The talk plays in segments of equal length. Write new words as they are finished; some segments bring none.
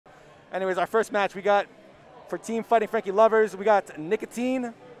Anyways, our first match we got for Team Fighting Franky lovers, we got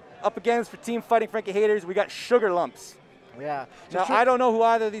Nicotine. Up against for Team Fighting Franky haters, we got Sugar Lumps. Yeah. Now, I don't know who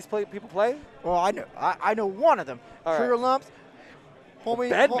either of these people play. Well, I know one of them. All Sugar right. Lumps.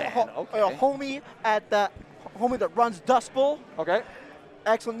 Homie, Okay. homie that runs Dust Bowl. Okay.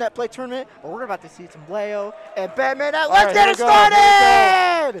 Excellent net play tournament. But we're about to see some Leo and Batman. Let's right, get it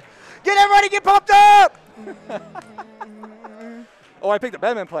started! Get everybody get pumped up! Oh, I picked a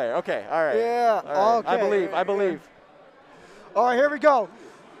Batman player. Okay, all right. Yeah, all right. okay. I believe. All right, here we go.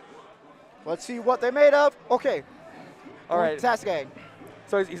 Let's see what they're made of. Okay. All right. Task game.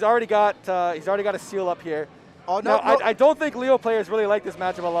 So he's already got a seal up here. Oh no, no! I don't think Leo players really like this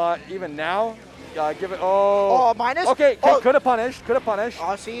matchup a lot, even now. Give it. Oh, minus. Okay, could have punished. Could have punished.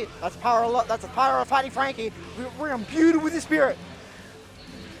 Oh, see, that's power. That's the power of Fighting Franky. We're imbued with the spirit.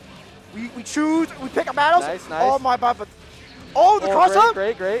 We choose. We pick up battles. Nice, nice. Oh my God! Oh, the cross up.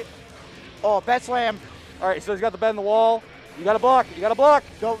 Great. Oh, bet slam. All right, so he's got the bed in the wall. You got to block.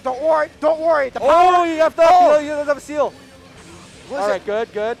 Don't worry. The power. Oh, you have to. Oh. You have a seal. Listen. All right,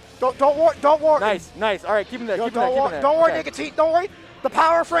 good. Don't worry. Nice. All right, keep him there. Keep him there. Don't worry, Okay. Nicotine. Don't worry. The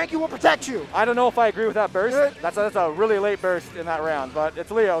power of Franky will protect you. I don't know if I agree with that burst. That's a really late burst in that round, but it's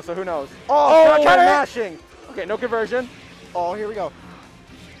Leo, so who knows? Oh, and mashing. Okay, no conversion. Oh, here we go.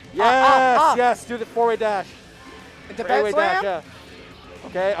 Yes. Do the 4-way dash. The bed slam. Dash, yeah.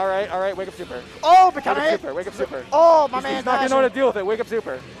 Okay, all right. Wake up super. Oh, but can I hit? Wake up super. Oh, my man. He's not gonna know how to deal with it. Wake up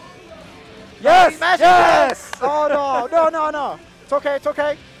super. Yes. Yes. Oh no. It's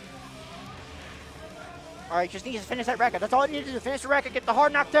okay. All right, just need to finish that record. That's all you need to do. Finish the record, get the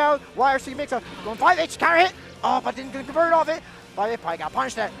hard knockdown. YRC mix up. Going 5H, counter hit. Oh, but didn't convert off it. 5H probably got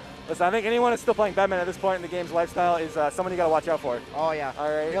punished that. Listen, I think anyone who's still playing Batman at this point in the game's lifestyle is someone you got to watch out for. Oh, yeah. All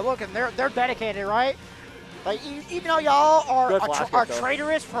right. Yeah, look, and they're dedicated, right? Like, even though y'all are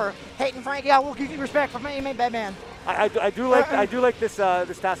traitorous for hating Franky, I will give you respect for making Batman. I do like this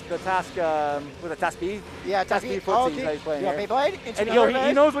task, the task with the task B. Yeah, task B footsie he's playing here. Beyblade. And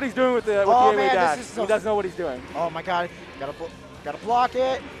he knows what he's doing with the A-way dash. He does know what he's doing. Oh my God, gotta block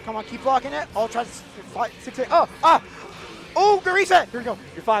it. Come on, keep blocking it. Oh, try to 6-8. Oh, good reset. Here we go.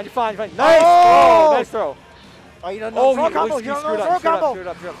 You're fine. Nice. Oh, nice throw. Oh, you don't know throw combo. You don't know throw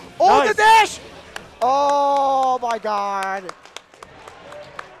combo. Oh, the dash. Oh my God.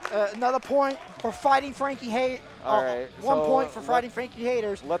 Another point for Fighting Franky hate. All right. 1 point for Fighting Franky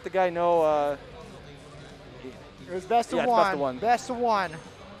haters. Let the guy know. It was best of one. Best of one.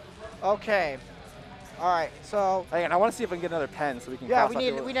 Okay. All right. So. Hang on. I want to see if I can get another pen so we can. Yeah, we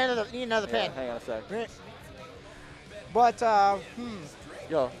need another pen. Hang on a sec. But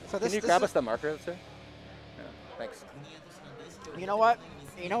Yo, so can you grab us the marker, sir? Yeah. Thanks. You know what?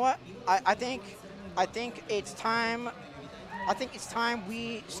 I think it's time. I think it's time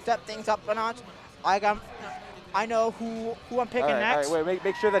we step things up a notch. I know who I'm picking next. All right, wait,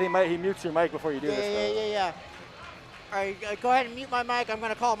 make sure that he mutes your mic before you do this. Yeah. All right, go ahead and mute my mic. I'm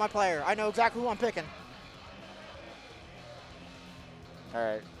going to call my player. I know exactly who I'm picking. All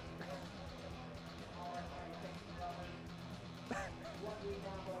right.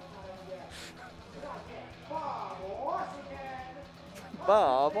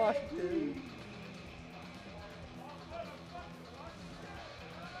 Bob Washington.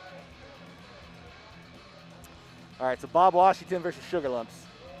 All right, so Bob Washington versus Sugar Lumps.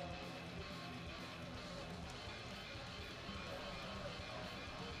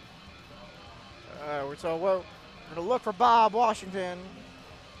 So we're going to look for Bob Washington.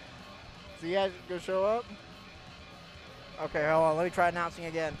 Is he going to show up? Okay, hold on. Let me try announcing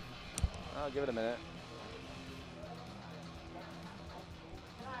again. I'll give it a minute.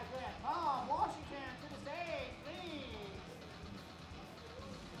 Can I get Bob Washington to the stage, please?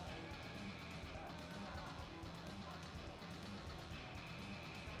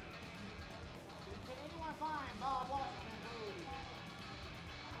 Can anyone find Bob Washington, please?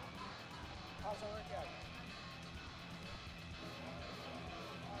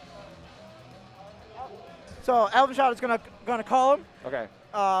 So Elvin Shot is gonna call him. Okay.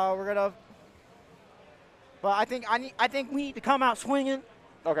 We're gonna. But I think we need to come out swinging.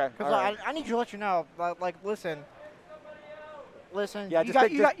 Okay. Because I need to let you know, like listen. Yeah,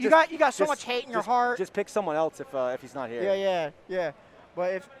 you got so much hate in your heart. Just pick someone else if he's not here. Yeah.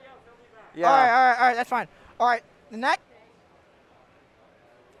 But if. Yeah. All right. That's fine. All right. The next.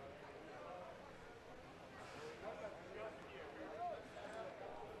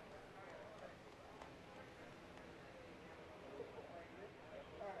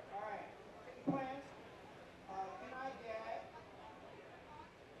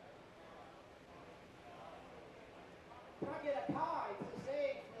 Can I get a pie to the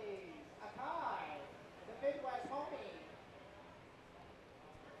stage, please?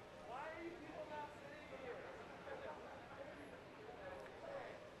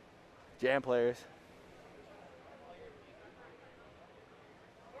 Jam players.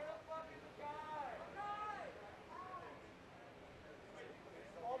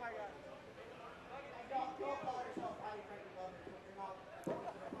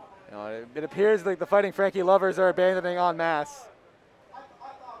 You know, it appears like the Fighting Franky lovers are abandoning en masse.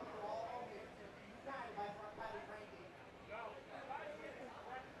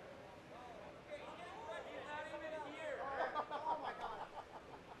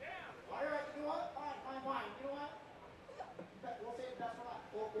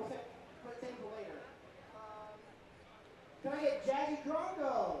 Can I get Jazzy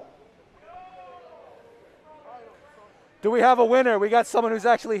Drongo? Do we have a winner? We got someone who's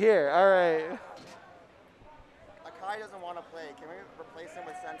actually here. All right. Akai doesn't want to play. Can we replace him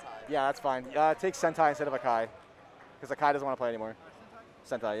with Sentai? Yeah, that's fine. Take Sentai instead of Akai. Because Akai doesn't want to play anymore.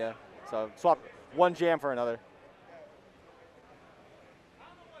 Sentai, yeah. So swap one jam for another.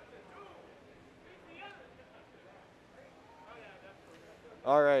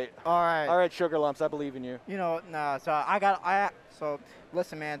 All right. All right. All right, Sugar Lumps, I believe in you. You know, nah, so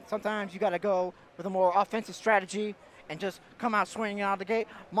listen, man, sometimes you got to go with a more offensive strategy and just come out swinging out of the gate.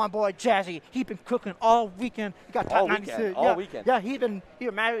 My boy Jazzy, he been cooking all weekend. He got top All 96. weekend, Yeah, all weekend. Yeah, he been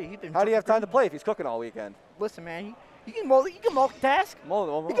married. He been. How do you have time to play if he's cooking all weekend? Listen, man, you can multitask.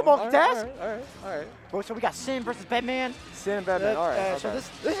 You can multitask. All right. Bro, so we got Sin versus Batman. Sin and Batman, all right. So okay.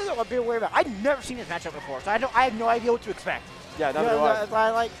 this is a bit weird. I've never seen this matchup before, so I have no idea what to expect. Yeah, neither do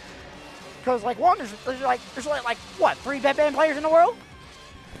I. Because one, there's like what, 3 Batman players in the world?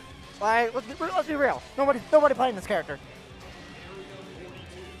 Like, let's be real. Nobody playing this character.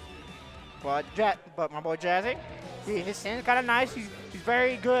 But my boy Jazzy, his Sin's kind of nice. He's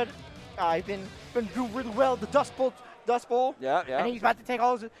very good. He's been doing really well. The Dust Bowl. Yeah. And he's about to take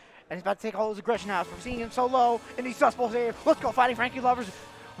all his aggression out. We're seeing him so low in these Dust Bowls here. Let's go, Fighting Franky lovers.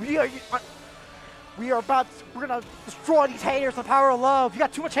 We're gonna destroy these haters. The power of love. You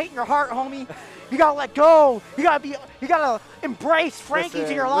got too much hate in your heart, homie. You gotta let go. You gotta embrace Franky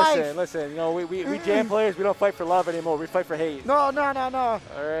into your life. Listen. You know, we jam players. We don't fight for love anymore. We fight for hate. No. All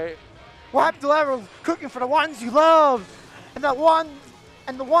right. What happened to ever cooking for the ones you love, and the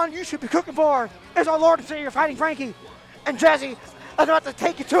one you should be cooking for is our Lord and Savior, Fighting Franky, and Jazzy. I'm about to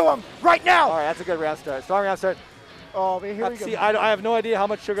take you to him right now. All right, that's a good round start. Strong round start. Oh, man, here we go. See, I have no idea how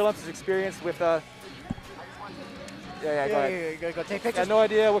much Sugar Lumps has experienced with. Go ahead. Go take I pictures. have no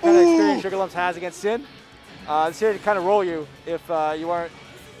idea what kind of experience Sugar Lumps has against Sin. It's here to kind of roll you if you aren't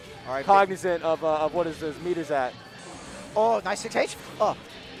cognizant of what his meters at. Oh, nice 6H. Oh,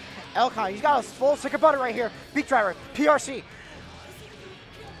 Elkai, he's got a full stick of butter right here. Beat driver, PRC.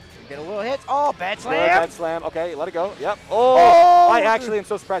 Get a little hit. Oh, bad slam. Good, bad slam. Okay, let it go. Yep. Oh, I actually am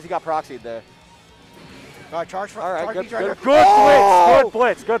so surprised he got proxied there. All right, charge for. All right, charge good oh!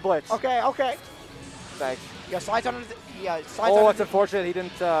 blitz. Good blitz. Okay. Thanks. Yeah, slides under. Slides Oh, under. it's unfortunate he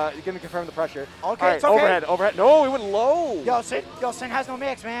didn't confirm the pressure. Okay, all right, it's okay. Overhead. No, he went low. Yo, Sin has no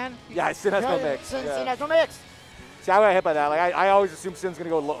mix, man. Yeah, Sin has no mix. Sin has no mix. See, I got hit by that. Like I always assume Sin's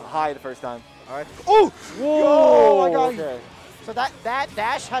gonna go high the first time. All right. Ooh! Whoa! Oh my God. Okay. So that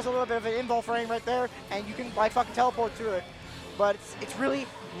dash has a little bit of an inball frame right there, and you can like fucking teleport to it. But it's really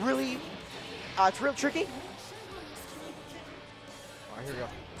it's real tricky. All right, here we go.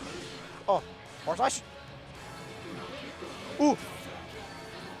 Oh, more slash. Ooh.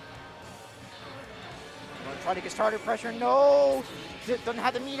 Try to get started pressure. No, doesn't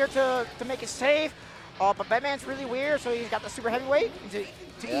have the meter to make it safe. But Batman's really weird, so he's got the super heavyweight to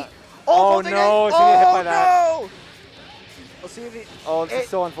eat. Oh no! He's gonna get hit by that. No! Let's see if he. Oh, this is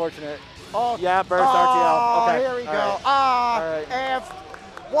so unfortunate. Oh, yeah, burst RTL. Okay. Here we go. Right. All right. And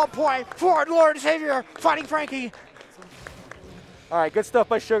 1 point for our Lord and Savior, Fighting Franky. All right, good stuff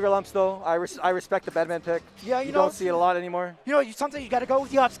by Sugar Lumps, though. I respect the Batman pick. Yeah, you don't see it a lot anymore. You know, sometimes you got to go with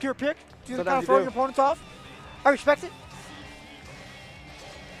the obscure pick to kind of throw your opponents off. I respect it.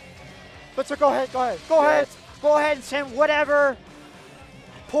 But sir, go ahead and send whatever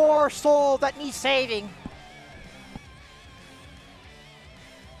poor soul that needs saving.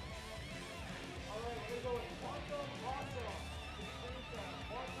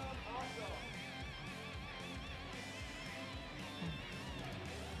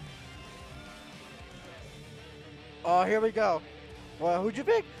 Oh, here we go. Well, who'd you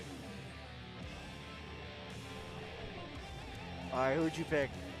pick? All right, who'd you pick?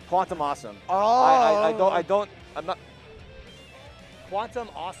 Quantum Awesome. Oh. I'm not. Quantum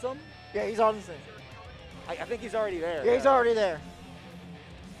Awesome? Yeah, he's on the thing. I think he's already there. Yeah, he's already there.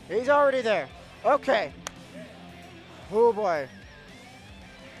 He's already there. Okay. Oh boy.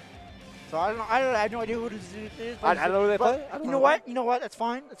 So I don't know. I have no idea who this is. I don't know who they play. You know what? You know what? That's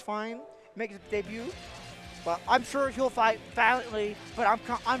fine. That's fine. Make his debut. But I'm sure he'll fight valiantly. But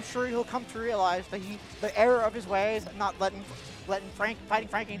I'm sure he'll come to realize that the error of his ways, not fighting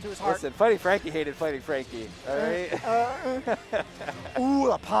Franky into his heart. Listen, fighting Franky hated fighting Franky. All right. Ooh,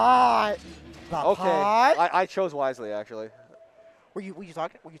 the pot. The pot. I chose wisely, actually. Were you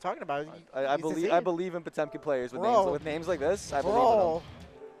talking about? I believe in Potemkin players with names like this. I believe in them.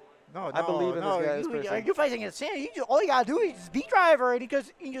 No, I believe in this person. You're facing a sin. All you gotta do is beat driver, and he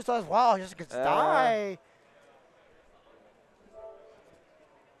just does wow. He just gets die.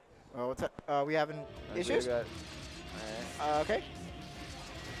 Oh, what's up? We having issues? Okay.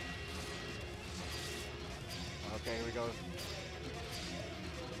 Okay, here we go.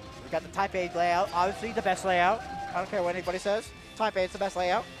 We got the Type A layout. Obviously, the best layout. I don't care what anybody says. Type A is the best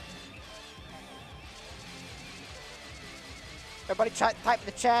layout. Everybody type in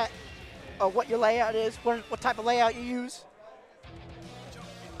the chat what your layout is, what type of layout you use.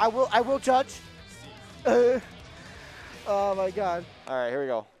 I will judge. Oh my God. All right, here we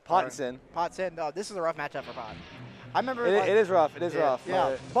go. Pot and Sin. Pot Sin. No, this is a rough matchup for Pot. I remember. It is rough. It is rough.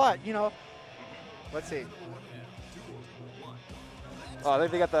 Yeah, but you know, let's see. Oh, I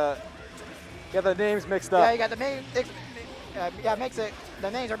think they got the names mixed up. Yeah, you got the names. Yeah,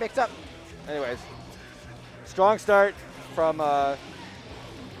 the names are mixed up. Anyways, strong start from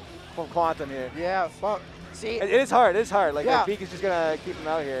Quantum here. Yeah, well, see. It is hard. It is hard. Like, yeah. Beak is just gonna keep him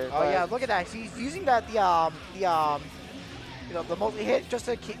out here. Oh yeah, look at that. He's using that the multi-hit just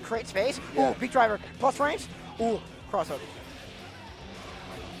to create space. Yeah. Ooh, Beak driver plus range. Ooh, crossover.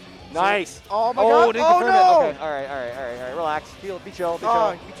 Nice. Oh my God. Didn't confirm no. It. Okay. All right. Relax. Be chill. Be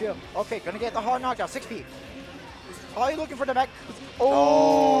chill. Okay, gonna get the hard knockdown. 6P. All you looking for the back.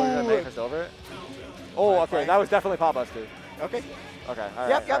 Oh, you're gonna manifest over it. Oh, okay. That was definitely Pop Buster. Okay. Okay. All right.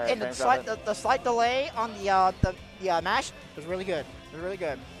 Yep. All right, And the slight delay on the mash was really good. It was really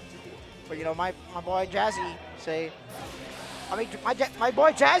good. But you know, my boy Jazzy my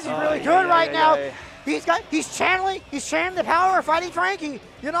boy Jazzy's really good right now. He's channeling the power of fighting Franky.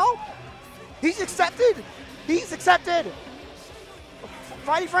 You know, he's accepted.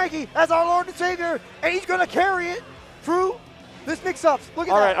 Fighting Franky as our Lord and Savior, and he's gonna carry it through this mix-ups. Look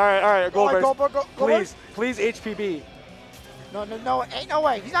at that. All right. Goldberg. Goldberg. Please HPB. No, ain't no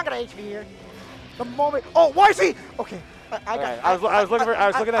way. He's not gonna HP here. The moment. Oh, why is he? Okay. I was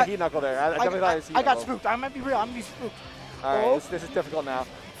looking at Heat Knuckle there. I definitely thought it was Heat I got Knuckle. spooked. I'm gonna be real. I'm gonna be spooked. All right, this is difficult now.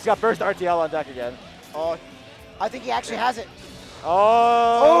 He's got Burst RTL on deck again. Oh, I think he actually has it.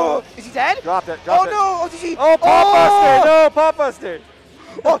 Oh, is he dead? Dropped it. No. Oh, GG. Oh, Pop Buster. No, Pop Buster.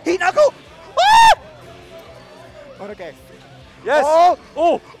 Oh, Heat Knuckle. Ah! Okay. Yes.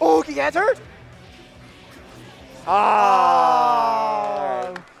 Oh, he gets hurt.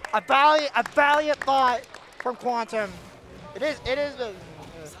 Ah. A valiant thought from Quantum. It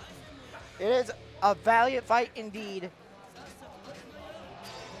is a valiant fight indeed.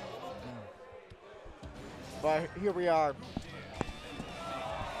 But here we are.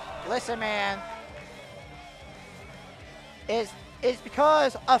 Listen, man. It's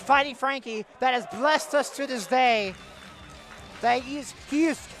because of fighting Franky that has blessed us to this day. That he is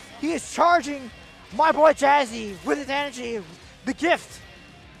charging my boy Jazzy with his energy, the gift.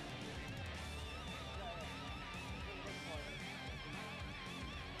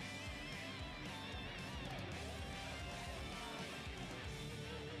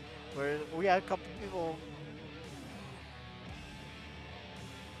 We had a couple people.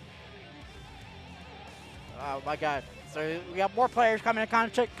 Oh my God! So we got more players coming to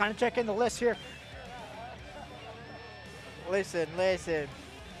kind of check in the list here. Listen. Okay.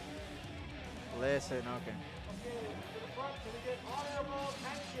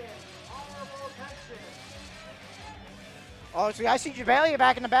 Oh, see, I see Jabalia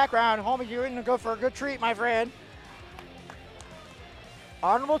back in the background. Homie, you're going to go for a good treat, my friend.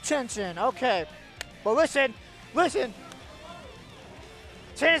 Honorable Chin. Okay. But listen.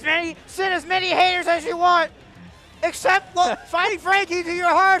 Send as many haters as you want. Except fighting Franky to your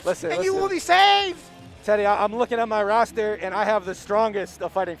heart, and you will be saved. Teddy, I'm looking at my roster, and I have the strongest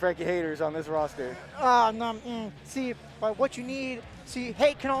of fighting Franky haters on this roster. No. See, but what you need,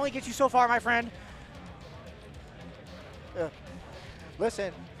 hate can only get you so far, my friend.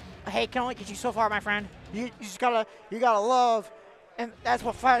 Listen, hate can only get you so far, my friend. You gotta love, and that's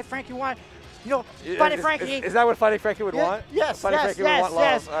what fighting Franky wants. You know, fighting Franky. Is that what fighting Franky would want? Yes. Would want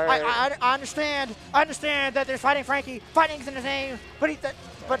love. All right. I understand. I understand that there's fighting Franky. Fighting's in his name, but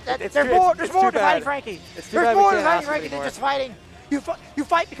there's more to fighting Franky. There's more to fighting Franky than just fighting. You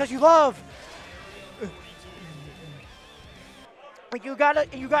fight because you love. But you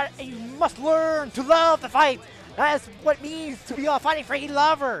must learn to love the fight. That's what it means to be a fighting Franky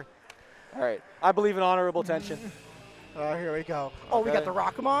lover. All right. I believe in honorable tension. Oh, here we go. Oh, we got Okay. the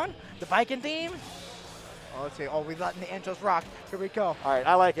Rockamon, the Viking theme. Oh, let's see. Oh, we letting the Angels rock. Here we go. All right.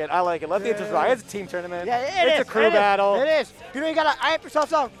 I like it. I like it. Let the Angels rock. It's a team tournament. Yeah, it is. It's a crew battle. It is. You know, you gotta hype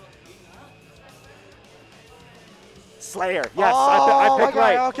yourself up. Slayer. Yes, Oh, I my picked God,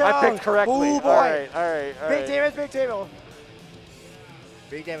 right. okay. I picked correctly. Ooh, boy. All right. All right. All Big right. damage, big table.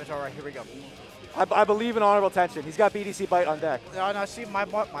 Big damage. All right, here we go. I believe in honorable tension. He's got BDC bite on deck. No, see, my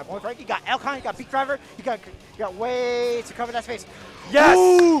boy Franky got Elcon, he got Peak Driver, you got ways to cover that space. Yes.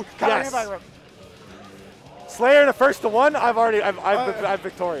 Ooh, Yes. Slayer in a 1-1. I'm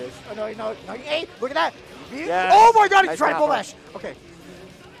victorious. Oh, no, you ain't. Look at that. Yes. Oh my God, he Nice tried Tampa. Bull Dash. Okay.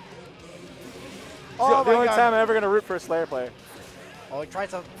 The my only God. time I'm ever gonna root for a Slayer player. Oh, he tried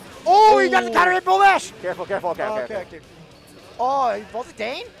to. Oh, he got the counter hit Bull Dash. Careful, careful. Okay. Oh, he bolted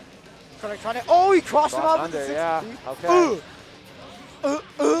Dane. Trying to. Oh, he crossed him Cross up. under, yeah. Okay.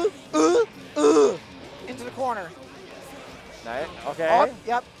 Into the corner. Nice. Okay. Oh,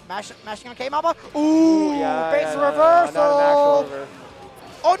 yep. Mashing on K-Mamba. Ooh, Yeah, base no, reversal. not an actual reverse.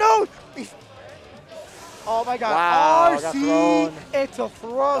 Oh, no. Oh, my God. Wow, got RC. thrown. It's a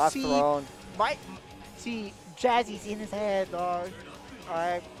throw. Got See, thrown. see, Jazzy's in his head, dog. All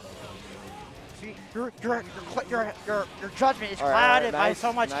right. See, your judgment is clouded by nice,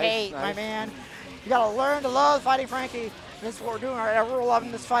 so much nice, hate, nice. my man. You gotta learn to love fighting Franky. And this is what we're doing right now. We're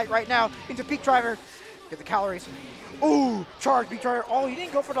loving this fight right now. Into Peak Driver. Get the calories. Ooh, charge Peak Driver. Oh, he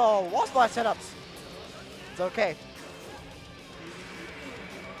didn't go for the wall splash setups. It's okay.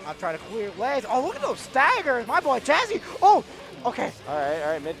 I'm trying to clear legs. Oh, look at those staggers, my boy Jazzy. Oh, okay. All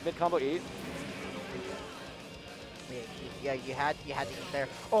right. Mid combo eat. Yeah, you had to eat there.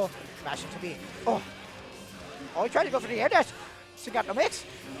 Oh, smash it to me. Oh, he tried to go for the air dash. Still got no mix.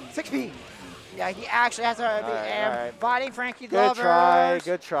 6P. Yeah, he actually has a all right. fighting Franky Good lovers.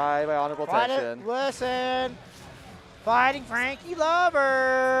 Good try by honorable tension. Listen, fighting Franky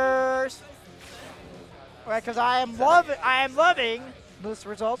lovers. Right, because I am loving those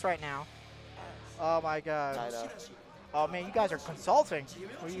results right now. Oh my God. I know. Oh man, you guys are consulting.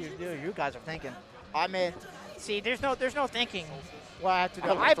 What do? You guys are thinking. I mean, see, there's no thinking what I have to do.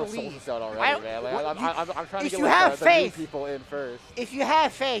 I believe. Already, man. Like, I'm trying to if get you like, have the faith, new people in first. if you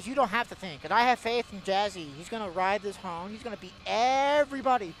have faith, you don't have to think. And I have faith in Jazzy. He's gonna ride this home. He's gonna beat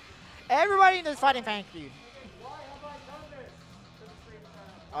everybody in this fighting Franky.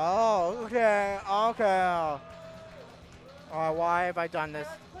 Oh, okay. Why have I done this?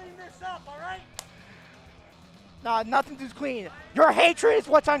 Clean this up, all right? No, nothing to clean. Your hatred is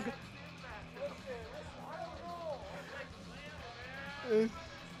what's on.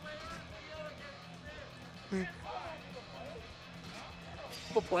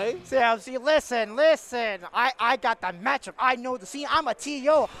 People play? See, listen. I got the matchup. I know the scene. I'm a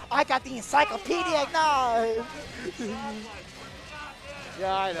TO. I got the encyclopedic knowledge.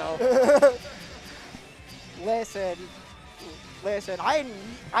 Yeah, I know. Listen. I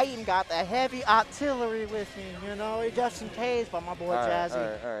even got the heavy artillery with me, you know, just in case. But my boy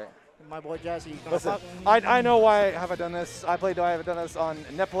Jazzy. All right. My boy Jazzy, he's gonna Listen, fuck. I know why have I done this. I haven't done this on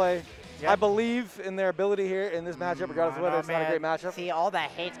net play. Yep. I believe in their ability here in this matchup, regardless of whether it's not a great matchup. See, all that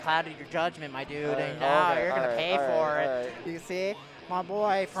hate's clouded your judgment, my dude, Alright, and now okay, you're gonna alright, pay for alright, it. alright. You see, my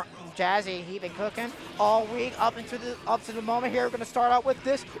boy Jazzy, he been cooking all week up to the moment here. We're gonna start out with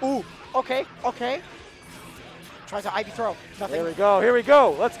this. Ooh, okay. Tries an Ivy throw. Nothing. Here we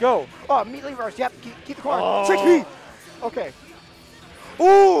go. Let's go. Oh, immediately reverse. Yep, keep the corner. Oh. 6P. Okay.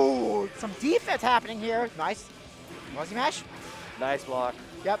 Ooh, some defense happening here. Nice. Muzzy mash. Nice block.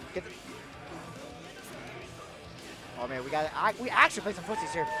 Yep. Oh man, we actually played some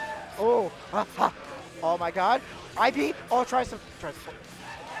footsies here. Oh, oh my God. IP. Oh, tries to.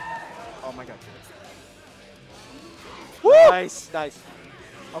 Oh my God. Woo! Nice.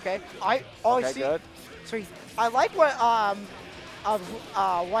 Okay. Okay, see. good. Sweet. I like what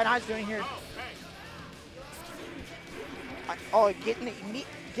White Knight's doing here. Getting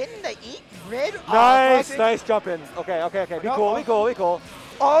the eat grid. Nice jump in. Okay. Be cool.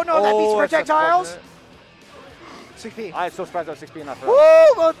 Oh no, that beats that's projectiles. unfortunate. 6P. I'm so surprised that was 6P enough.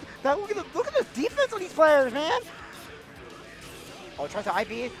 Woo! Look at the defense on these players, man. Oh, tries to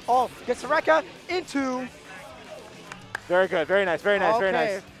IB. Oh, gets the Rekka into. Very good. Very nice. Very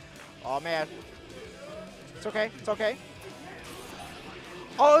nice. Oh man. It's okay.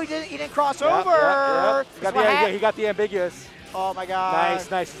 Oh, he didn't cross over. Yep. He got the ambiguous. Oh my God.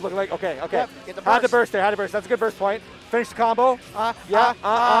 Nice. It's looking like okay. Yep, get the Had the burst. burst there. That's a good burst point. Finish the combo.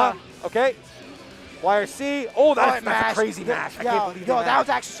 Okay. YRC. Oh, that's mash. a crazy mash. I Yo, can't believe yo, that. that was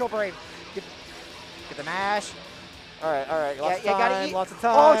actually so brave. Get the mash. All right, all right. Lots of you gotta time, eat. lots of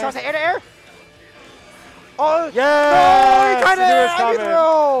time. Oh, tries to air to air. Oh, yes! no, he tried to He knew it was air coming.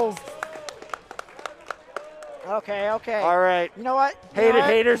 throw. Okay. All right. You know what? You know what?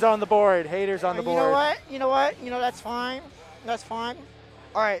 Haters on the board. Haters on the board. You know what? You know what? You know, that's fine. That's fine.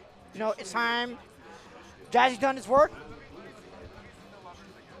 All right. You know, it's time. Jazzy's done his work.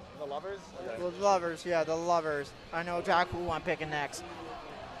 The lovers? Okay. The lovers, yeah, the lovers. I know exactly who I'm picking next.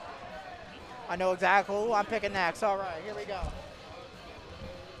 All right, here we go.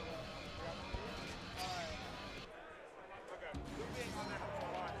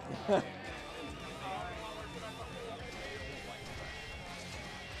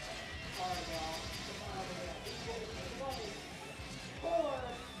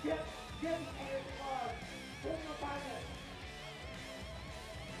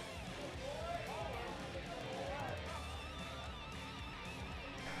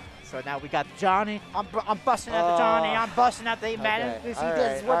 So now we got Johnny. I'm busting out the Johnny. I'm busting out the Madden. Okay. See, All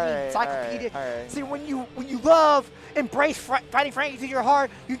this is what right, the encyclopedic. all right. See, when you love, embrace Fighting Franky to your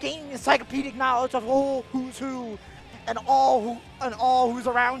heart, you gain encyclopedic knowledge of who's who, and all who's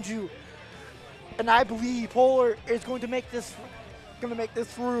around you. And I believe Polar is going to make this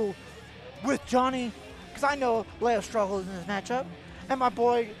through with Johnny, because I know Leo struggled in this matchup, and my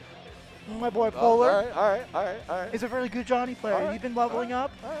boy Polar. All right. Is a really good Johnny player. All right, He's been leveling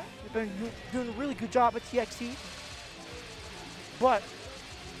up. all right. He's been doing a really good job at TXT. But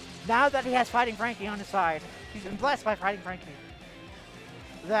now that he has Fighting Franky on his side, he's been blessed by Fighting Franky.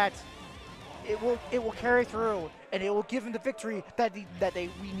 That it will carry through, and it will give him the victory that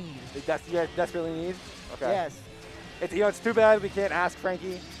we need. Desperately need? Okay. Yes. It's too bad we can't ask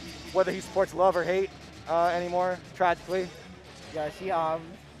Franky whether he supports love or hate anymore, tragically. Yeah, see,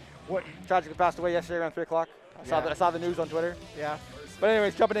 What tragically passed away yesterday around 3 o'clock. I saw the news on Twitter. Yeah. But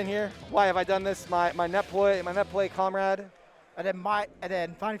anyways, jumping in here. Why have I done this? My net play comrade. And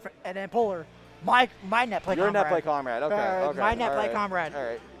then Polar, my net play Your comrade. net play comrade. Okay. Okay. My net All play right. comrade. All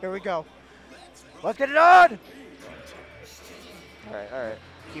right. Here we go. Let's get it on. All right.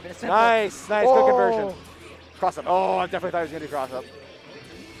 Keeping it simple. Nice. Good Oh. conversion. Cross up. Oh, I definitely thought he was gonna do cross up.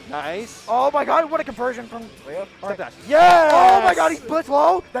 Nice. Oh my God! What a conversion from Leo. Step dash. Yes! Oh my God! He's blitz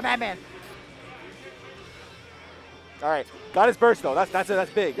low. The madman. All right. Got his burst though. That's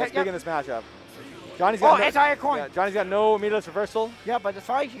big. That's big in this matchup. Johnny's got anti-air coin. Yeah, Johnny's got no meterless reversal. Yeah, but that's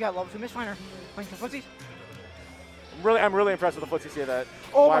fine. You got level 2 misfinder. Playing some footsies. I'm really impressed with the footsies here. That.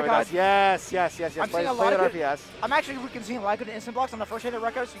 Oh my God. Yes. I'm Play seeing a lot that of good, RPS. I'm actually seeing a lot of good instant blocks on the first hit of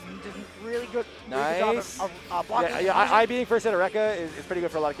Rekka, so you did really good Nice. job of blocking. Yeah, I being first hit of Rekka is pretty good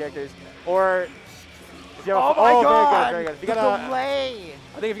for a lot of characters. Or if you have Oh my God! very good. If you The got delay.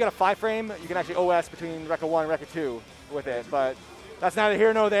 I think if you got a 5 frame, you can actually OS between Rekka 1 and Rekka 2 with it. But that's neither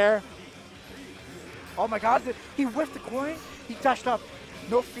here nor there. Oh my God! He whiffed the coin. He touched up.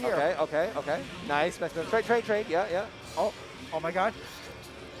 No fear. Okay. Nice. Trade. Yeah. Oh my God.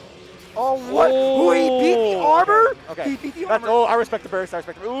 Oh, what? Who he beat the armor? Okay. He beat the armor. I respect the burst.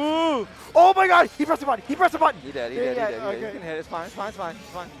 Ooh. Oh my God! He pressed the button. He did. Okay. You can hit it. It's fine. Okay,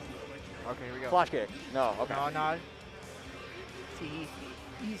 here we go. Flash kick. No. Okay. No. See,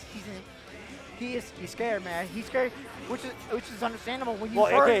 he's scared, man. He's scared, which is understandable when you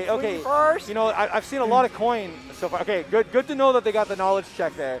okay. When you first. You know, I've seen a lot of coin so far. Okay, good to know that they got the knowledge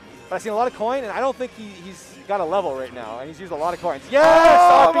check there. But I've seen a lot of coin, and I don't think he's got a level right now, and he's used a lot of coins. Yes!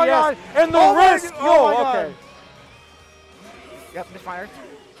 Oh RPS! my God! And the wrist! Oh my God. Okay. Yep, misfire.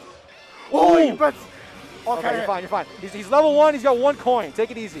 Oh! But Okay, you're fine. He's level 1, he's got 1 coin.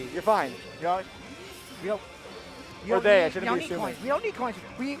 Take it easy. You're fine. We don't need coins. We don't need coins.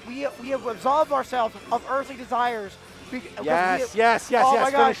 We have absolved ourselves of earthly desires. Yes. Oh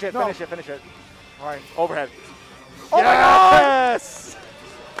my God. Finish it. All right. Overhead. Oh my God! Yes!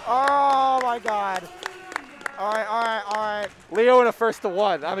 Oh my God! All right. Leo in a 1st to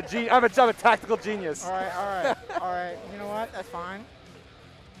 1. I'm a tactical genius. All right. You know what? That's fine.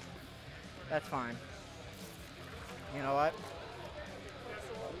 You know what?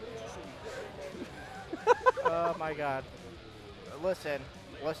 Oh my God! Listen.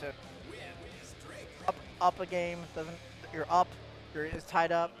 Up a game doesn't. You're up. It's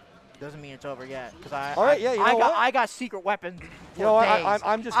tied up. Doesn't mean it's over yet. Because I got secret weapons. You know what? Days.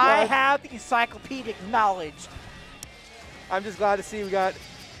 I'm just I glad. have the encyclopedic knowledge. I'm just glad to see we got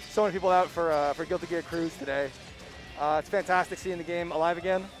so many people out for Guilty Gear Cruise today. It's fantastic seeing the game alive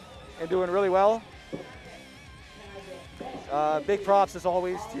again and doing really well. Big props as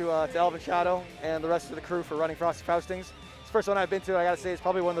always to Elvin Shadow and the rest of the crew for running Frosty Faustings. first one I've been to. I gotta say, it's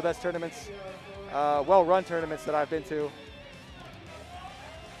probably one of the best tournaments, well-run tournaments that I've been to.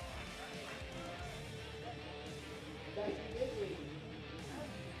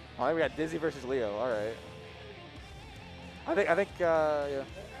 Oh, I think we got Dizzy versus Leo. All right. I think, yeah.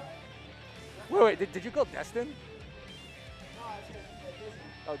 Wait, did you call Destin? No, I said Dizzy.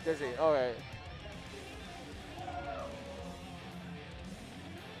 Oh, Dizzy. All right.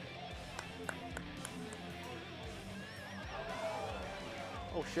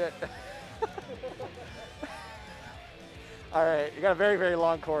 Oh shit. All right, you got a very, very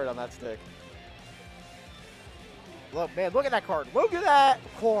long cord on that stick. Look, man, look at that cord. Look at that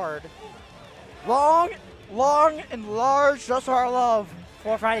cord. Long, long, and large, just our love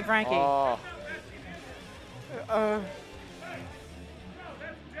for Friday Frankie. Oh. Oh,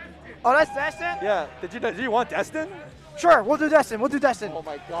 that's Destin? Yeah. Did you want Destin? Sure, we'll do Destin. We'll do Destin. Oh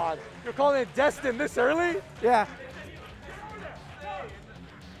my God. You're calling it Destin this early? Yeah.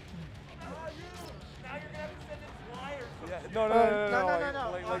 No.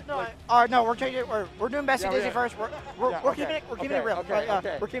 No, we're changing. We're doing Bessie Dizzy first. We're keeping it. We're keeping it real.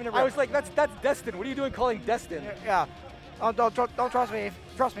 Okay. We're keeping it real. I was like, that's Destin. What are you doing calling Destin? Yeah. Oh, don't trust me.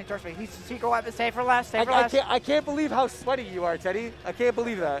 Trust me. He's secret weapon. Stay for last. Stay for last. I can't believe how sweaty you are, Teddy. I can't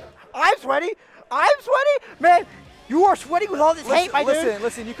believe that. I'm sweaty. Man, you are sweaty with all this hate, my dude.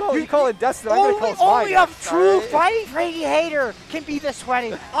 Listen. You call it Destin. I'm gonna call it Only a Spy, true right? fighting Frankie hater can be this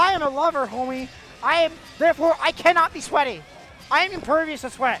sweaty. I am a lover, homie. Therefore, I cannot be sweaty. I am impervious to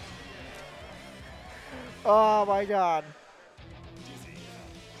sweat. Oh my God.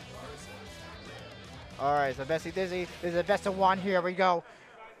 All right, so Bessie Dizzy is the best of one. Here we go.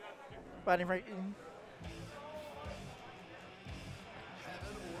 Fighting Frankie.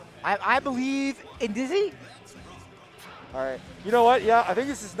 I believe in Dizzy. All right. You know what? Yeah, I think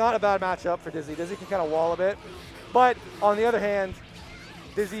this is not a bad matchup for Dizzy. Dizzy can kind of wall a bit. But on the other hand,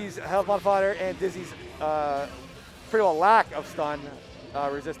 Dizzy's health modifier and Dizzy's pretty well lack of stun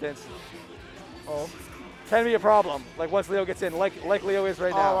resistance can be a problem. Like once Leo gets in, like Leo is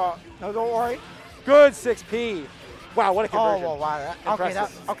right now. No, don't worry. Good 6P. Wow, what a conversion. Oh, wow.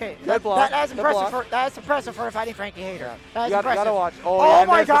 Okay, Good block. That's impressive. That's impressive for a fighting Frankie hater. Yeah. That's You impressive. gotta watch. Oh, yeah,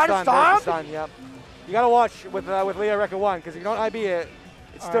 my God, it's it's stopped? stun. Yep. You gotta watch with Leo Record 1 because if you don't IB it,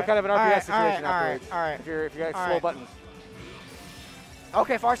 it's still kind of an RPS situation afterwards. All right. If you got slow buttons.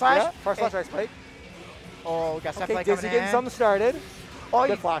 Okay, far slash. Yeah, far slash right spike. Oh, we got stuff Okay, like Dizzy getting something started. Oh,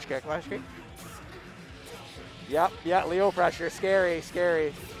 good flash kick. Flash kick. Yep, Leo pressure. Scary.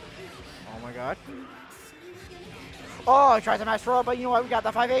 Oh my God. Oh, he tries to mash throw, but you know what? We got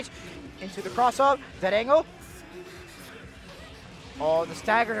the 5H into the cross up. That angle. Oh, the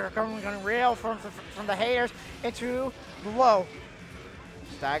staggers are coming real from the haters into the low.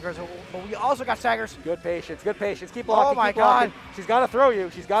 Staggers, but we also got staggers. Good patience. Keep blocking. Oh my God. She's got to throw you.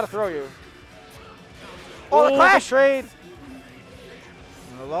 Oh, the clash. Trade.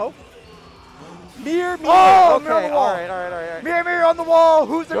 Hello? Mirror. Oh, okay. mirror wall. All right. Mirror on the wall.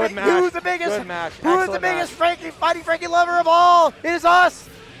 Who's the biggest? Good match. Who's the biggest fighting Frankie lover of all? It is us.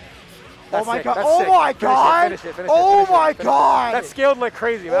 That's oh my sick. God. That's Oh sick. my God. Finish it. Oh my God. That scaled like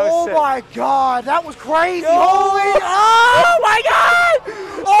crazy. That was sick. Oh my God. That was crazy. Oh. Holy. Oh my God.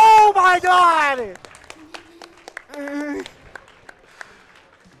 Oh my God.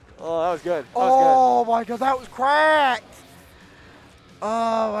 Oh, that was good. Oh my God. That was cracked.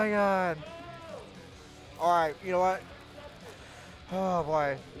 Oh my God. All right. You know what? Oh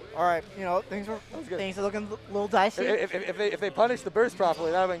boy. All right. You know things are looking a little dicey. If they punished the burst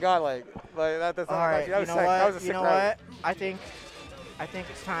properly, that would have been godlike. Like that's all right. That was sick. What? That was a sick you know route. what? I think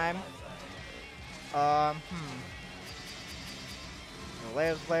it's time.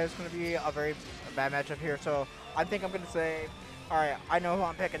 Leo's going to be a very bad matchup here, so I think I'm going to say, all right, I know who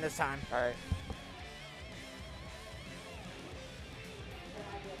I'm picking this time. All right.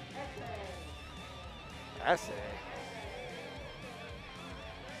 Essay.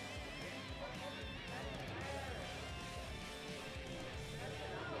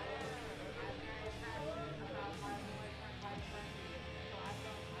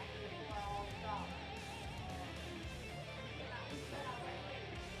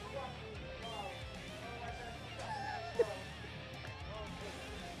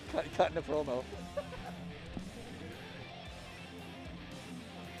 Cutting a promo.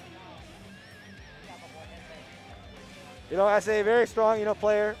 You know, as a very strong,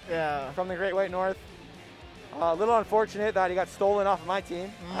 player from the Great White North. A little unfortunate that he got stolen off of my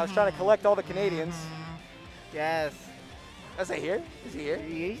team. I was trying to collect all the Canadians. Yes. Is he here? Is he here?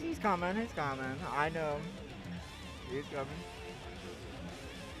 He's coming. He's coming. I know. He's coming.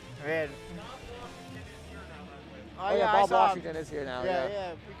 Man. Oh yeah, I Bob saw him. Washington is here now.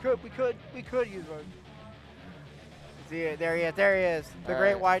 Yeah, Yeah. We could use one. See, there he is. The All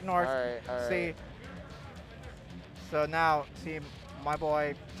Great right. White North. All right. See. So now, see, my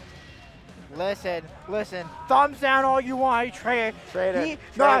boy. Listen. Thumbs down all you want, Trader.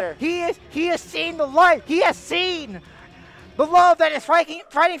 He has seen the light. He has seen the love that is fighting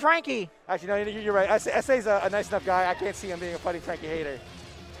Franky. Actually, no, you're right. SA's a nice enough guy. I can't see him being a fighting Franky hater.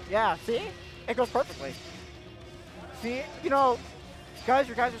 Yeah, see? It goes perfectly. See, you know, guys,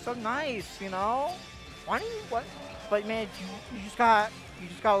 you guys are so nice, you know? Why do you, what? But man, you just gotta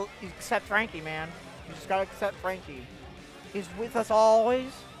accept Franky, man. You just gotta accept Franky. He's with us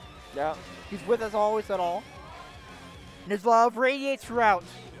always. Yeah. He's with us always at all. And his love radiates throughout.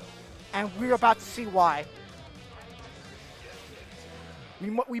 And we're about to see why.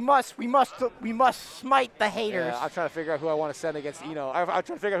 We must smite the haters. Yeah, I'm trying to figure out who I want to send against Eno. I'm trying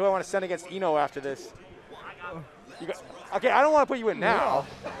to figure out who I want to send against Eno after this. Okay, I don't want to put you in now.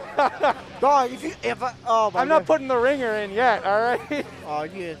 Dog, I'm not putting the ringer in yet. All right. Oh,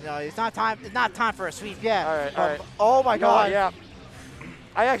 no, it's not time. It's not time for a sweep yet. All right. Oh my God. Yeah.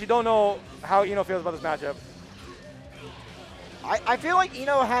 I actually don't know how Eno feels about this matchup. I feel like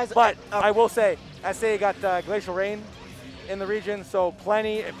Eno has. But I will say, SA got Glacial Rain in the region, so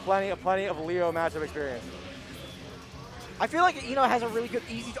plenty of Leo matchup experience. I feel like Eno has a really good,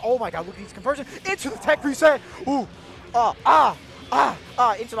 easy. Oh my God! Look at these conversions into the tech reset. Ooh,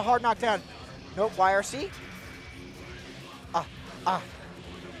 into the hard knockdown. Nope, YRC. There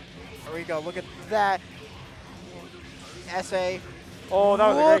we go. Look at that. SA. Oh, that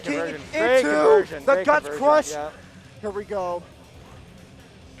was a great conversion. Great conversion. The guts crush. Yeah. Here we go.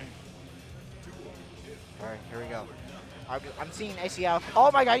 All right, here we go. I'm seeing ACL.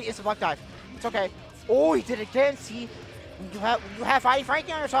 Oh my God, it's a block dive. It's okay. Oh, he did it again. See, when you have fighting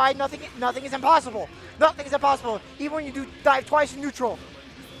Franky on your side, nothing is impossible. Nothing is impossible. Even when you do dive twice in neutral.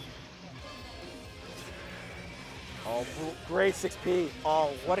 Oh, great 6P.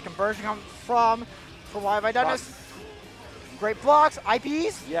 Oh, what a conversion comes from. Why have I done this? Great blocks,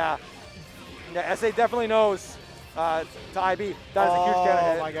 IPs. Yeah. SA definitely knows to IB. That is a huge counter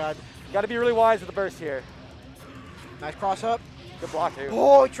hit. Oh my God. Got to be really wise with the burst here. Nice cross up. Good block, too.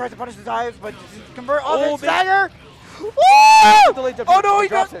 Oh, he tries to punish the dive, but convert. Oh, the dagger. Woo! Oh, no, he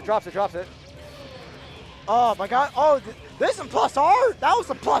drops it. Oh, my God. Oh, there's some plus R. That was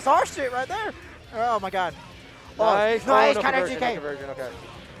some plus R shit right there. Oh, my God. Nice. Nice no counter conversion, GK. no conversion, okay.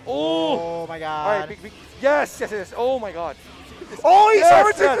 Oh, my God. All right, yes. Oh, my God. Oh, he's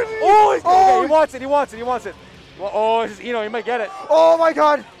okay, he wants it. Well, oh, this is Eno, he might get it. Oh, my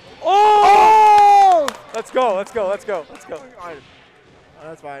God. Oh! Let's go. Oh, that's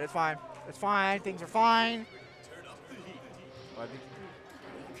fine. It's fine. Things are fine.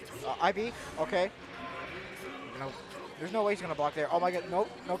 IB. Okay. No, there's no way he's gonna block there. Oh my God. Nope.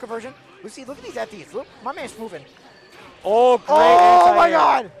 No conversion. Let's see. Look at these FDs. Look, my man's moving. Oh, great. Oh my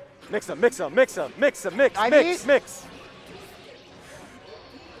God. Mix them. IBs? Mix.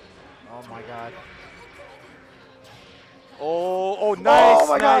 Oh my God. Oh, nice. Oh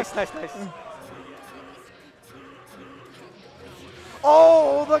my God. Nice.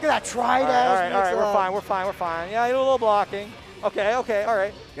 Oh, look at that. Try that. All right. We're fine. Yeah, a little blocking. Okay. All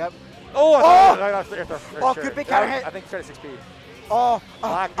right. Yep. Oh, good big counter hit. I think he tried a 6P. Oh.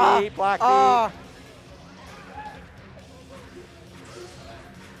 Black beat.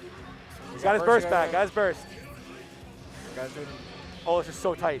 He's got his burst back. Oh, this is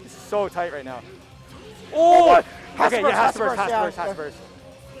so tight. Right now. Oh! Okay, has to burst.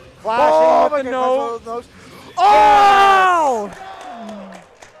 Flashing with the nose. Oh!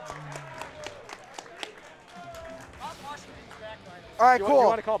 All right, cool. You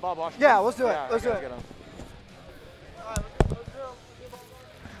want to call Bob Washington? Yeah, let's do it. Let's do it.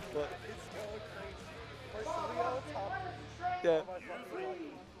 Yeah.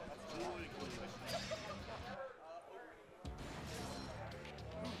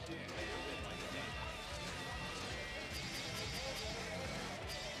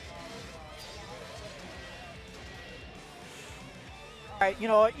 All right, you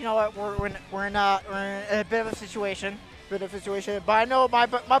know what? We're in a bit of a situation. But I know my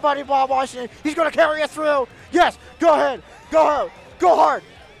buddy Bob Washington, he's gonna carry us through. Yes, go ahead, go hard.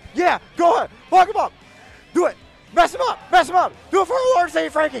 Yeah, go ahead, lock him up. Do it. Mess him up. Do it for our Lord,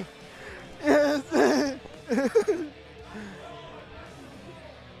 Saint Franky.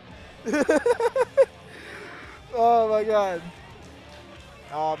 Oh my God.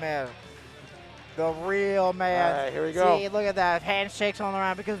 Oh man. The real man. All right, here we go. See, look at that. Handshakes all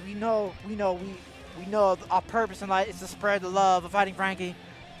around because we know our purpose in life is to spread the love of fighting Franky.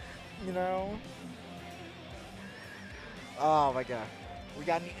 You know? Oh my god. We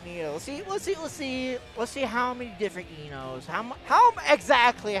got Nino. Let's see how many different Enos.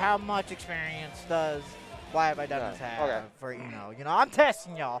 Exactly how much experience does Why Have I Done This have for Eno? You know, I'm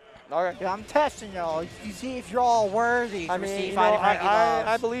testing y'all. Okay. Yeah, I'm testing y'all. You see if you're all worthy to receive Fighting Franky I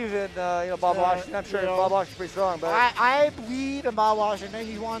loves. believe in Bob Washington. I'm sure Bob Washington's pretty strong, but I believe in Bob Washington.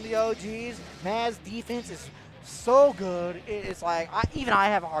 He's one of the OGs. Man's defense is so good. It's like even I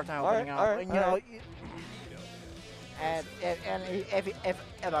have a hard time opening up. And, you know, and if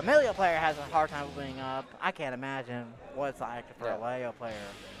a Melio player has a hard time opening up, I can't imagine what it's like for a Leo player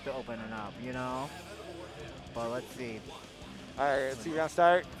to open it up. You know. But let's see. All right, let's see. You're gonna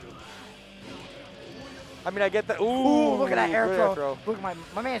start. I mean, I get that. Ooh, look at that air throw. throw. Look at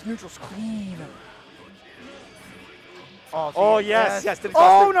my man's neutral's clean. Oh, yes. Didn't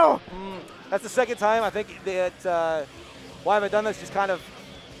oh, cost no. That's the second time I think that Why Have I Done This just kind of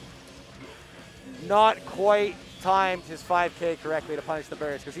not quite timed his 5K correctly to punish the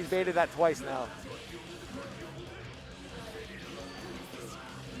burst because he's baited that twice now.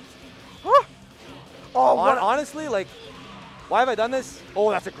 Honestly, like, why have I done this? Oh,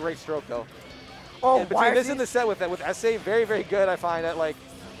 that's a great stroke, though. Oh, and between this and the set with SA, very, very good. I find at like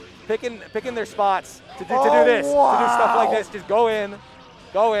picking their spots to do this, to do stuff like this. Just go in,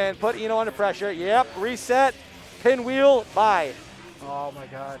 put Eno under pressure. Yep, reset, pinwheel, bye. Oh my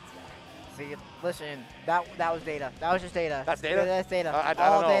God. See, listen, that was data. That was just data. That's data. That's data. I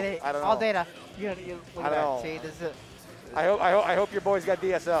don't know. Data. I don't know. All data. You look at I don't that. See, this is it. I hope your boys got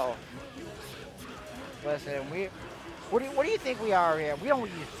DSL. Listen, what do you think we are here? We don't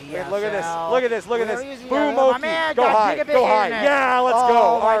use DSL. Look at this. Look at this. Look at this. Boom, my man go high. Go high. Internet. Yeah, let's go.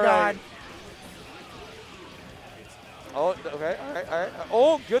 Oh my all God. right. Oh, okay. All right.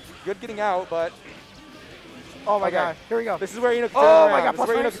 Oh, good getting out, but. Oh my God. Here we go. This is where Eno can turn around. My God. This is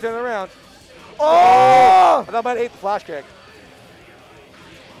where Eno can turn it around. Oh! I thought I might hate the flash kick.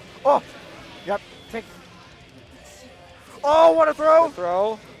 Oh. Yep. Take. Oh, what a throw! Good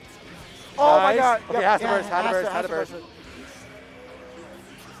throw. Oh nice. my God. Okay, yep. has to burst.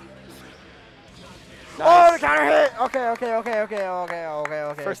 Nice. Oh, the counter hit.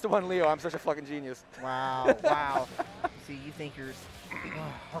 Okay. First to one, Leo. I'm such a fucking genius. Wow. See, you think you're.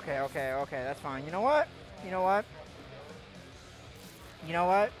 Okay. That's fine. You know what?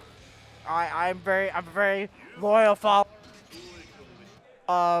 I'm a very loyal follower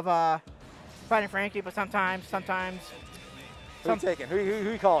of Fighting Franky, but sometimes. Who you taking? Who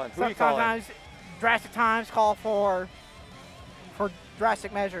you calling? Who you calling? Sometimes drastic times call for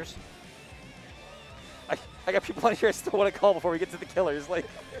drastic measures. I got people on here I still want to call before we get to the killers. Like,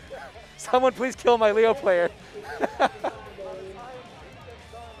 someone please kill my Leo player.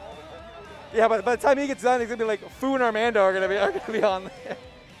 Yeah, but by the time he gets done, he's gonna be like Fu and Armando are gonna be on there.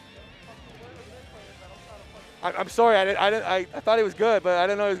 I'm sorry, I thought he was good, but I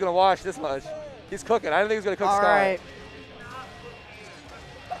didn't know he was gonna wash this much. He's cooking. I didn't think he was gonna cook All Sky. right.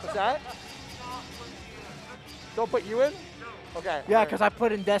 What's that? Don't put you in? Okay. Yeah, because I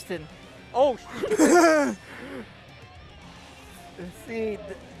put in Destin. Oh. See,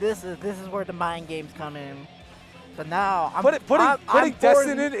 this is where the mind games come in. So now putting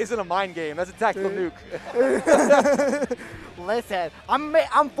Destin in isn't a mind game. That's a tactical nuke. Listen,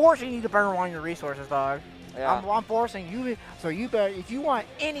 I'm forcing you to burn one of your resources, dog. Yeah. I'm forcing you. So you better, if you want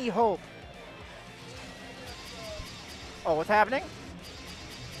any hope. Oh, what's happening?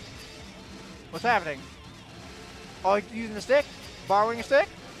 What's happening? Oh, you're using the stick? Borrowing a stick?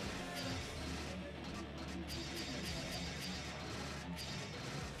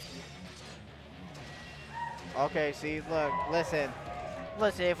 Okay, see, look, listen.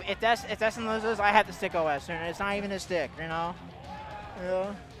 If Destin loses, I have the stick OS, and it's not even a stick, you know?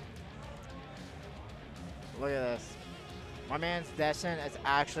 Yeah. Look at this. My man's Destin is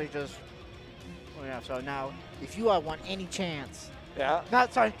actually just. Oh yeah. So now, if you want any chance. Yeah.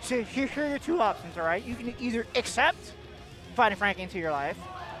 Not sorry. So here are your two options. All right. You can either accept Fighting Franky into your life.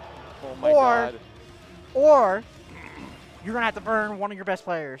 Oh my God. Or you're gonna have to burn one of your best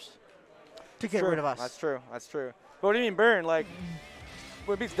players to get rid of us. That's true. But what do you mean burn? Like,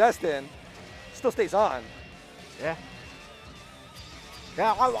 when it beats Destin, still stays on. Yeah.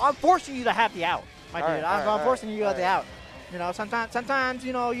 Yeah. I'm forcing you to have the out. My dude, I'm forcing you at the out. You know, sometimes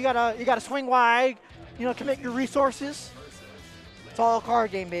you know you gotta swing wide. You know, commit your resources. It's all a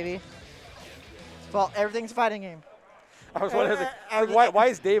card game, baby. Everything's a fighting game. I was wondering, why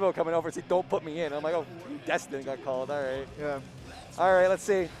is Davo coming over and saying, "Don't put me in"? I'm like, oh, Destin got called. All right. Yeah. All right. Let's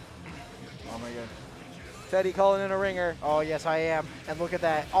see. Oh my God. Teddy calling in a ringer. Oh yes, I am. And look at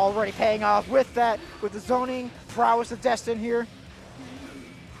that, already paying off with the zoning prowess of Destin here.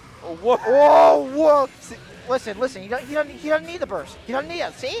 Oh, whoa. Oh, whoa. Listen. He doesn't need the burst. He doesn't need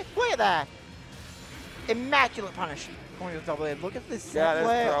it. See? Look at that. Immaculate punish. Going to the double A. Look at this set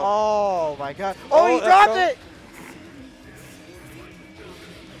play. Oh my God. Oh, he dropped it.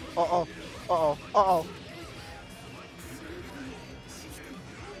 Uh-oh.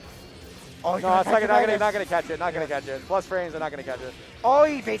 Oh, no, it's not gonna catch it. Not gonna catch it. Plus frames are not gonna catch it. Oh,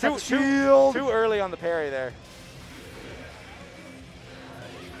 he faked up the shield. Too early on the parry there.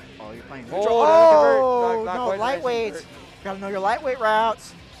 Oh, you're playing neutral. Oh, no, lightweights. Gotta know your lightweight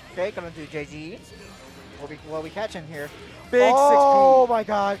routes. Okay, gonna do JG. What are we catching here? Big 6P. Oh my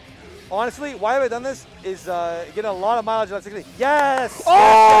God. Honestly, why have I done this? Is getting a lot of mileage on 6P. Yes!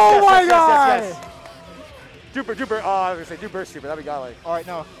 Oh my God! Yes. Duper. I was gonna say do burst super. That'd be godly. All right,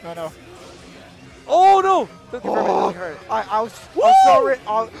 no. Oh no! Don't confirm it. I was so rich.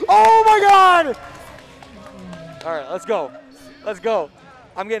 Oh my God! All right, let's go.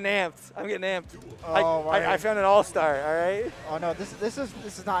 I'm getting amped. I found an all-star. All right. Oh no, this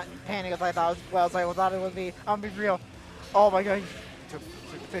is not panning as I thought. As I thought it would be. I'm being real. Oh my God! He took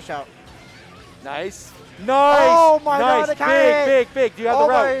the fish out. Nice. Oh my God! Big. Do you have the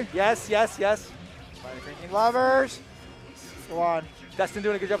route? Yes. Drinking lovers. Go on. Dustin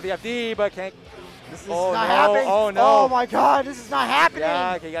doing a good job with the FD, but can't. This is not happening. Oh no! Oh my God! This is not happening.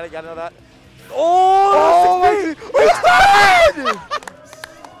 Yeah. Okay. Gotta know that. Oh!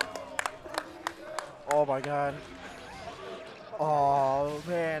 Oh my God. Oh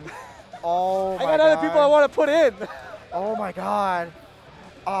man. Oh my God. I got other people I want to put in. Oh my God.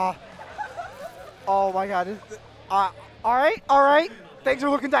 Oh my God. All right. Things are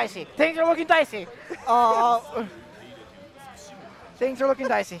looking dicey. Things are looking dicey. Oh my God. Things are looking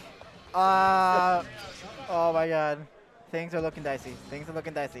dicey.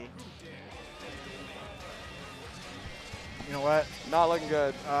 You know what? Not looking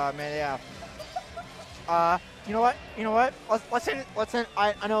good. Man, yeah. You know what? Let's send.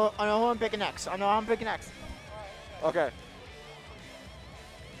 I know who I'm picking next. Okay.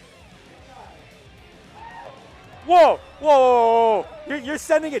 Whoa! You're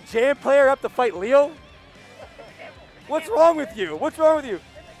sending a jam player up to fight Leo? What's wrong with you?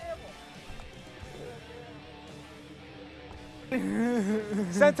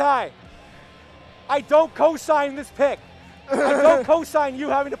 Sentai, I don't co-sign this pick. I don't co-sign you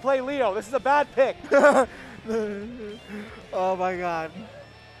having to play Leo. This is a bad pick. Oh my God.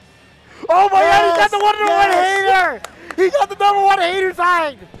 Oh my God, he got the #1 hater! He got the #1 hater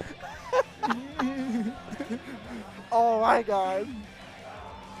sign! Oh my God.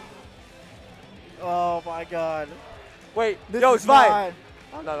 Oh my God. Wait, This yo, is it's fine. not-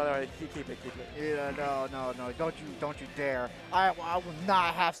 Oh, no, keep it. Yeah, no, don't you dare. I will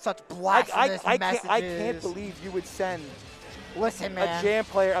not have such blasphemous messages. I can't believe you would send Listen, man. a jam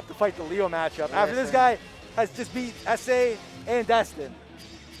player up to fight the Leo matchup after this guy has just beat SA and Destin.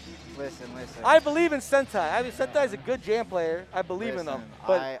 Listen. I believe in Sentai. I mean, Sentai is a good jam player. I believe in them.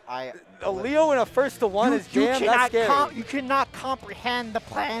 But a Leo in a 1-to-1 is jam. That's scary. You cannot comprehend the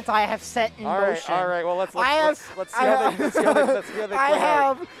plans I have set in motion. All right. Well, let's see how they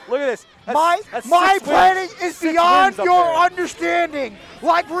play. Look at this. My planning is beyond your understanding,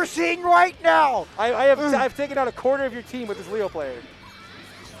 like we're seeing right now. I've taken out a quarter of your team with this Leo player.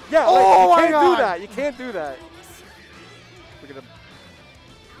 Yeah, you can't do that. Look at him.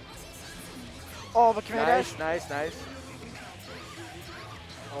 Oh, the command Nice.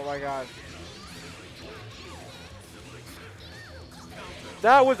 Oh my God.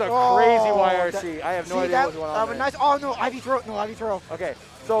 That was a crazy YRC. I have no idea what was going on there. Nice. Oh no, Ivy throw. Okay,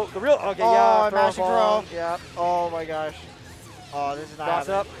 so the real. Okay, mashing throw. Yeah. Oh my gosh. Oh, this is not Cross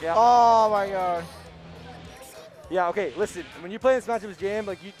up. Yeah. Oh my God. Yeah. Okay. Listen, when you play this matchup as jam,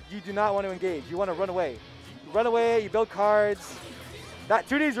 like you do not want to engage. You want to run away. You run away. You build cards. That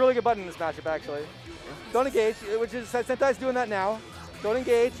 2D is a really good button in this matchup, actually. Don't engage, which is Sentai's doing that now. Don't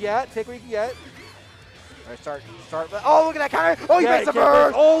engage yet. Take what you can get. All right, start. Oh, look at that counter. Oh, he makes the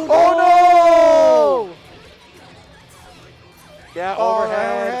burst. Oh no! Yeah, Oh,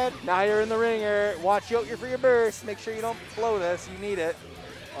 overhead. Now you're in the ringer. Watch out for your burst. Make sure you don't blow this. You need it.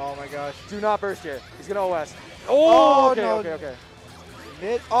 Oh my gosh. Do not burst here. He's gonna OS. Oh, okay, no. okay.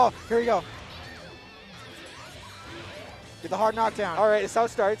 Mid. Oh, here we go. Get the hard knockdown. All right, it's how it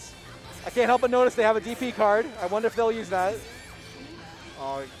starts. I can't help but notice they have a DP card. I wonder if they'll use that.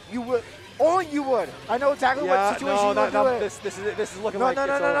 Oh, you would. Only you would. I know exactly what situation you would do it. This is looking no, like no,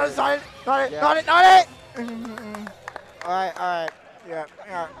 it's no, over. it's not it. Not it. All right.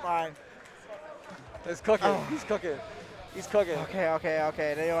 Yeah, fine. It's cooking. Oh. He's cooking.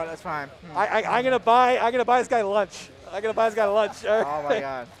 Okay. You know what? That's fine. I'm gonna buy this guy lunch. Oh my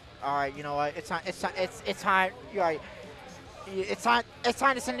God. All right, you know what? It's time. It's time. You're right. It's time. It's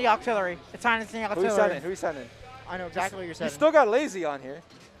time to send the auxiliary. It's time to send the Who auxiliary. you sending? Who you sending? I know exactly what you're You saying. still got lazy on here.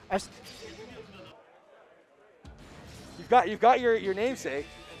 You've got your namesake.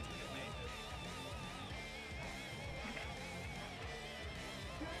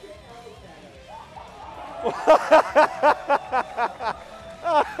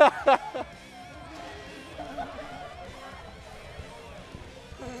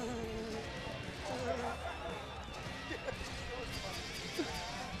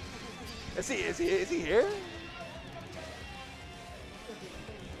 Is he here?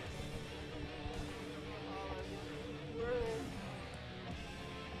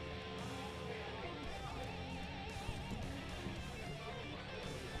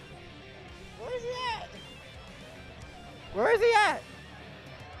 Where is he at? Where is he at?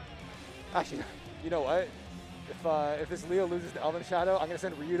 Actually, you know what? If this Leo loses to Elven Shadow, I'm gonna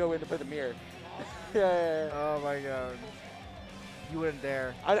send Ryudo in to play the mirror. yeah. Oh my god. You wouldn't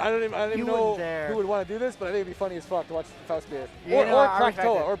dare. I don't even You know wouldn't dare. who would want to do this, but I think it'd be funny as fuck to watch Faust beer. Yeah, no, or I respect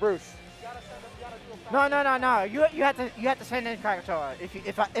Krakatoa it. or Bruce. No. You have to send in Krakatoa.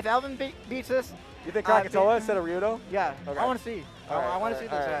 If Elvin beats this, You think Krakatoa instead of Ryudo? yeah. Okay. I want to see. I want to see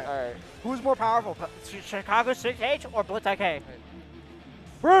this. All right. Who's more powerful, Chicago 6H or Blitz IK?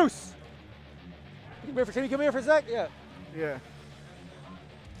 Bruce! Can you come here for a sec? Yeah. Yeah.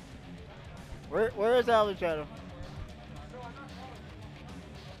 Where is Elvin Shadow?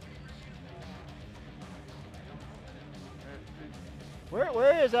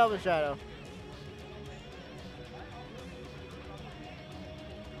 Where is Elvin Shadow?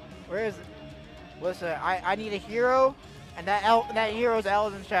 Where is it? Listen, I need a hero, and that hero is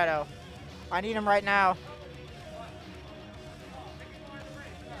Elvin Shadow. I need him right now.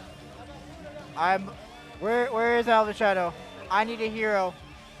 Where is Elvin Shadow? I need a hero.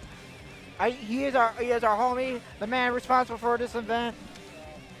 He is our homie, the man responsible for this event.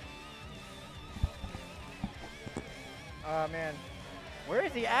 Oh man, where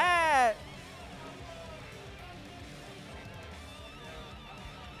is he at?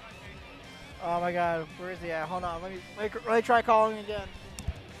 Oh my God, where is he at? Hold on, let me try calling him again.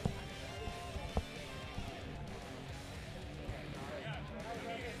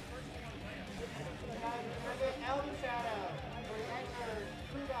 Elvin Shadow,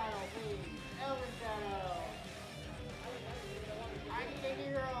 True Battle, please. Elvin Shadow. I need a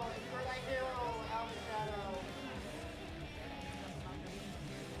hero, and you're that hero, Elvin Shadow.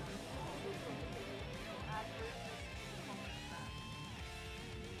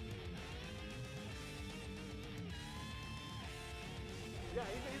 Yeah,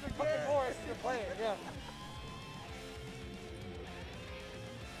 he's a fucking horse. You're playing, yeah.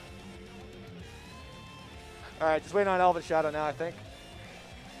 All right, just waiting on Elven Shadow now, I think.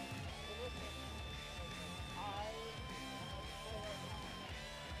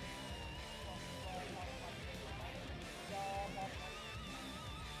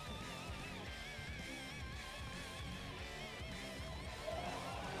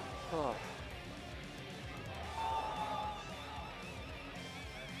 Oh.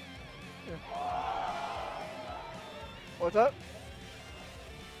 What's up?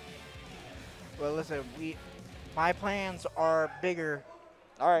 Well, listen, my plans are bigger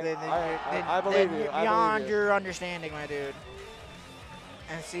All right, than, I believe you. beyond your understanding, my dude.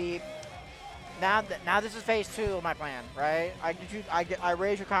 And see, now this is phase 2 of my plan, right? I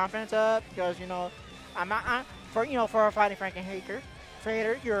raise your confidence up because for a fighting Franky hater,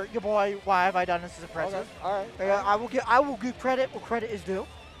 your boy. Why have I done this? Is impressive. Okay. All right. I will give credit where credit is due.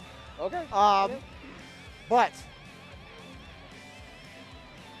 Okay.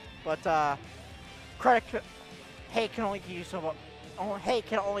 But credit, hate can only get you so far. Hate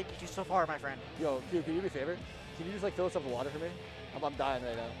can only get you so far, my friend. Yo, Q, can you do me a favor? Can you just fill us up with water for me? I'm dying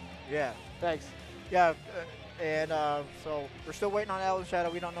right now. Yeah. Thanks. Yeah, so we're still waiting on Elven Shadow.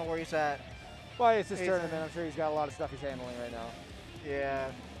 We don't know where he's at. Well, it's his tournament. I'm sure he's got a lot of stuff he's handling right now.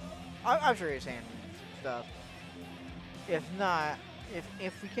 Yeah, I'm sure he's handling stuff. If not,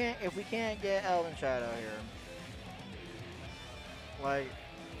 if we can't get Elven Shadow here, like,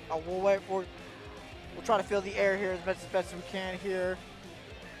 we'll try to fill the air here as best as we can here.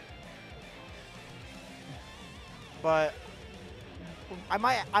 But I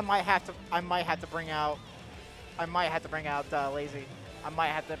might have to bring out Lazy. I might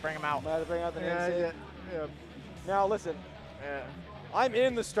have to bring him out. Might have to bring out the namesake. Yeah. Now listen. Yeah. I'm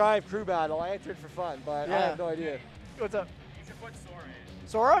in the Strive crew battle. I entered for fun, but I have no idea. What's up? You should put Sora in.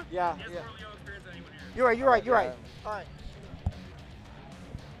 Sora? Yeah. He has more Leo experience than anyone here. You're right. All right.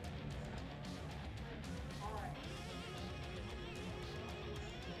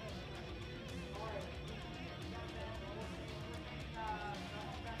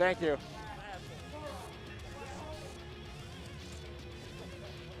 Thank you.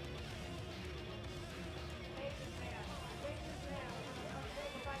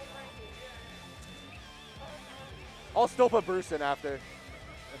 I'll still put Bruce in after.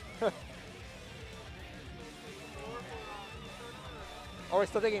 Are we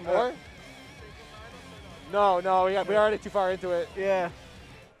still taking more? No, we're already too far into it. Yeah.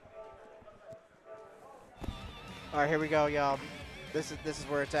 All right, here we go, y'all. This is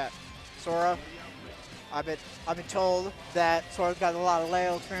where it's at. Sora, I've been told that Sora's got a lot of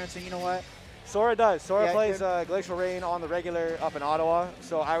layout experience, and you know what? Sora does. Sora Yeah, plays Glacial Rain on the regular up in Ottawa.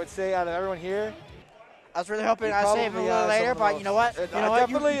 So I would say out of everyone here, I was really hoping I'd save him a probably, little later, some of the but you know what? most. You know what?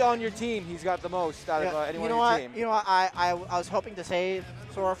 Definitely on your team, he's got the most out of anyone you know on what? your team. You know what? I was hoping to save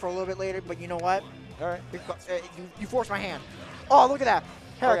Sora for a little bit later, but you know what? All right. You forced my hand. Oh, look at that.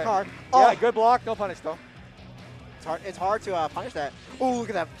 Hair Okay. card. Oh, Yeah, good block. No punish, though. it's hard to punish that. Oh, look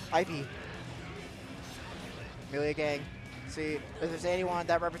at that. IP. Milia gang. See, if there's anyone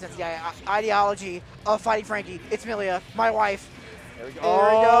that represents the ideology of fighting Franky, it's Milia, my wife. There we go. There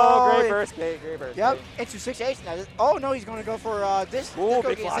we go. Great burst, Kate. Great burst. Yep, Kate. into 6-8 now. Oh, no, he's going to go for this. Ooh, This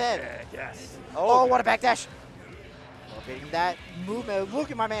big his block head. kick, yes. Oh, what a backdash. Getting that movement.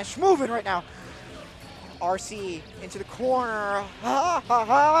 Look at my man schmoving right now. RC into the corner. Ha, ha,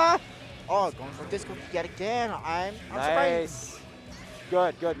 ha. Oh, going for disco yet again. I'm surprised. Nice.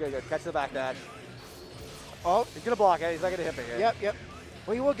 Good. Catch the back dash. Oh, He's going to block it. He's not going to hit me here. yep.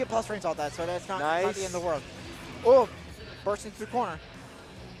 Well, you will get plus frames all that, so that's not the Nice. end of the world. Oh, burst into the corner.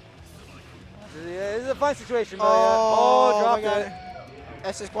 This is a fun situation, but Oh, dropped my God. it.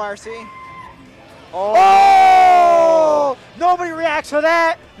 S Esquire C. Oh. Oh! Nobody reacts to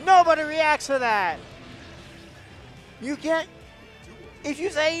that. Nobody reacts to that. You can't. If you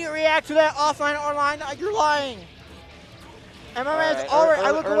say you react to that offline or online, you're lying. And my man's right, already.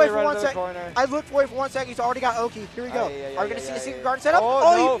 I looked away for run 1 to the second. corner. I looked away for 1 second. He's already got Oki. Here we go. Yeah, Are we gonna see the secret guard setup? Oh,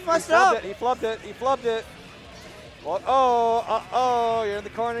 Oh, no, he messed it up. He flubbed it. You're in the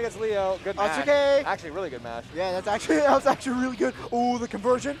corner against Leo. Good match. That's okay. Actually, really good match. Yeah, that was actually really good. Oh, the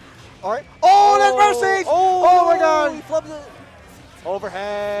conversion. All right. Oh, that's mercy. Oh my God. He flubbed it.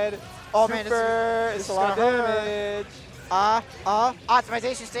 Overhead. Oh man, Super. this It's is a lot of gonna hurt. damage.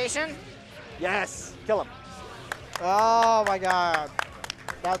 Optimization station. Yes. Kill him. Oh my God.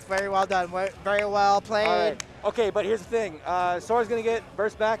 That's very well done. Very well played. All right. Okay, but here's the thing. Sora's going to get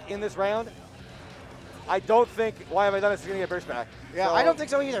burst back in this round. I don't think Why Have I Done This is going to get burst back. Yeah, So, I don't think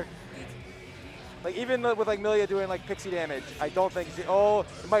so either. Like, even with like Milia doing like pixie damage, I don't think, it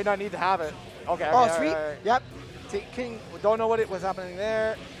might not need to have it. Okay. Oh, all sweet. right, all right. Yep. King. Don't know what was happening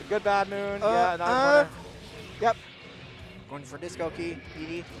there. Good bad moon. Yeah, not corner. Yep. Going for disco key.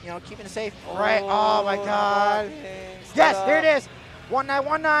 BD, keeping it safe. Right. Oh my God. Yes, there it is.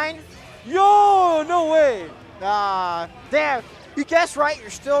 1919. Yo, no way. There. You guessed right. You're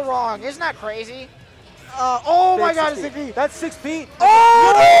still wrong. Isn't that crazy? Oh my God, it's 6P. That's 6P.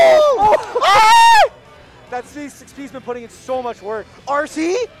 Oh! That 6P's been putting in so much work.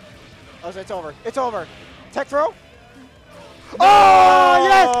 RC? Oh, it's over. It's over. Tech throw? Oh,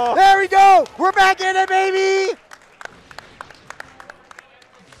 yes! There we go! We're back in it, baby!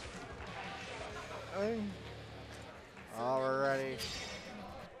 Alrighty.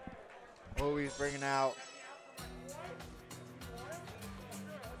 Who he's bringing out?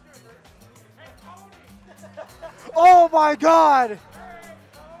 Oh my God!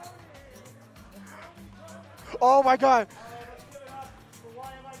 Oh my God!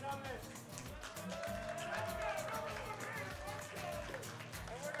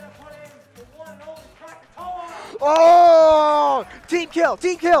 Oh! Team kill!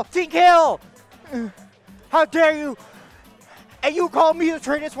 Team kill! Team kill! How dare you! And you call me the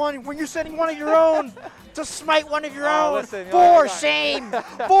traitorous one when you're sending one of your own to smite one of your own. Listen, For shame!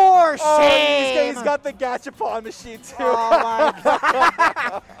 For shame! He's got the gachapon machine too. Oh my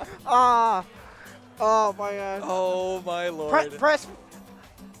God! Oh my God! Oh my Lord. Press.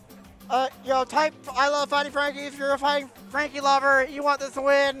 Type I love fighting Franky if you're a fighting Franky lover. You want this to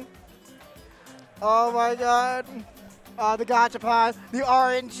win. Oh my God. The gachapon, the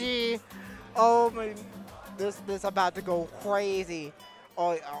RNG. Oh my, this about to go crazy.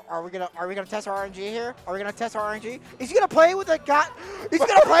 Oh, are we gonna test our RNG here? Are we gonna test our RNG? Is he gonna play with the He's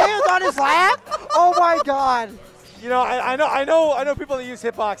gonna play it on his lap? Oh my God. I know people that use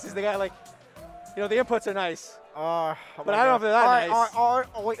hitboxes. They got like, the inputs are nice. But I don't know if they're that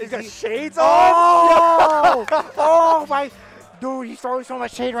nice. Wait, He's got shades on. Oh! Oh my, dude, he's throwing so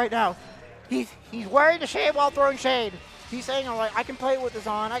much shade right now. He's wearing the shade while throwing shade. He's saying, I can play with this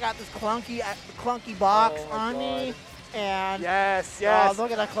on. I got this clunky box on me. And Yes, yes.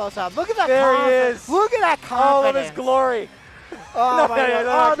 look at that close up. Look at that There he confidence. is. Look at that All of confidence. his glory. Oh No, my no,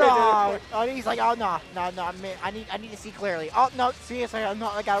 God. no, I Oh can't no. Oh, he's like, oh no. I need to see clearly. Oh no. See, it's like, no,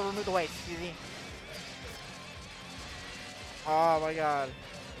 I gotta remove the weight. See? Oh my God.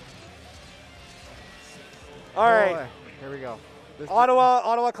 All right. Boy. Here we go.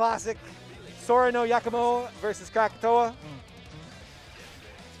 Ottawa Classic. Sora no Yakumo versus Krakatoa. Here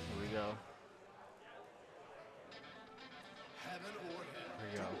we go. Here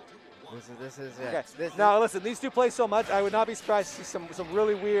we go. This is it. Okay. This Now listen, these two play so much, I would not be surprised to see some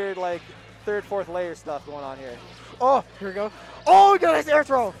really weird like third, fourth layer stuff going on here. Oh, here we go. Oh, he got his air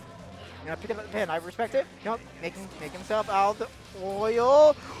throw. You know, pick up the pin. I respect it. You know, make himself out of the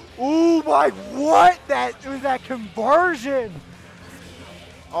oil. Oh my! What? That was that conversion.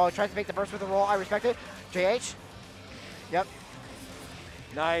 Oh, tries to make the burst with the roll. I respect it. JH. Yep.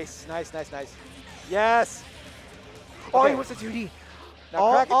 Nice. Yes. Oh, Okay. he wants the 2D.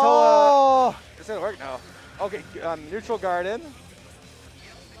 Now Krakatoa. Oh. This doesn't work now. Okay, neutral guard in.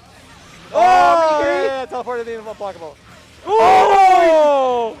 Oh, yeah, teleported the unblockable.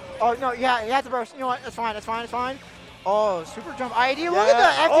 Oh! Oh no, yeah, he has to burst. You know what? That's fine. Oh, super jump ID. Look at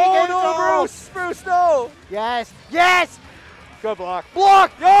that. Oh no, Bruce, no. Yes. Good block.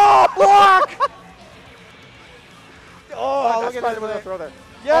 Block. Yo, Block. Oh, look at that's that with a throw there.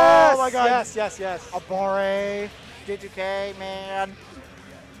 Yes. Oh my God. Yes. Abore. J2K, man.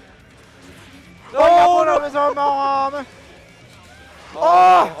 No, Oh, he got put no. on his own mom.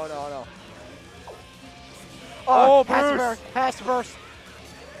 Oh no. Oh, Bruce. Has to burst.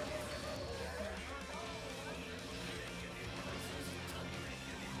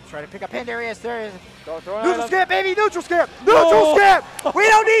 Try to pick up pin. There he is. There he is. Neutral skip, baby. Neutral skip. Neutral skip. We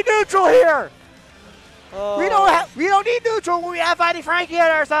don't need neutral here. We don't need neutral when we have Fighting Franky on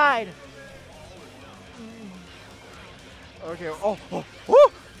our side. Okay. Oh. Woo.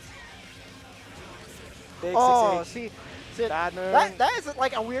 Big Oh, 6-8. see, Bad move. that is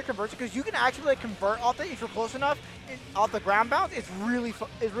like a weird conversion because you can actually like convert off it if you're close enough off the ground bounce. It's really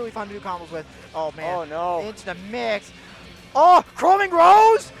fun to do combos with. Oh man. Oh no. Into the mix. Oh, Chroming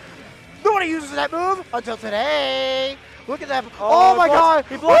Rose. Nobody uses that move until today. Look at that. Oh my God.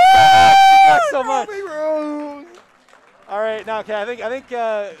 He blocked so much. Chroming Rose. All right, now okay, I think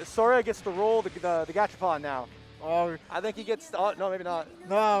Sora gets to roll the Gachapon now. Oh, I think he gets. Oh no, maybe not.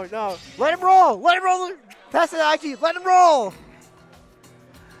 no. Let him roll. Let him roll. Pass it, Ike. Let him roll.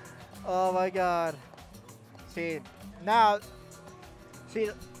 Oh my God. See, now,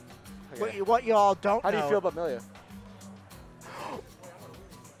 Okay. what y'all don't How do know. you feel about Milia?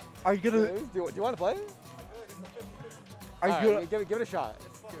 Are you gonna? Do you want to play? Are you All gonna? right, give it a shot.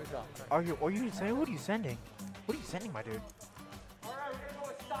 Give it a shot. Are you sending? What are you sending? What are you sending, my dude? All right,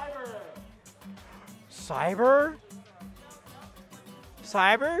 we're gonna go with Cyber?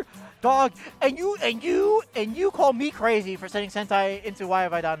 Cyber? Dog, and you call me crazy for sending Sentai into Why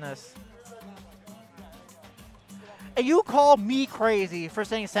Have I Done This? And you call me crazy for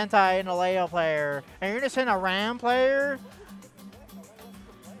sending Sentai in a Leo player, and you're gonna send a Ram player?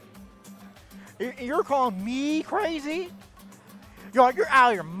 You're calling me crazy? You're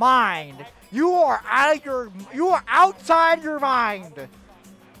out of your mind. You are outside your mind.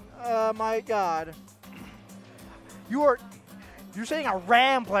 Oh my God. You're saying a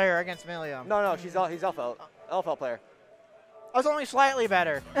Ram player against Milium. No, he's LFL player. That's only slightly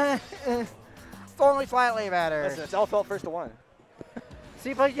better. It's only slightly better. Listen, it's LFL first to one.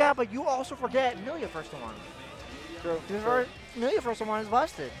 See, but you also forget Milia first to one. True. Milia first to one is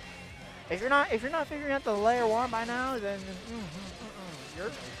busted. If you're not figuring out the layer one by now, then you're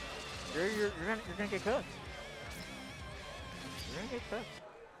gonna get cooked. You're gonna get cooked.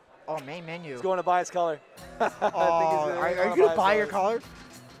 Oh, main menu. He's going to buy his color. Oh, are you gonna buy your color?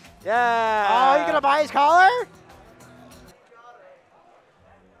 Yeah. Oh, you gonna buy his collar?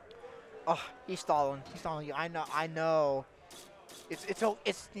 Oh, he's stalling. He's stalling you. I know. It's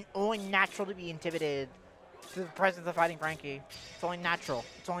only natural to be intimidated to the presence of Fighting Franky. It's only natural.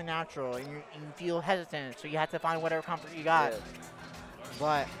 And you feel hesitant, so you have to find whatever comfort you got. Yeah.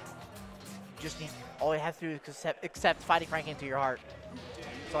 But all you have to do is accept Fighting Franky into your heart.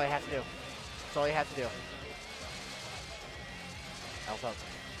 That's all you have to do. Elf up.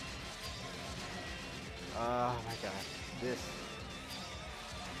 Oh my God. This.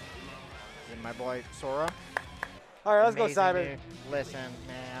 And my boy Sora. All right, let's go, Amazing, Cyber. dude. Listen,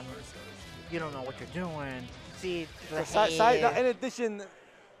 man. You don't know what you're doing. See, the So, hate. in addition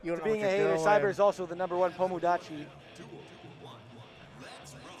You to don't know being a what you're hater, doing. Cyber is also the #1 Pomudachi.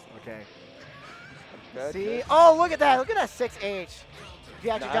 Okay. Good, See? good. Oh, look at that 6H. You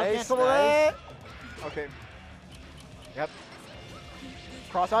have to jump Nice, into nice. it. Okay. Yep.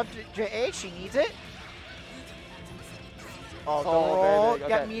 Cross up JH. She needs it. Oh, Oh, the very roll. big.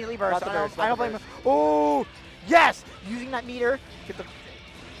 Got Okay. immediately burst. Got the burst, I don't got the blame him. Oh, yes! Using that meter. Get the.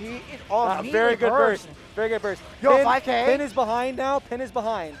 Immediately very good burst. Very good burst. Yo, Pin, 5K. Pin is behind now. Pin is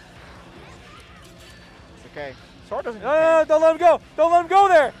behind. It's okay. Sora doesn't. No, don't let him go. Don't let him go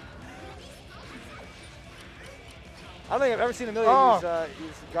there. I don't think I've ever seen Amelia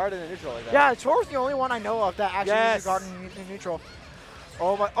use guarded in neutral like that. Yeah, Sora's the only one I know of that actually Yes. uses guard in neutral.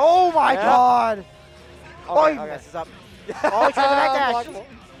 Oh my Yeah. God! Okay, Oh, he okay. messes up. Oh, he tried to back dash. Blockable.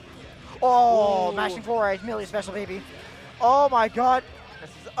 Oh, Ooh. mashing forward, Millie special baby. Oh my God,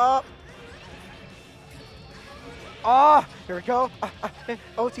 messes up. Ah, here we go.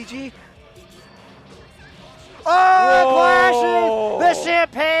 OTG. Oh, Whoa. clashing the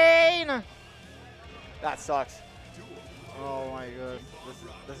champagne. That sucks. Oh my God,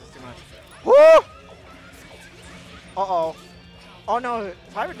 this is too much. Woo! Uh-oh. Oh no,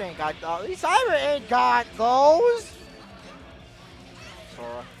 Cyber ain't got Cyber ain't got those.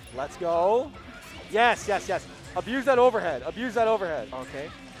 Sora. Let's go. Yes, yes, yes. Abuse that overhead. Abuse that overhead. Okay.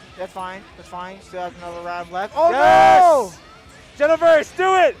 That's fine. That's fine. Still has another round left. Oh Yes! Jennifer,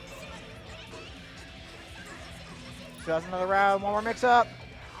 do it! no! Still has another round. One more mix up.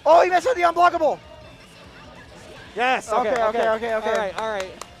 Oh, he messed with the unblockable. Yes. Okay, Okay. okay, okay, okay. All right. All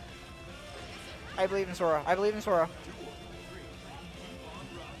right. I believe in Sora. I believe in Sora.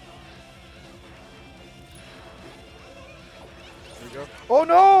 There we go. Oh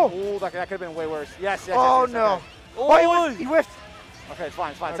no! Ooh, that could have been way worse. Yes, yes, Oh yes, yes, no! okay. Oh, he whiffed. Okay, it's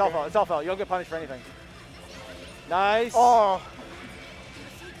fine, it's fine. It's Okay. all foul. It's all foul. You don't get punished for anything. Nice. Oh.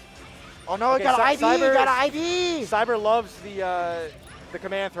 Oh no, Okay, he got an IV. Cyber- Got an IV. Cyber loves the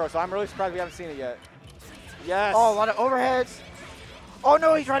command throw, so I'm really surprised we haven't seen it yet. Yes. Oh, a lot of overheads. Oh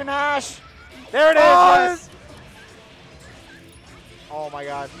no, he's trying to mash. There it is. Oh, Yes. Oh my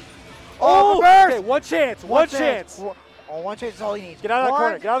God. Oh, reverse. okay, one chance. One chance. Oh, one chance is all he needs. Get out of that One.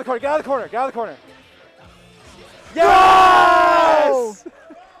 corner. Get out of the corner. Get out of the corner. Get out of the corner. Go! Yes!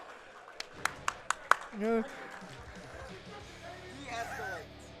 No. De-escalate.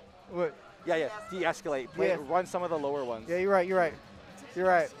 What? Yeah, yeah. De-escalate. Play, Yeah. Run some of the lower ones. Yeah, you're right. You're right. You're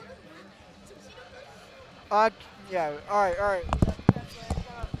right. Yeah. All right. All right.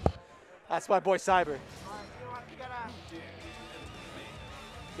 That's my boy Cyber.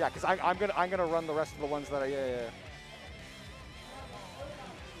 Yeah, because I'm gonna run the rest of the ones that are yeah.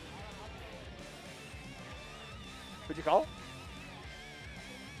 Who'd you call?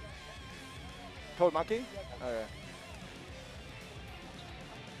 Toad Monkey? Okay.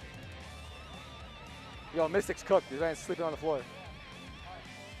 Yo, Mystic's cooked. He's ain't sleeping on the floor.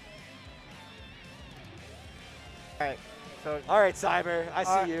 All right. So. All right, Cyber.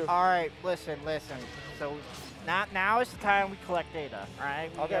 I see you. All right. Listen. So now is the time we collect data. All right.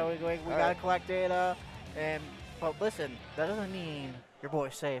 We All gotta right. collect data, but listen, that doesn't mean your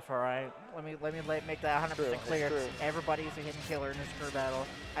boy's safe. All right. Let me make that 100% True, clear. it's true. Everybody's a hidden killer in this crew battle.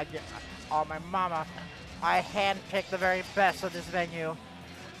 Oh my mama, I handpicked the very best of this venue.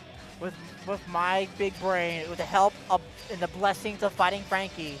 With my big brain, with the help of and the blessings of fighting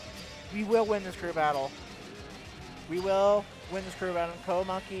Franky, we will win this crew battle. We will win this crew battle. Ko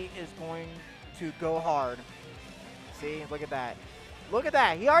Monkey is going to go hard. See, look at that. Look at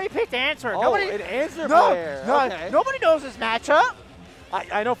that. He already picked Answer. Oh, Nobody, an answer no, player. no, Okay. nobody knows this matchup.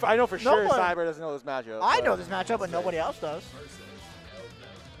 I know for sure one- Cyber doesn't know this matchup. I but- know this matchup, but nobody else does.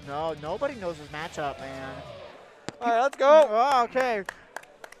 No, nobody knows this matchup, man. All right, let's go. Oh, okay.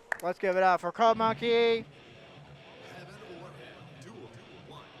 Let's give it up for Ko Monkey.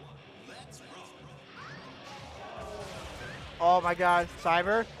 Oh my God,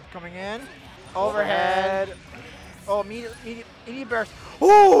 Cyber coming in. Overhead. Oh, immediate burst.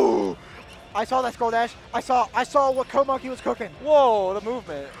 Ooh! I saw that scroll dash. I saw what Ko Monkey was cooking. Whoa, the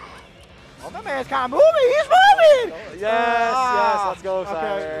movement. Oh, that man's kind of moving. He's moving. Yes, let's go, Okay,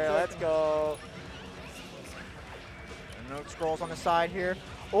 Cyber. Let's go. No scrolls on the side here.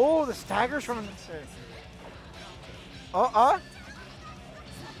 Oh, the staggers from the.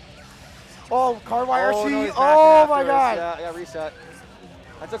 Oh, card wire Oh, C. no, he's Oh mashing my afterwards. God. Yeah, reset.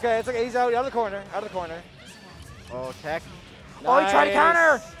 That's okay. It's okay. He's out of the corner. Out of the corner. Oh, tech. Oh, he tried to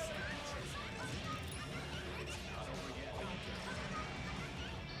counter. Nice.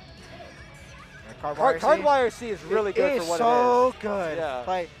 Card wire C is really good for what it is. so good. Yeah.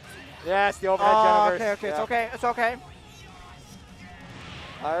 Like, Yes, the overhead Jennifer. okay, Yeah. it's okay, it's okay.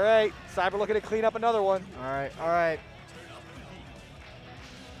 All right, Cyber looking to clean up another one. All right.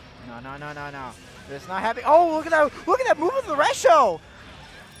 No. It's not happening. Oh, look at that move of the ratio.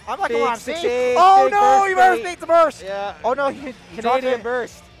 I'm not Big going on 6'8", Oh big no, burst he reverse fake. faked the burst. Yeah. Oh no, he Canadian dropped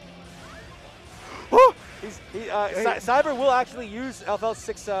burst. it. Cyber will actually use LFL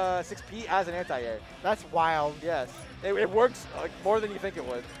 6P as an anti-air. That's wild. Yes. It works more than you think it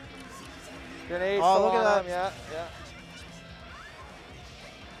would. Grenade Oh, still look at on that. him. Yeah.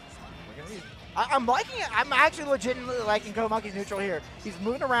 I'm liking it. I'm actually legitimately liking Go Monkey's neutral here. He's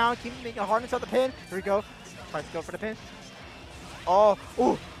moving around, keeping making hardness on the pin. Here we go. Tries to go for the pin. Oh,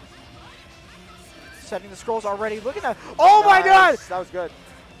 ooh. Setting the scrolls already. Look at that. Oh my God! That was good.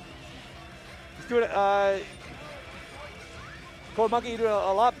 He's doing it. Cold Monkey, you're doing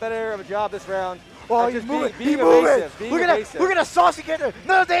a lot better of a job this round. Oh, Just he's moving. Being He's moving. evasive. Being Look at evasive. that. Look at that saucy kid there.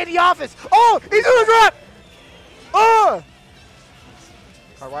 Another day in the office. Oh, he's doing a drop. Oh.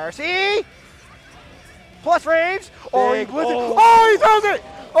 RYRC. Plus frames. Oh, he blitzes. Oh. Oh, he throws it.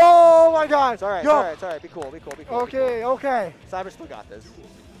 Oh my God. It's all right. Yo. It's all right. Be cool. Okay. Okay. Cyber still got this.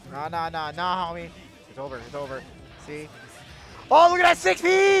 Nah, homie. It's over. See? Oh, look at that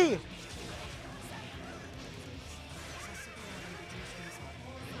 6P!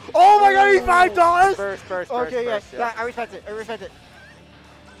 Oh my God, he's $5! Burst. Okay, burst, yeah. I respect it.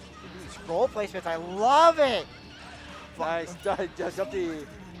 Scroll placements, I love it! Nice. Just up the.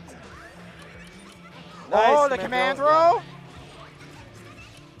 Oh, Nice, the command throw!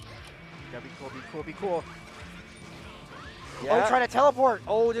 Yeah, be cool. Yeah. Oh, he's trying to teleport.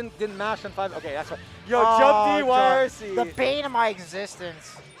 Oh, didn't mash on 5. Okay, that's right. Yo, Oh, jump DYRC. The bane of my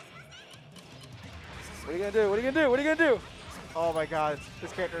existence. What are you gonna do? Oh my God,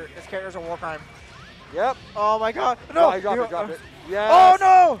 this character's a war crime. Yep. Oh my God, no! Oh, drop it. Yes. Oh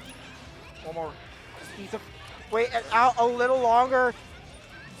no! One more. Wait out a little longer.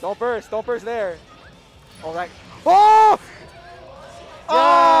 Don't burst there. Oh, that. Oh! Yeah!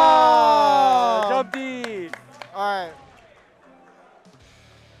 Oh! Jump D. All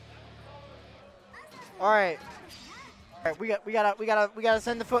right. We gotta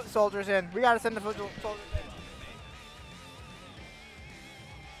send the foot soldiers in.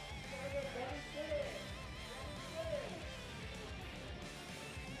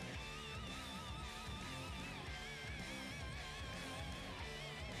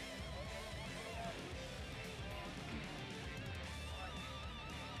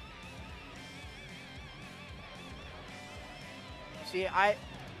 See,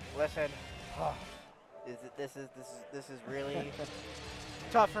 listen. Oh, this is really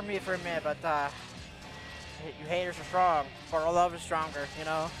tough for me for a minute, but you haters are strong, but our love is stronger. You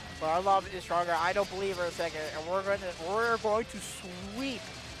know, but our love is stronger. I don't believe for a second, and we're going to sweep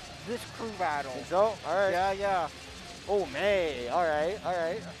this crew battle. Think so? All right. Yeah. Oh, May. All right.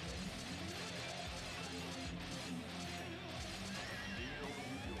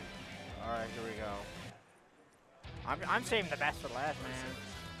 All right, here we go. I'm saving the best for last, man.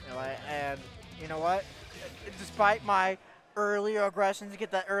 You know, and you know what? Despite my earlier aggression to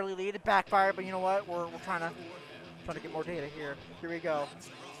get that early lead, it backfired. But you know what? We're trying to get more data here. Here we go.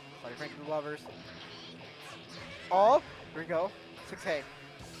 Sorry, Franky the lovers. Oh, here we go. 6K.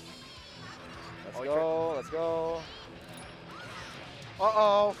 Let's go.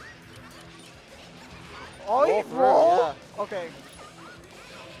 Uh-oh. Oh, he through, rolled? yeah. Okay.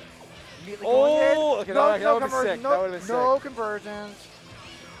 Oh, okay, that would have been sick. That would have been No sick. conversions.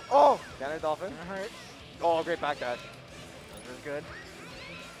 Oh. Counter Dolphin. That hurt. Oh, great backdash. That was good.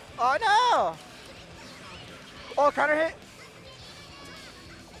 Oh, no. Oh, counter hit.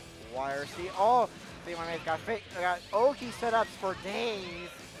 YRC. Oh, see, my mate got fake. I got Oki setups for days.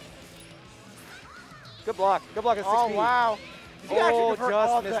 Good block at 6P. Oh, wow. Did he actually Oh, convert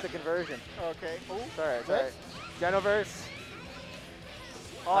all just missed the- the conversion. Okay. Oh, It's all right. Genoverse.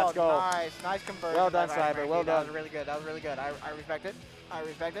 Oh, Let's go. Nice conversion. Well done, by Cyber. Franky. Well That done. was really good. I respect it.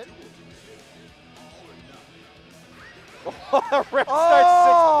 Rep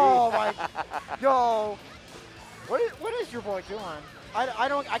Oh starts 6P. my! Yo, what is your boy doing?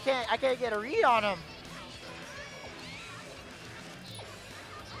 I can't get a read on him.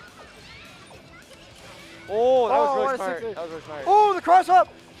 Oh, that was what really a smart. 6-8. That was really smart. Oh, the cross up.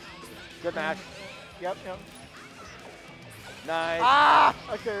 Good match. Yep. Nice. Ah.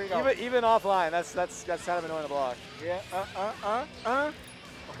 Okay, there we go. Even offline, that's kind of annoying to block. Yeah.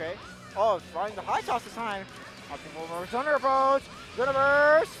 Okay. Oh, it's finding the high toss this time. Optimal Thunder approach.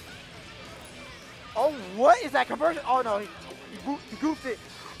 Universe. Oh, what is that conversion? Oh no, he goofed it.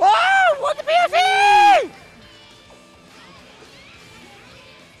 Oh, what the PFC!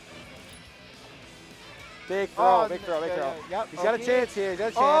 Big throw, Oh, big throw. Yep, He's got a okay. chance here.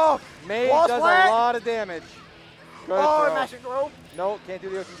 Oh, May wall does splat. a lot of damage. Go ahead, Oh, throw. mashing throw. No, can't do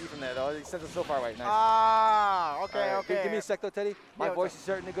the OTG from there, though. He sends it so far away. Nice. Ah, okay, All right, okay. Give me a sec, though, Teddy. My Yeah, voice is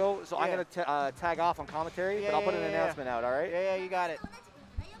starting to go, so I'm Yeah. going to tag off on commentary, Yeah, but I'll put yeah, an yeah, announcement out, all right? Yeah, you got it.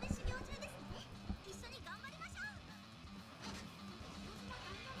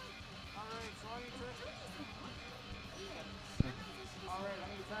 Alright, I'm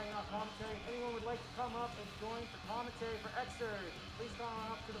going to be tagging off commentary. If anyone would like to come up and join for commentary for XRD, please come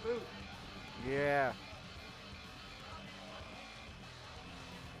on up to the booth. Yeah.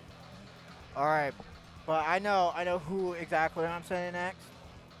 All right, but I know who exactly I'm sending next.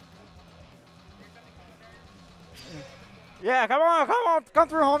 Yeah, come on, come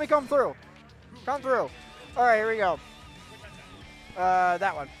through, homie, come through. All right, here we go.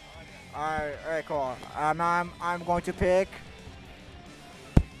 That one. All right, cool. I'm going to pick.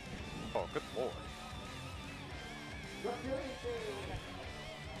 Oh, good lord.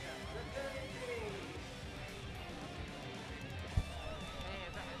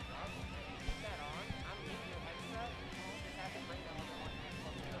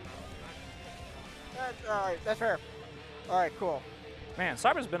 All right, that's fair. All right, cool. Man,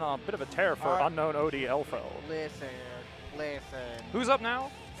 Cyber's been on a bit of a tear for unknown OD Elfo. Listen. Who's up now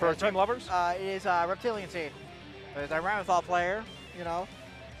for Team Lovers? It is Reptilian Seed. It's a Ramethal player, you know.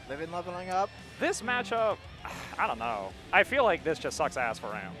 They've been leveling up. This matchup, I don't know. I feel like this just sucks ass for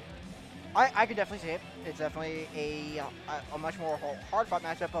Ram. I could definitely see it. It's definitely a much more hard-fought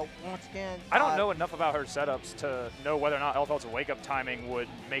matchup, but once again... I don't know enough about her setups to know whether or not Elfel's wake-up timing would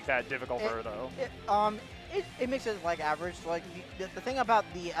make that difficult for her, though. It makes it like average. Like the thing about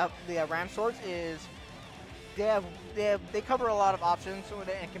the Ram swords is they cover a lot of options, so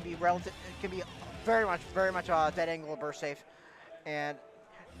it can be relative. It can be very much dead angle burst safe, and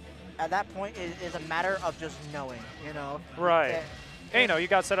at that point it is a matter of just knowing, you know. Right. And, you know, you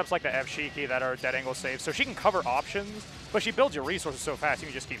got setups like the F Shiki that are dead angle safe, so she can cover options, but she builds your resources so fast you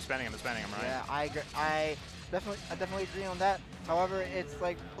can just keep spending them and spending them, right? Yeah, I agree. I definitely agree on that. However, it's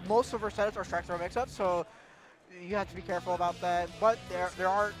like most of her setups are strike throw mix-ups, so you have to be careful about that. But there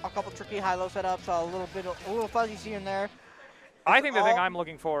are a couple tricky high-low setups, a little fuzzy here and there. I think the thing I'm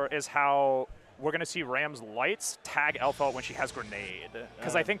looking for is how we're going to see Ram's lights tag Alpha when she has grenade,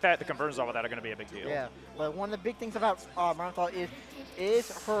 because I think that the conversions off of that are going to be a big deal. Yeah, but one of the big things about Ramthal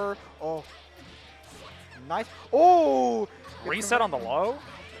is her nice Reset on the low.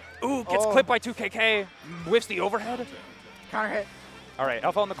 Ooh, gets clipped by 2KK, whiffs the overhead. Counter hit. All right,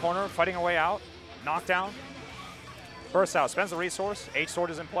 Alpha in the corner, fighting her way out. Knockdown. Bursts out, spends the resource.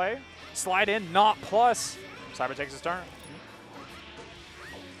 H-Sword is in play. Slide in, not plus. Cyber takes his turn.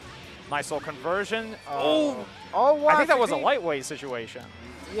 Nice little conversion. Oh, wow. I think that was a lightweight situation.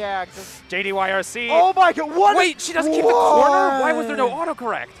 Yeah. Just JDYRC. Oh my god, what? Wait, she doesn't keep the corner? Why was there no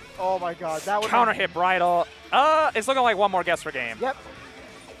autocorrect? Oh my god, that would counter hit bridle. It's looking like one more guess for game. Yep.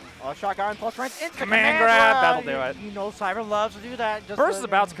 Shotgun plus range. Command grab, that'll do it. You know Cyber loves to do that. Burst is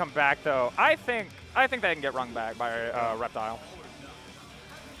about to come back though. I think they can get rung back by Reptile.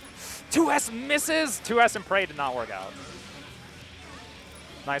 2S misses. 2S and Prey did not work out.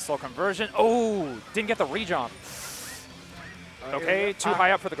 Nice little conversion. Oh, didn't get the re-jump. Okay, too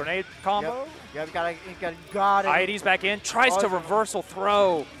high up for the grenade combo. Yep, you got it. ID's back in. Tries to reversal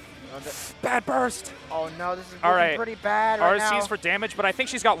throw. Bad burst. Oh no, this is pretty bad right now. RC's for damage, but I think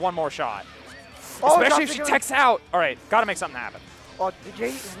she's got one more shot. Especially if she techs out. All right, gotta make something happen. Oh,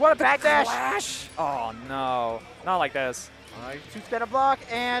 what a back dash. Flash. Oh no, not like this. Two-step block,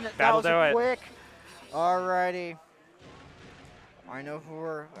 and that'll that was do quick. Alrighty. I know who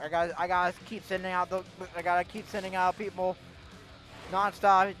we're. I gotta keep sending out people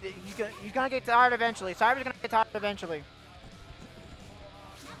nonstop. He's gonna get tired eventually. Cyber's gonna get tired eventually.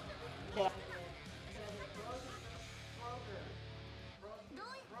 Yeah.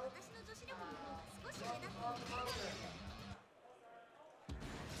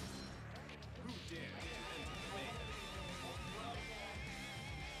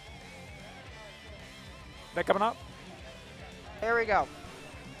 That coming up? There we go.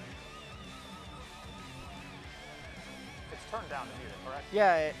 It's turned down to mute it, correct?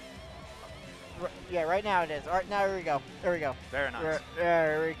 Yeah. Yeah, right now it is. All right, now here we go. There we go. Very nice.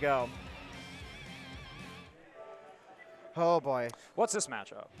 There we go. Oh boy. What's this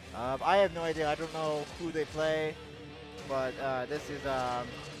matchup? I have no idea. I don't know who they play, but this is not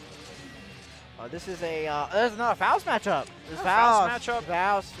a Faust matchup. This is Faust matchup.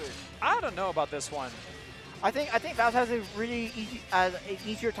 Faust. I don't know about this one. I think Faust has a really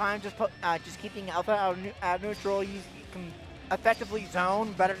easier time just keeping Alpha out neutral. He can effectively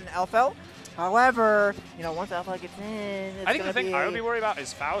zone better than Alpha. However, you know, once Alpha gets in, it's I think the gonna thing I would be worried about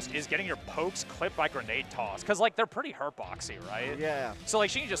is Faust is getting your pokes clipped by grenade toss. Because, like, they're pretty hurt boxy, right? Yeah. So, like,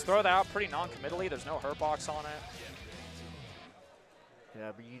 she can just throw that out pretty non-committally. There's no hurt box on it.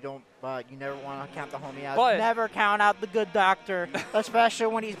 Yeah, but you don't. But you never want to count the homie out. But never count out the good doctor, especially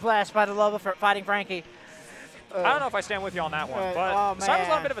when he's blessed by the love of fighting Franky. I don't know if I stand with you on that one, but Cyber's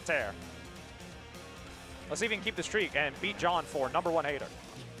on a bit of a tear. Let's see if he can keep the streak and beat John for #1 hater.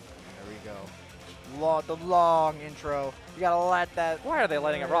 There we go. The long intro. You gotta let that. Why are they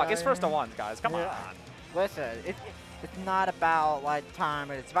letting it rock? It's first to one, guys. Come on. Listen, it's not about like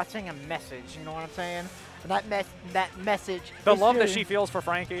time. It's about sending a message. You know what I'm saying? And that message. The love that she feels for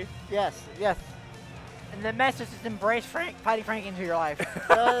Franky. Yes, yes. And the message is embrace fighting Franky into your life.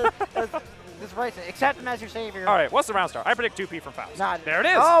 Just embrace it. Accept him as your savior. All right, what's the round start? I predict 2P from Faust. There it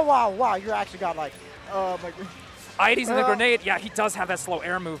is. Oh, wow. You actually got like, oh my God. ID's in the grenade. Yeah, he does have that slow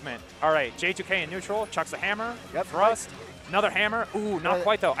air movement. All right, J2K in neutral. Chucks the hammer. Yep. Thrust. Another hammer. Ooh, not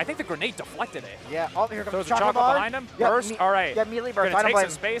quite, though. I think the grenade deflected it. Yeah. Oh, here comes Throws the chocolate behind him. Yep, Burst. All right. Yeah, immediately burst. Gonna take some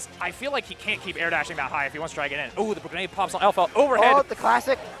space. I feel like he can't keep air dashing that high if he wants to drag it in. Ooh, the grenade pops on Alpha. Overhead. Oh, the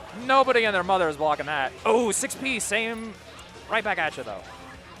classic. Nobody and their mother is blocking that. Oh, 6P. Same. Right back at you, though.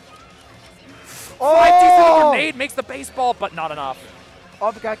 Oh! 5D to the grenade makes the baseball, but not enough.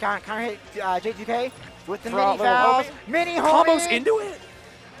 Oh, because kind of hit J2K with the Throw mini fouls. Mini homie. Combos into it.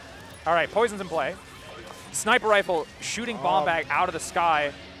 All right, poison's in play. Sniper rifle shooting bomb bag out of the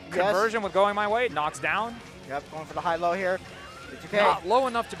sky. Conversion with going my way. Knocks down. Yep, going for the high-low here. J2K. Not low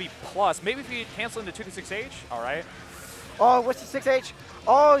enough to be plus. Maybe if you cancel into 2-6H. All right. Oh, what's the 6H?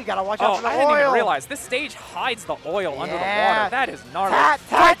 Oh, you got to watch out for the oil. I didn't even realize. This stage hides the oil under the water. That is gnarly.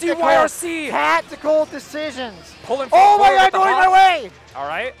 Tactical YRC. Tactical decisions. Pulling oh, my God, going my way. All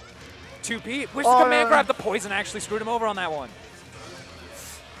right. 2P. Wish the command grab. The poison actually screwed him over on that one.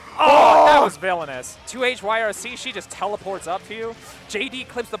 Oh, that was villainous. 2H YRC, she just teleports up to you. JD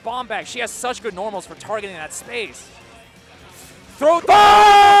clips the bomb back. She has such good normals for targeting that space. Throw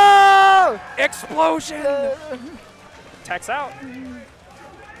explosion. Tech's out.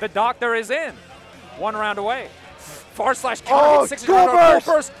 The doctor is in. 1 round away. Far slash counter. 6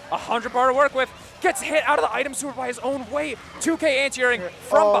 burst. 100 bar to work with. Gets hit out of the item super by his own weight. 2K anti-airing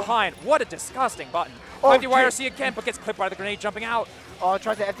from behind. What a disgusting button. 5D YRC again, but gets clipped by the grenade jumping out. Oh,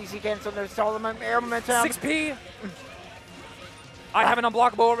 tries to FTC cancel their solid air momentum. 6P. I have an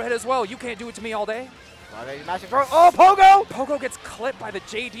unblockable overhead as well. You can't do it to me all day. Oh, Pogo! Pogo gets clipped by the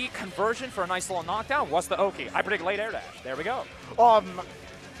JD conversion for a nice little knockdown. What's the Oki? I predict late air dash. There we go.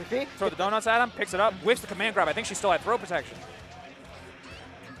 6P? Throw the donuts at him, picks it up, whips the command grab. I think she still had throw protection.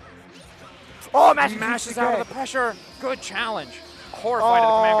 Oh, mashes out of the pressure. Good challenge. Horrified at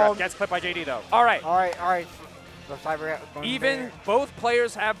the command grab. Gets clipped by JD though. All right. All right. Even both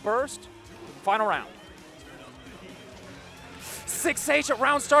players have burst. Final round. 6H at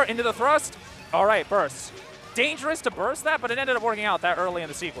round start into the thrust. All right, bursts. Dangerous to burst that, but it ended up working out that early in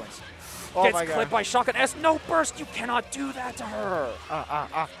the sequence. Gets clipped by Shotgun S. No burst. You cannot do that to her.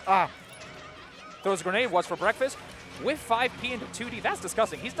 Throws a grenade. What's for breakfast? With 5P into 2D. That's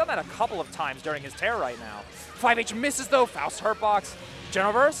disgusting. He's done that a couple of times during his tear right now. 5H misses, though. Faust hurtbox.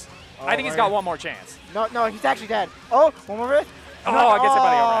 General verse? I think he's got one more chance. No, he's actually dead. Oh, one more verse? Oh, I gets hit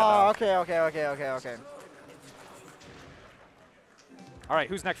by the overhead, though. Okay. All right,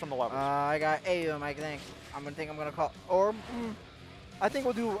 who's next from the levels? I got Ayum, I think. I'm gonna call, or I think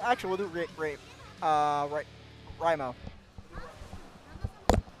we'll do. Actually, we'll do Rimo.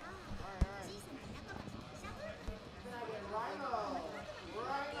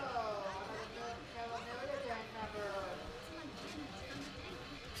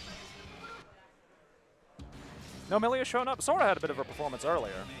 No, Milia's shown up. Sora had a bit of a performance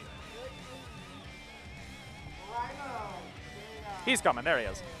earlier. He's coming. There he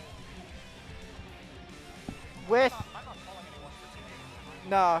is.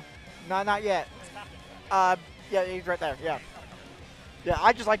 No, not yet. Yeah, he's right there. Yeah,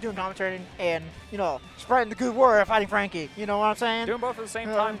 I just like doing commentary and spreading the good word of fighting Franky. You know what I'm saying? Doing both at the same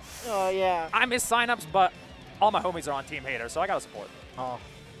time. Yeah. I miss signups, but all my homies are on Team Hater, so I gotta support. Oh,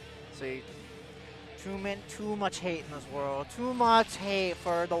 see. Too much hate in this world. Too much hate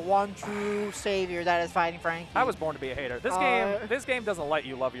for the one true savior that is fighting Franky. I was born to be a hater. This game doesn't let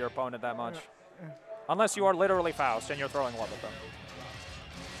you love your opponent that much. Unless you are literally Faust and you're throwing love at them.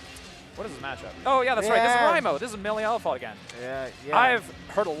 What is this matchup? Oh, yeah, that's right. This is Rimo. This is Milia Alpha again. Yeah. I've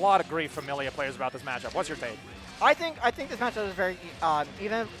heard a lot of grief from Milia players about this matchup. What's your take? I think this matchup is very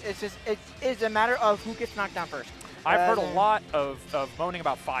even. It's a matter of who gets knocked down first. I've heard a lot of moaning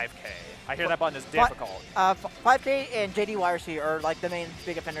about 5K. I hear that button is difficult. 5K and JD YRC are like the main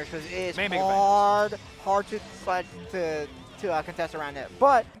big offenders because it is Main big hard to contest around it.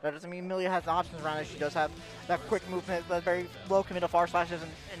 But that doesn't mean Amelia has the options around it. She does have that quick movement, the very low committal far slashes,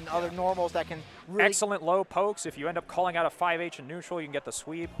 and other normals that can really... Excellent low pokes. If you end up calling out a 5H in neutral, you can get the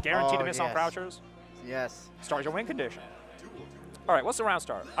sweep. Guaranteed to miss on crouchers. Yes. Start your win condition. All right, what's the round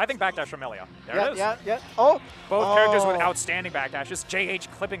start? I think backdash from Amelia. There it is. Yeah. Oh. Both characters with outstanding backdashes.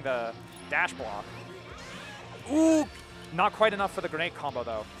 JH clipping the dash block. Ooh, not quite enough for the grenade combo,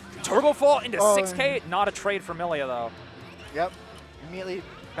 though. Turbo fall into 6K. Not a trade for Amelia, though. Yep. Immediately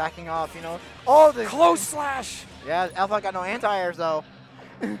backing off, you know. Oh, the close slash. Yeah, Alpha got no anti-airs, though.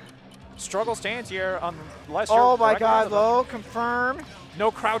 Struggles to anti-air unless you're oh, my God, low. Confirm. No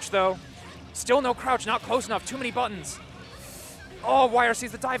crouch, though. Still no crouch. Not close enough. Too many buttons. Oh,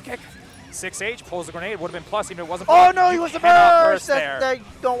 YRC's the dive kick. 6H pulls the grenade. Would have been plus even if it wasn't. Oh, no, he was the burst. They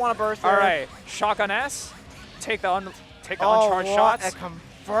don't want to burst there. All right. Shotgun S. Take the uncharged shots.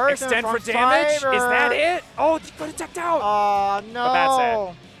 Extend for damage. Cyber. Is that it? Oh, you got decked out. Oh, no. But that's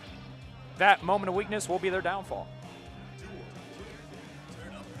it. That moment of weakness will be their downfall.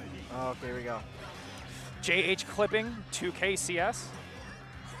 Okay, here we go. JH clipping 2K CS.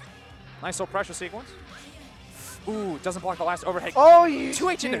 Nice little pressure sequence. Ooh, doesn't block the last overhead. Oh, you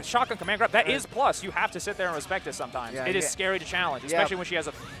 2H into shotgun command grab. That is plus. You have to sit there and respect it sometimes. Yeah, it is scary to challenge, especially when she has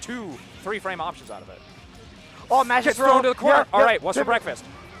 2-3 frame options out of it. Oh, magic throw into the corner. Yeah, all right, what's for breakfast?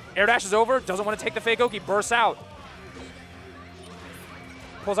 Air dash is over. Doesn't want to take the fake Oki. Bursts out.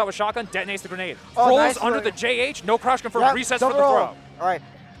 Pulls out with shotgun. Detonates the grenade. Rolls nice under the JH. No crouch confirm. Yep, Resets for the roll. throw. All right.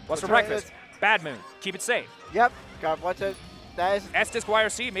 What's for breakfast? Bad moon. Keep it safe. Yep. God, what's it? That is. S-Disc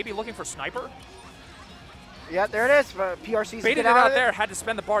YRC, maybe looking for sniper. Yeah, there it is. PRC's Baited it out there, had to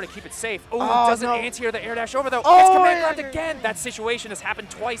spend the bar to keep it safe. Ooh, doesn't anti-air the air dash over though. Oh, it's command grabbed again. That situation has happened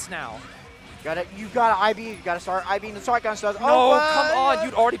twice now. You got to IB. You got to start IBing the shotgun stuff. No, come on.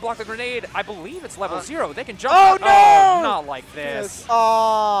 You'd already blocked the grenade. I believe it's level 0. They can jump. Oh, no! Oh, not like this.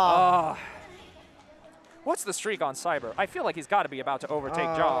 Oh. What's the streak on Cyber? I feel like he's got to be about to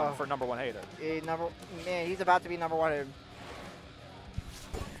overtake John for #1 hater. Man, he's about to be #1 hater.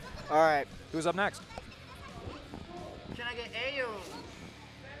 All right. Who's up next? Can I get Ayo?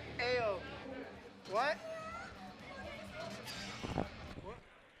 Ayo. What?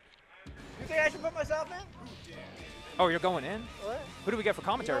 You think I should put myself in? Oh, you're going in? What? Who do we get for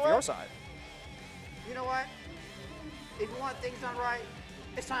commentary You know for your what? side? You know what? If you want things done right,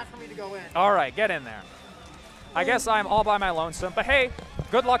 it's time for me to go in. All right, get in there. I guess I'm all by my lonesome, but hey,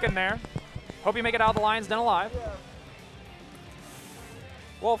 good luck in there. Hope you make it out of the Lions Den alive. Yeah.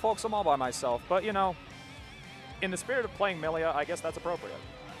 Well, folks, I'm all by myself, but you know, in the spirit of playing Milia, I guess that's appropriate.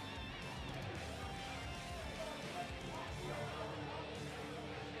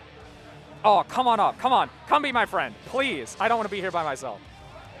 Oh, come on up. Come on. Come be my friend. Please. I don't want to be here by myself.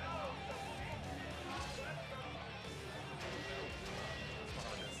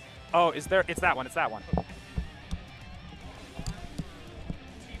 Oh, is there? It's that one. It's that one.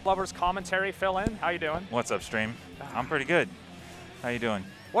 Lovers commentary fill in. How you doing? What's up, stream? I'm pretty good. How you doing?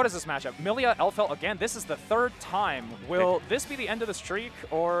 What is this matchup? Milia, Elfelt again. This is the 3rd time. Will this be the end of the streak,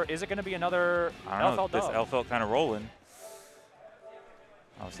 or is it going to be another Elfelt This dub? Elfelt kind of rolling.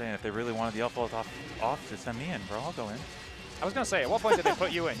 I was saying if they really wanted the Elfelt off to send me in, bro, I'll go in. I was going to say, at what point did they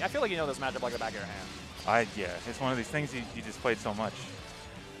put you in? I feel like you know this matchup like the back of your hand. Yeah, it's one of these things you just played so much.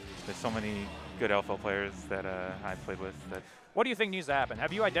 There's so many good Elfelt players that I played with. What do you think needs to happen?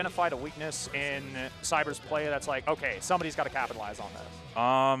 Have you identified a weakness in Cyber's play that's like, okay, somebody's got to capitalize on this?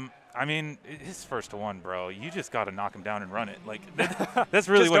 I mean, his 1-to-1, bro. You just got to knock him down and run it. Like that's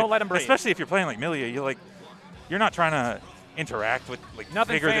really just what. Don't let him breathe. Especially if you're playing like Milia, you're not trying to interact with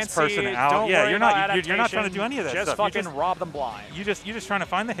nothing figure fancy, this person out. Don't yeah, worry you're not trying to do any of that just stuff. Fucking rob them blind. You're just trying to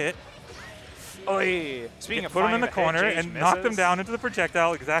find the hit. Oy. Speaking of put him in the corner hit, and knock them down into the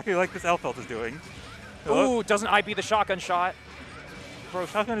projectile exactly like this Elfelt is doing. Ooh, doesn't IB the shotgun shot. Bro,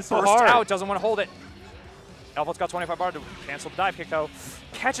 shotgun is so Burst hard. out, doesn't want to hold it. Elfelt's got 25 bar to cancel the dive kick though.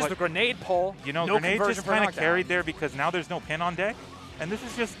 Catches the grenade pull. You know, no grenade just kind of carried there because now there's no pin on deck. And this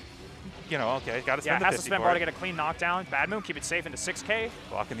is just, you know, okay, got to spend the 50 has to spend bar for to it. get a clean knockdown. Bad moon, keep it safe into 6K.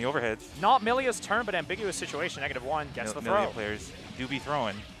 Blocking the overheads. Not Milia's turn, but ambiguous situation. -1 gets the throw. Milia players do be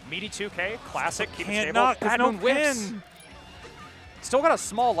throwing. Meaty 2K, classic, keep it Can't stable. knock, Bad no moon whips. pin. Still got a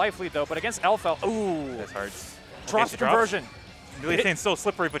small life lead though, but against Elfelt, ooh. This hurts. Drops the conversion. Milia's saying so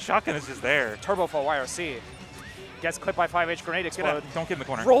slippery, but shotgun is just there. Turbo for YRC. Gets clipped by 5H grenade explode. Don't get in the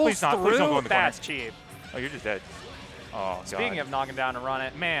corner. Rolls Please not. through. Please don't go in the corner. That's cheap. Oh, you're just dead. Oh, Speaking God. of knocking down and run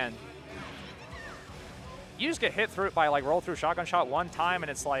it, man. you just get hit through it by like roll through shotgun shot one time, and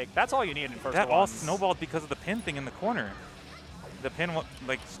it's like that's all you need in first. That all snowballed because of the pin thing in the corner. The pin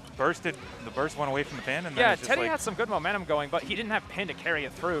like bursted. The burst went away from the pin, and then yeah, it's just Teddy like, had some good momentum going, but he didn't have pin to carry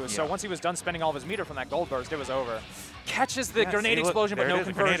it through. So once he was done spending all of his meter from that gold burst, it was over. Catches the grenade explosion, but no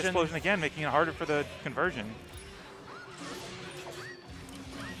conversion. Grenade explosion again, making it harder for the conversion.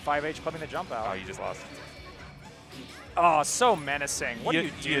 5H clipping the jump out. Oh, you just lost. Oh, so menacing. What do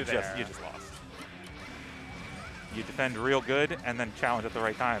you do there? You just lost. You defend real good and then challenge at the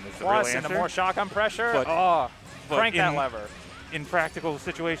right time. Is the Plus, real answer. into more shotgun pressure. But crank that lever. In practical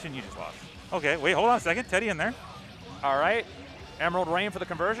situation, you just lost. Okay, wait, hold on a second. Teddy in there. All right. Emerald Rain for the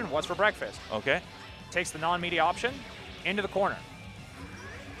conversion. What's for breakfast? Okay. Takes the non-media option into the corner.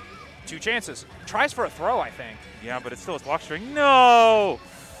 2 chances. Tries for a throw, I think. Yeah, but it's still his block string. No!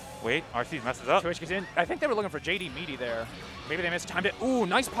 Wait, RC messes up. 2H gets in. I think they were looking for JD Meaty there. Maybe they mistimed it. Ooh,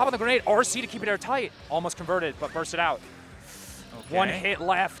 nice pop on the grenade. RC to keep it airtight. Almost converted, but burst it out. Okay. 1 hit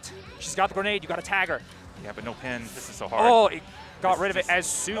left. She's got the grenade. You got to tag her. Yeah, but no pin. This is so hard. Oh, it got rid of it as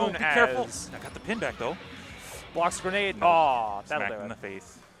soon be as. Careful. I got the pin back, though. Blocks the grenade. No. Oh, that'll Smacked do in it. the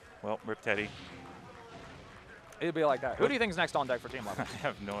face. Well, rip Teddy. It'll be like that. Who do you think is next on deck for Team I Level?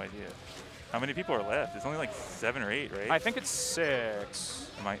 have no idea. How many people are left? It's only like 7 or 8, right? I think it's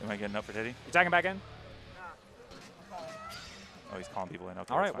 6. Am I getting up for Teddy? You tagging back in? Oh, he's calling people in.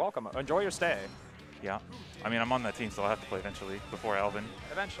 Okay, All right, that's fine. welcome. Enjoy your stay. Yeah. I mean, I'm on that team, so I'll have to play eventually before Alvin.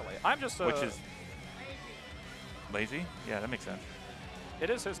 Eventually. I'm just Which is lazy? Yeah, that makes sense. It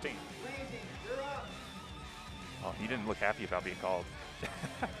is his team. Oh, he didn't look happy about being called.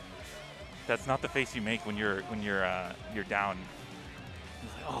 That's not the face you make when you're down.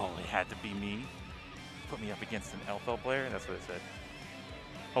 He's like, oh, it had to be me. Put me up against an LFL player. That's what it said.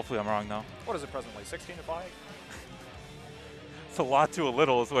 Hopefully I'm wrong though. What is it presently? 16-5? It's a lot to a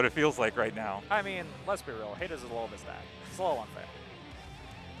little is what it feels like right now. I mean, let's be real. Haters is a little bit that. It's a little unfair.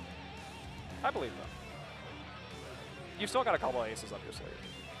 I believe them. You've still got a couple of aces up your sleeve.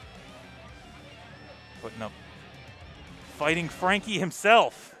 Putting up, fighting Franky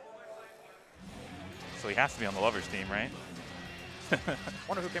himself. So he has to be on the lovers team, right?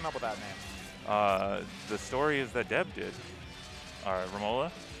 Wonder who came up with that name. The story is that Deb did.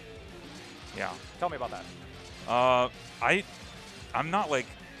 Ramola. Yeah. Tell me about that. I'm not like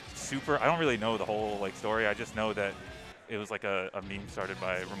super. I don't really know the whole like story. I just know that it was like a meme started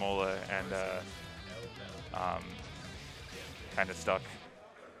by Ramola and kind of stuck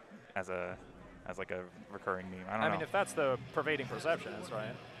as like a recurring meme. I don't know. I mean, if that's the pervading perception, that's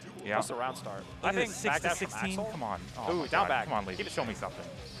right. Yeah. What's the round start? I think 6 to backdash from 16. Axel? Come on. Oh Ooh, my down God. back. Come on, lady. Keep it Show me something.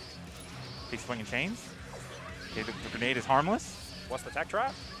 He's swinging chains. Okay, the grenade is harmless. What's the tech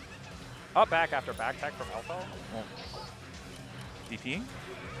trap? Up back after back tech from Alpha. Well, DPing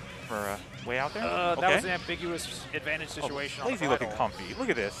for way out there. That okay. was an ambiguous advantage situation. Lazy looking comfy. Look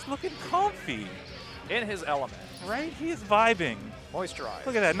at this. Looking comfy. In his element. Right? He is vibing. Moisturize.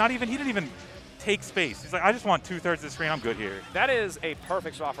 Look at that. He didn't even take space. He's like, I just want 2/3 of the screen. I'm good here. That is a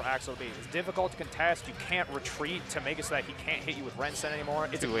perfect spot for Axel to be. It's difficult to contest. You can't retreat to make it so that he can't hit you with Rensen anymore.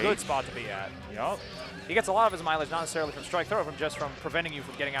 It's a good spot to be at. Yup. He gets a lot of his mileage, not necessarily from strike throw, from just from preventing you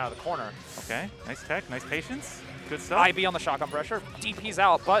from getting out of the corner. Okay. Nice tech. Nice patience. Good stuff. IB on the shotgun pressure. DP's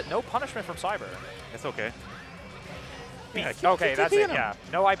out, but no punishment from Cyber. It's okay. Yeah, okay, that's it, yeah.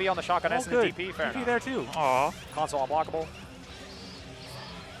 No IB on the shotgun S and the DP, fair DP enough. there too. Aw. Console unblockable.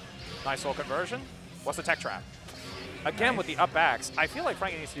 Nice little conversion. What's the tech trap? Again, with the up backs, I feel like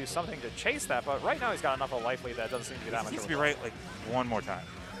Franky needs to do something to chase that, but right now he's got enough of a life lead that doesn't seem to be that much. He needs to be right like one more time.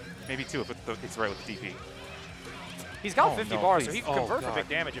 Maybe 2 if it's right with the DP. He's got 50 bars, so he can convert for big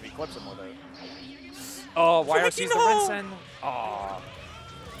damage if he clips him with it. Oh, YRC's the Rensen. Oh.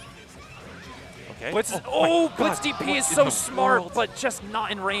 Okay. Blitz, Blitz DP is so smart, but just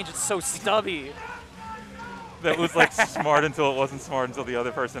not in range. It's so stubby. That was like smart until it wasn't smart until the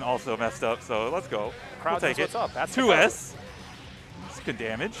other person also messed up. So let's go. Crowd we'll take knows what's up. That's 2S. It's good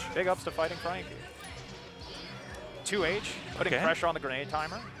damage. Big ups to fighting Franky. 2H, putting pressure on the grenade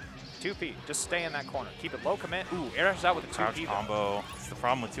timer. 2P, just stay in that corner. Keep it low commit. Ooh, air dashes out with the 2P. Crouch combo. It's the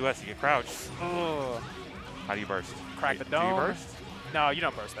problem with 2S. You get crouched. Ugh. How do you burst? Crack the dome. Do you burst? No, you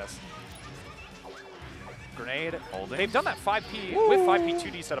don't burst this. Grenade. Holding. They've done that 5P with 5P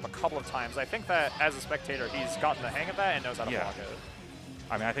 2D setup a couple of times. I think that as a spectator, he's gotten the hang of that and knows how to block it.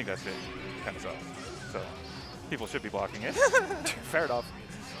 I mean, I think that's it. Kind of sucks. So people should be blocking it. Fair enough.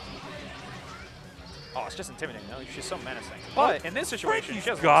 Oh, it's just intimidating, though. She's so menacing. But in this situation,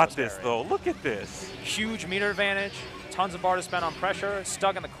 she got this, scary. though. Look at this. Huge meter advantage. Tons of bar to spend on pressure.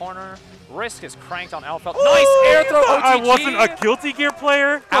 Stuck in the corner. Risk is cranked on Elfeld. Nice air throw OTG. I wasn't a Guilty Gear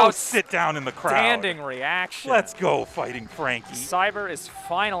player. Go sit down in the crowd. Outstanding reaction. Let's go, Fighting Franky. Cyber is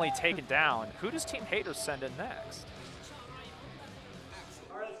finally taken down. Who does Team Haters send in next?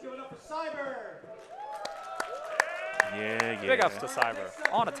 All right, let's give it up for Cyber. Yeah. Big ups to Cyber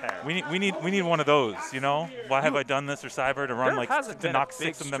on a tear. We need one of those, you know? Why have I done this or Cyber to run to knock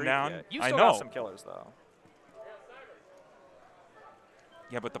 6 of them down? You I still know. got some killers though.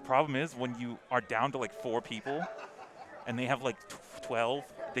 Yeah, but the problem is when you are down to like 4 people and they have like 12,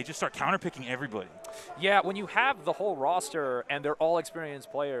 they just start counterpicking everybody. Yeah, when you have the whole roster and they're all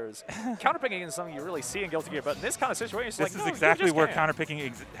experienced players, counterpicking is something you really see in Guilty Gear. But in this kind of situation, it's this like, is no, exactly you just where can't. counterpicking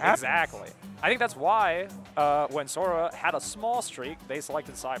happens. Exactly. I think that's why when Sora had a small streak, they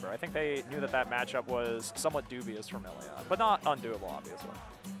selected Cyber. I think they knew that that matchup was somewhat dubious for Milia, but not undoable, obviously.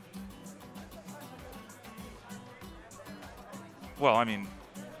 Well, I mean,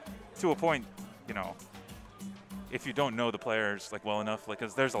 to a point, you know, if you don't know the players like well enough, like,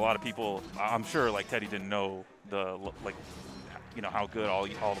 because there's a lot of people, I'm sure like Teddy didn't know the like, you know, how good all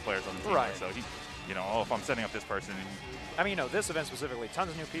the players on the team Right. are. So he, you know, oh, if I'm setting up this person. I mean, you know, this event specifically,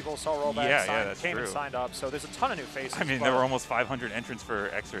 tons of new people saw rollback, came and signed up. So there's a ton of new faces. I mean, there were almost 500 entrants for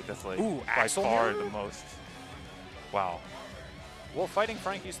XRD. That's like by Axel far here? the most. Wow. Will Fighting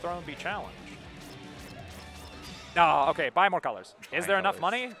Franky's throne be challenged? No, okay, buy more colors. Is there enough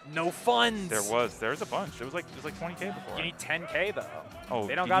money? No funds. There's a bunch. It was like 20K before. You need 10K though. Oh,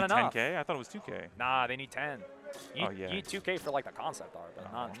 they don't you got need enough. 10K? I thought it was 2K. Nah, they need 10. You, Oh, yeah. you need 2K for like the concept art,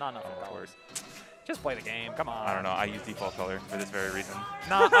 but not enough for colors. Just play the game. Come on. I don't know. I use default color for this very reason.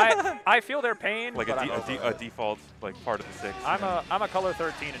 Nah, I feel their pain. Like but a default like part of the 6. I'm a color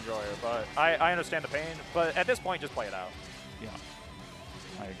 13 enjoyer, but I understand the pain. But at this point, just play it out. Yeah,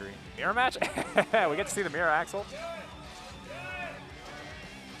 I agree. Mirror match? We get to see the mirror axle.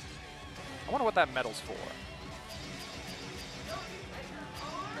 I wonder what that medal's for.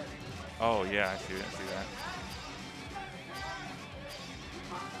 Oh yeah, I see that.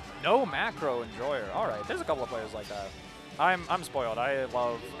 No macro enjoyer. All right, there's a couple of players like that. I'm spoiled. I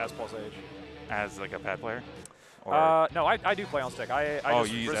love S plus H. As like a pad player? Or No, I do play on stick. I oh,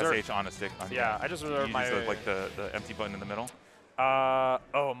 just you use reserve, SH on a stick. Yeah, I just reserve you my use like the empty button in the middle.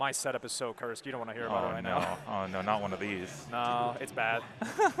 Oh, my setup is so cursed. You don't want to hear about it right now. Oh no, not one of these. No, it's bad.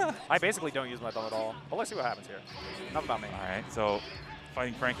 I basically don't use my thumb at all. But let's see what happens here. Enough about me. All right, so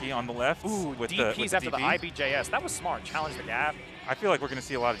Fighting Franky on the left. Ooh, with DPs the after the IBJS. That was smart. Challenge the gap. I feel like we're going to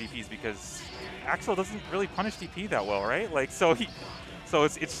see a lot of DPs because Axel doesn't really punish DP that well, right? Like, so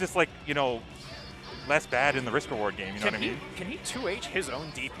it's just like, you know, less bad in the risk reward game. You know what I mean? Can he 2H his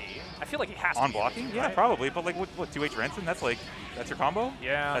own DP? I feel like he has to. On blocking? Right? Yeah, probably. But like, what 2H Renson? That's your combo?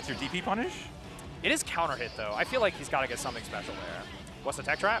 Yeah. That's your DP punish? It is counter hit though. I feel like he's got to get something special there. What's the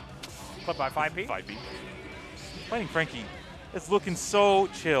tech trap? Clip by 5P? 5P. Fighting Franky is looking so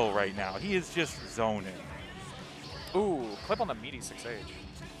chill right now. He is just zoning. Ooh, clip on the meaty 6H.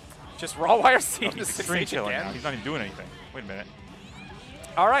 Just raw wire C No, to he's extreme 6H chilling again. now. He's not even doing anything. Wait a minute.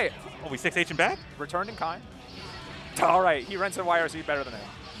 All right. Oh, we 6H him back? Returned in kind. All right, he rents in YRC better than him.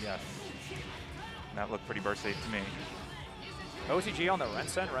 Yes. That looked pretty burst safe to me. OCG on the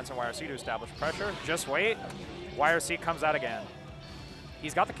Rensen YRC to establish pressure. Just wait. YRC comes out again.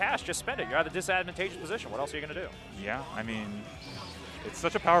 He's got the cash. Just spend it. You're at a disadvantageous position. What else are you going to do? Yeah, I mean, it's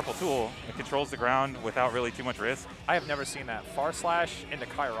such a powerful tool. It controls the ground without really too much risk. I have never seen that. Far slash into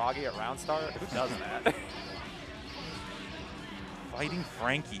Kairagi at round start. Who does that? Fighting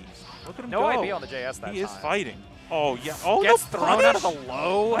Franky. Look at him no go. IB on the JS that time. He is fighting. Oh, yeah. Oh, Gets no thrown punish? out of the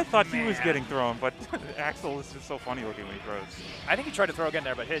low. I thought Man. he was getting thrown, but Axel is just so funny looking when he throws. I think he tried to throw again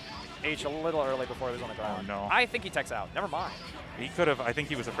there, but hit H a little early before he was on the ground. Oh, no. I think he techs out. Never mind. He could have. I think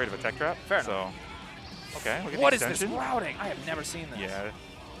he was afraid of a tech trap. Fair so. enough. Okay, look at What the is this extension. routing? I have never seen this. Yeah.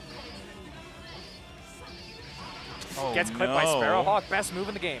 Oh, Gets clipped no. by Sparrowhawk. Best move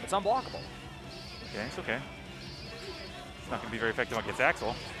in the game. It's unblockable. Okay, it's okay. It's not going to be very effective against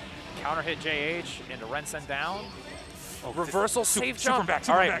Axel. Counter hit JH into Rensen down. Oh, Reversal super- safe super jump. back,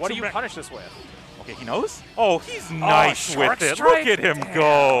 super All right, back, what do super you back. punish this with? Okay, he knows? Oh, he's nice shark with it. strike? Look at him Damn.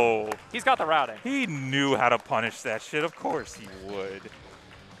 go. He's got the routing. He knew how to punish that shit. Of course he would.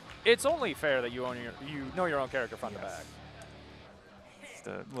 It's only fair that you know your own character front to back.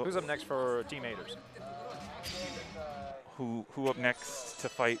 Who's up next for Team Haters? Who up next to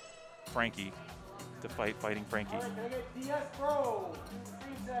fight Franky? To fighting Franky? DS Pro.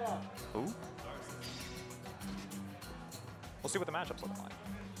 Stream setup. Who? We'll see what the matchups look like.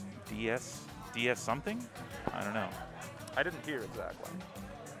 DS something? I don't know. I didn't hear exactly.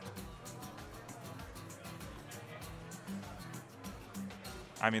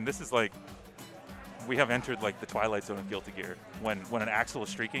 I mean, this is like, we have entered like the twilight zone of Guilty Gear when an Axel is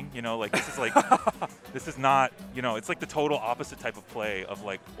streaking, you know, like this is like, this is not, you know, it's like the total opposite type of play of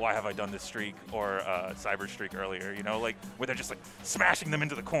like, why have I done this streak or Cyber streak earlier, you know, like where they're just like smashing them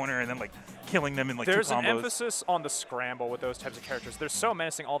into the corner and then like killing them in like There's two combos. an emphasis on the scramble with those types of characters. They're so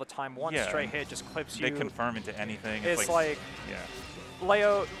menacing all the time. One straight hit just clips you. They confirm into anything. It's like yeah.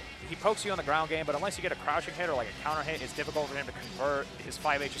 Leo, he pokes you on the ground game, but unless you get a crouching hit or like a counter hit, it's difficult for him to convert. His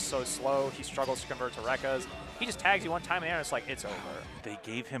 5H is so slow. He struggles to convert to Rekkas. He just tags you one time in the air, and it's like, it's over. They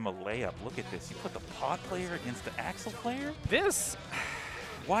gave him a layup. Look at this. You put the pot player against the Axel player? This...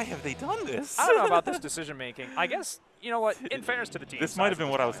 Why have they done this? I don't know about this decision making. I guess, you know what, in fairness to the team. This might have been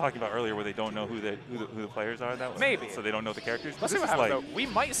what I was talking about earlier, where they don't know who the players are that way. Maybe. So they don't know the characters. Let's see what happens, though. We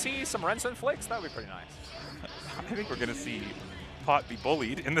might see some Renson flicks. That would be pretty nice. I think we're going to see Pot be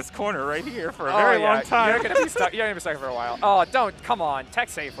bullied in this corner right here for a very long time. You're going to be stuck. You're going to be stuck for a while. Oh, don't. Come on. Tech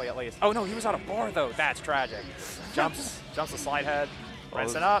safely, at least. Oh, no, he was out of bar, though. That's tragic. Jumps the slide head.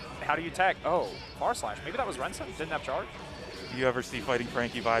 Renson up. How do you tech? Oh, bar slash. Maybe that was Renson. Didn't have charge. You ever see Fighting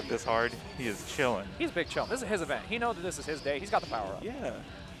Franky vibe this hard? He is chilling. He's big chilling. This is his event. He knows that this is his day. He's got the power up. Yeah.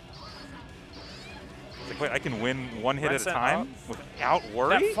 It's like, wait, I can win one hit at a Renson time without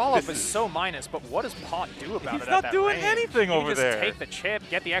worry? That follow-up is so minus, but what does Pot do about it He's at not that doing range? anything over there. You just take the chip,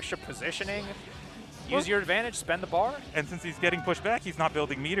 get the extra positioning, use your advantage, spend the bar. And since he's getting pushed back, he's not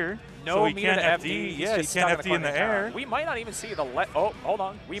building meter. No so he meter can't to FD. FD. Yeah, he can't FD in the air. We might not even see the left. Oh, hold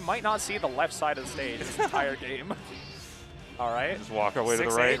on. We might not see the left side of the stage this entire game. All right. Just walk our way to the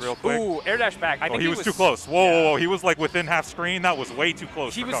right real quick. Ooh, air dash back. I think he was too close. Whoa. He was like within half screen. That was way too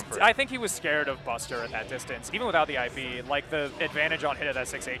close for comfort. I think he was scared of Buster at that distance, even without the IB. Like, the advantage on hit at that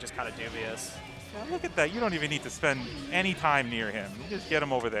 6H is kind of dubious. Yeah, look at that. You don't even need to spend any time near him. You just get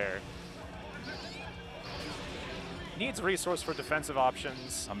him over there. Needs resource for defensive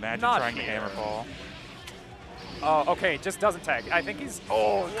options. Imagine not trying here. to hammer ball. Oh, okay, just doesn't tag. I think he's...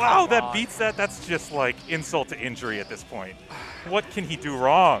 Oh, wow, that beats that. That's just like insult to injury at this point. What can he do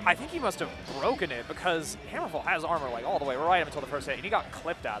wrong? I think he must have broken it because Hammerfall has armor like all the way right up until the first hit, and he got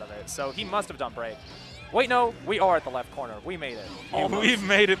clipped out of it. So he must have done break. Wait, no, we are at the left corner. We made it. Almost. We've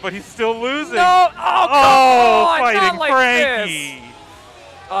made it, but he's still losing. No! Oh, come on! Fighting Not like Franky. this.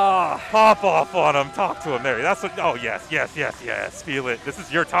 Pop off on him. Talk to him there. That's what. Oh, yes. Feel it. This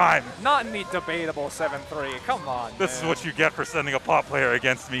is your time. Not in the debatable 7-3. Come on, This is what you get for sending a pop player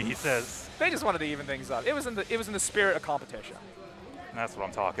against me, he says. They just wanted to even things up. It was in the spirit of competition. And that's what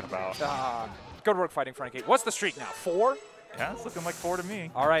I'm talking about. Good work fighting Franky. What's the streak now? 4? Yeah, it's looking like 4 to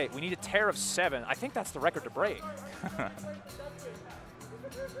me. All right, we need a tear of 7. I think that's the record to break.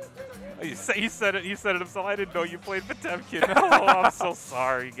 You said it himself. I didn't know you played Potemkin. Oh, I'm so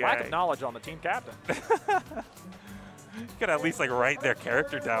sorry, guy. Lack of knowledge on the team captain. You could at least like write their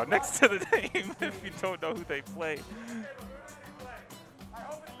character down next to the name if you don't know who they play.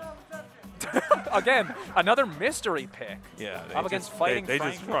 Again, another mystery pick. Yeah, up against fighting They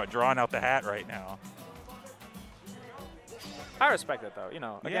Franky. just drawing out the hat right now. I respect it though. You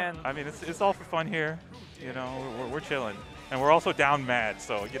know, again. Yeah, I mean, it's all for fun here. You know, we're chilling. And we're also down mad,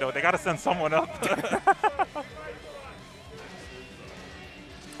 so, you know, they got to send someone up.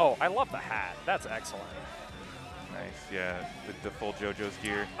 Oh, I love the hat. That's excellent. Nice, yeah, the full JoJo's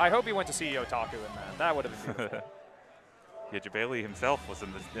gear. I hope he went to see Otaku in that. That would have been beautiful. Yeah, Jabali himself was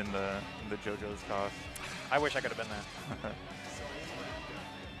in the JoJo's cost. I wish I could have been there.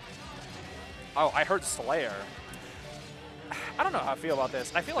 Oh, I heard Slayer. I don't know how I feel about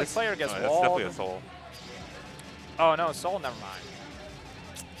this. I feel like Slayer gets that's walled. definitely a soul. Oh no, Soul, never mind.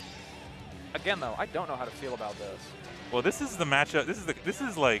 Again though, I don't know how to feel about this. Well, this is the matchup. This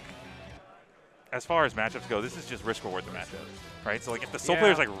is like, as far as matchups go, this is just risk reward the matchup, right? So like, if the Soul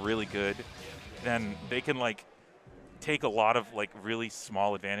player's like really good, then they can like take a lot of like really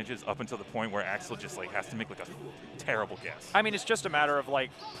small advantages up until the point where Axel just like has to make like a terrible guess. I mean, it's just a matter of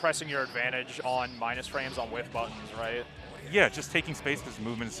like pressing your advantage on minus frames on whiff buttons, right? Yeah, just taking space because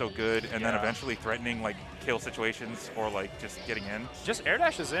movement is so good, and then eventually threatening like kill situations or like just getting in. Just air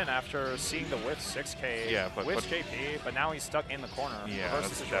dashes in after seeing the whiff 6K. Yeah, but JP, but now he's stuck in the corner. Yeah,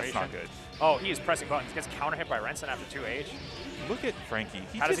 that's not good. Oh, he is pressing buttons. Gets counter hit by Renson after 2H. Look at Franky.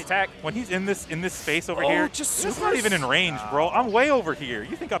 How does he tag? When he's in this space over here, just he's not even in range, bro. I'm way over here.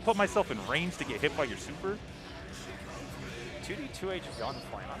 You think I put myself in range to get hit by your super? 2D 2H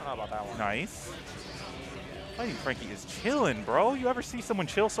gunflame. I don't know about that one. Nice. Fighting Franky is chilling, bro. You ever see someone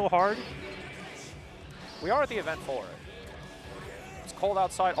chill so hard? We are at the event for it. It's cold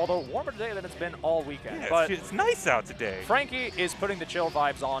outside, although warmer today than it's been all weekend. Yeah, but it's nice out today. Franky is putting the chill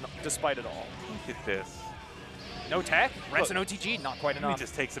vibes on despite it all. Look at this. No tech. Rents an OTG. Not quite Let me enough.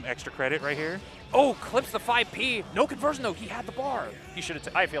 just take some extra credit right here. Oh, clips the 5P. No conversion, though. He had the bar. He should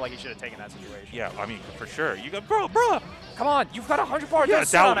have. I feel like he should have taken that situation. Yeah, I mean, for sure. You got, bro. Come on. You've got 100 bar. Yeah,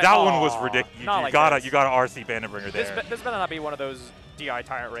 Just sit on that it. one was Aw, ridiculous. You not like gotta this. RC Bannerbringer there. This better not be one of those DI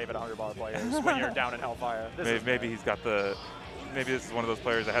Tyrant Raven 100 bar players when you're down in Hellfire. Maybe he's got the. Maybe this is one of those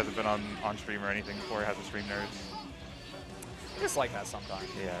players that hasn't been on stream or anything before. Hasn't stream nerds. Just like that sometimes.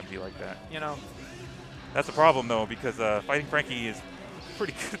 Yeah, it'd be like that. You know. That's the problem though, because fighting Franky is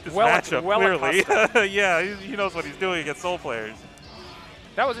pretty good at this Well matchup. accustomed. Clearly, yeah, he knows what he's doing against Soul players.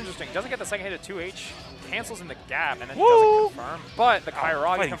 That was interesting. Doesn't get the second hit at 2H, cancels in the gap, and then Woo! doesn't confirm. But the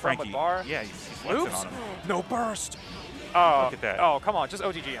Kairagi Fighting confirmed with Franky. bar. Yeah, he's flexing Oops. on him. No burst. Oh, Look at that. Oh, come on. Just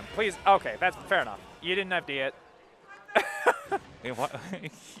OTG him. Please. Okay, that's fair enough. You didn't FD it. Hey, what?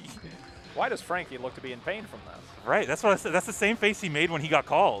 Why does Franky look to be in pain from this? Right, that's what I said. That's the same face he made when he got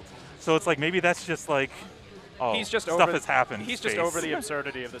called. So it's like maybe that's just like, oh, He's just stuff over, has happened. He's just face. over the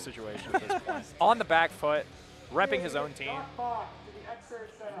absurdity of the situation at this point. On the back foot, repping his own team.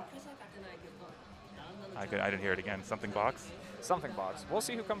 I didn't hear it again. Something box. Something box. We'll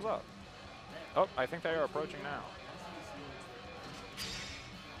see who comes up. Oh, I think they are approaching now.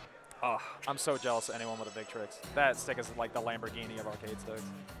 Oh, I'm so jealous of anyone with a big tricks. That stick is like the Lamborghini of arcade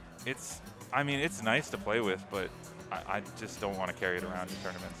sticks. I mean, it's nice to play with, but I just don't want to carry it around in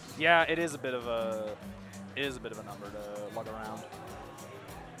tournaments. Yeah, it is a bit of a number to lug around.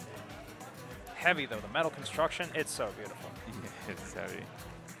 Heavy though, the metal construction, it's so beautiful. Yeah, it's heavy.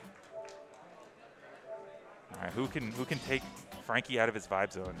 All right, who can take Franky out of his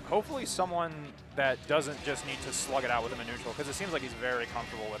vibe zone? Hopefully someone that doesn't just need to slug it out with him in neutral, because it seems like he's very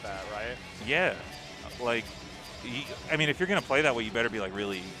comfortable with that, right? Yeah, like, I mean, if you're gonna play that way, you better be like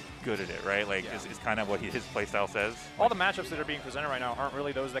really good at it, right? Like, is kind of what his playstyle says. All the matchups that are being presented right now aren't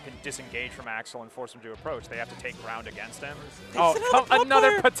really those that can disengage from Axel and force him to approach. They have to take ground against him. Oh,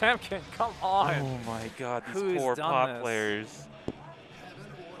 another Potemkin! Come on! Oh my God, these Who's poor done pop this? players.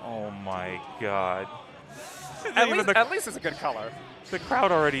 Oh my God. At least it's a good color. The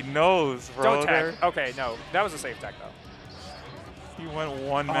crowd already knows, bro. Don't tech. Okay, no, that was a safe tech though. He went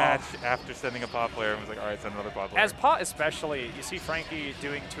one match after sending a pop player and was like, all right, send another pop player. As pot especially, you see Franky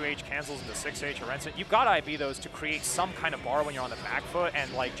doing 2H cancels into 6H or rents it. You've got to IB those to create some kind of bar when you're on the back foot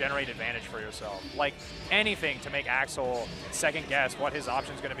and like generate advantage for yourself. Like anything to make Axel second guess what his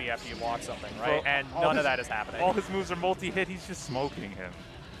option's going to be after you block something, right? Well, and none of that is happening. All his moves are multi-hit. He's just smoking him.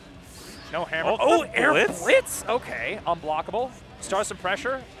 No hammer. Oh, air blitz? blitz. Okay, unblockable. Starts some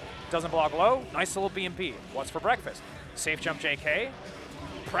pressure. Doesn't block low. Nice little BMP. What's for breakfast? Safe jump JK.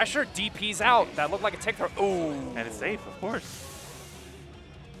 Pressure, DP's out. That looked like a tick throw. Ooh. And it's safe, of course.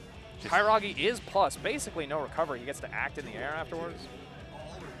 Kairagi is plus. Basically no recovery. He gets to act in the air afterwards.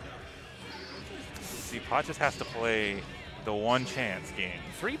 See, Pot just has to play the one chance game.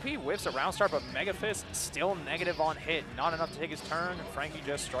 3P whiffs a round start, but Mega Fist still negative on hit. Not enough to take his turn, and Franky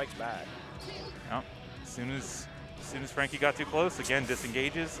just strikes back. No. As soon as Franky got too close, again,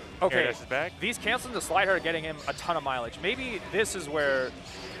 disengages. Okay, air dashes back. these cancels the slide are getting him a ton of mileage. Maybe this is where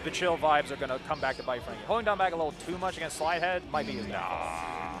the chill vibes are going to come back to bite Franky. Holding down back a little too much against slide head might be his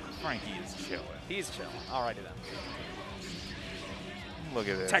downfall. Nah, Franky is chilling. He's chilling. Alrighty then. Look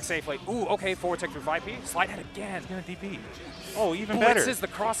at this. Tech safely. Ooh, okay, forward tech through 5P. Slide head again. He's gonna DP. Oh, even better. Blitzes the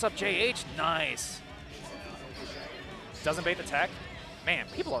cross up JH. Nice. Doesn't bait the tech. Man,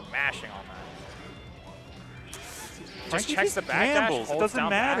 people are mashing on that. Just Franky checks the back gambles. dash. It doesn't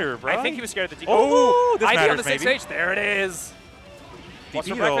matter, bro. I think he was scared of the DP. Oh, this ID on matters, the 6H. maybe. There it is. What's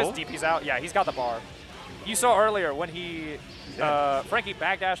for DP breakfast? though. DP's out. Yeah, he's got the bar. You saw earlier when he, Franky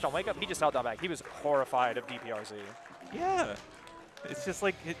backdashed on wake up, he just held down back. He was horrified of DPRZ. Yeah. It's just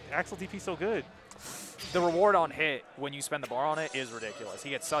like Axel DP's so good. The reward on hit when you spend the bar on it is ridiculous.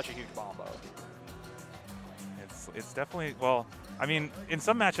 He gets such a huge combo. It's definitely, well, I mean, in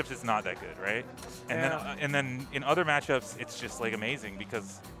some matchups it's not that good, right? And then in other matchups it's just like amazing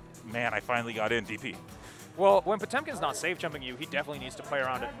because, man, I finally got in DP. Well, when Potemkin's not safe jumping you, he definitely needs to play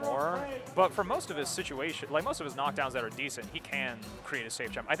around it more. But for most of his situation, like most of his knockdowns that are decent, he can create a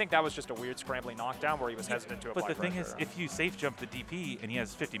safe jump. I think that was just a weird scrambling knockdown where he was hesitant to apply But the thing is, if you safe jump the DP and he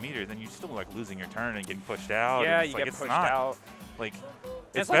has 50 meters, then you're still like losing your turn and getting pushed out. Yeah, and you like, get it's pushed not, out. Like, It's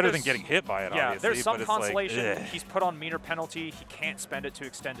it's like better there's- than getting hit by it, Yeah, obviously. there's some but it's consolation. Like, ugh. He's put on meter penalty. He can't spend it to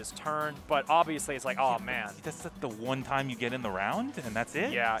extend his turn. But obviously, it's like, oh, man. That's the one time you get in the round, and that's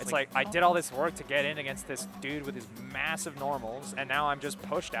it? Yeah, it's like I did all this work to get in against this dude with his massive normals, and now I'm just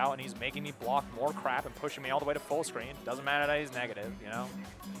pushed out, and he's making me block more crap and pushing me all the way to full screen. Doesn't matter that he's negative, you know?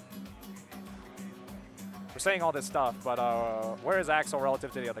 We're saying all this stuff, but where is Axel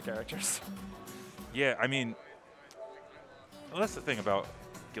relative to the other characters? Yeah, I mean, Well, that's the thing about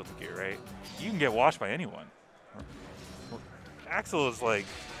Guilty Gear, right? You can get washed by anyone. Axel is like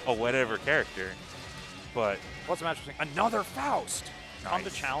a whatever character, but What's the match between another Faust? Come to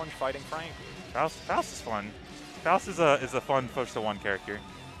Nice. challenge fighting Franky. Faust is fun. Faust is a fun push to one character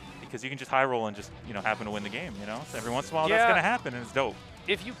because you can just high roll and just happen to win the game. So every once in a while that's Yeah. gonna happen and it's dope.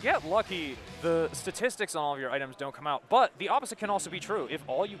 If you get lucky, the statistics on all of your items don't come out. But the opposite can also be true. If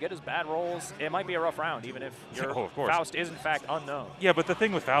all you get is bad rolls, it might be a rough round, even if your Oh, of course. Faust is in fact unknown. Yeah, but the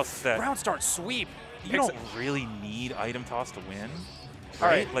thing with Faust is that Round start sweep. you Picks don't really need item toss to win. All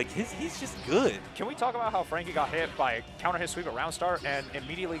right. Right? Like he's just good. Can we talk about how Franky got hit by counter hit sweep at round start and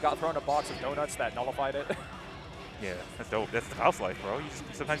immediately got thrown a box of donuts that nullified it? Yeah, that's dope. That's the Faust life, bro.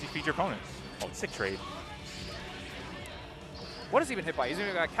 Sometimes you feed your opponent. Oh, sick trade. What is he been hit by? He's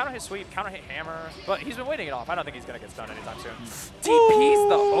even got counter hit sweep, counter hit hammer, but he's been waiting it off. I don't think he's going to get stunned anytime soon. DP's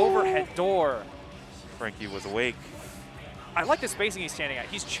the overhead door. Franky was awake. I like the spacing he's standing at.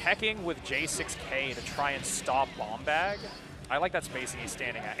 He's checking with J6K to try and stop bomb bag. I like that spacing he's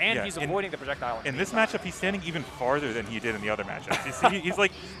standing at, and Yeah, he's avoiding the projectile. In this matchup, he's standing even farther than he did in the other matchups. You see, he's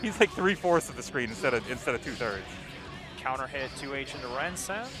like 3/4 of the screen instead of 2/3. Counter hit 2H into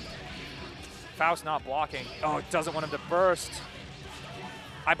Rensen. Faust not blocking. Oh, it doesn't want him to burst.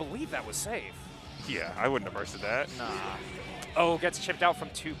 I believe that was safe. Yeah, I wouldn't have bursted that. Nah. Oh, gets chipped out from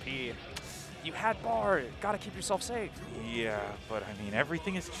 2P. You had bar. Gotta keep yourself safe. Yeah, but I mean,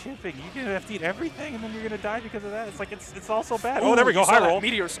 everything is chipping. You're gonna have to eat everything, and then you're gonna die because of that. It's like it's all so bad. Oh, there we go. You saw High that. roll.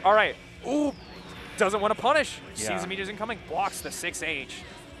 Meteors. All right. Ooh. Doesn't want to punish. Yeah. Sees the meteors incoming. Blocks the 6H.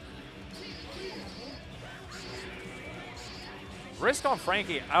 Risk on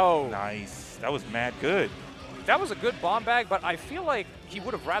Franky. Oh. Nice. That was mad good. That was a good bomb bag, but I feel like he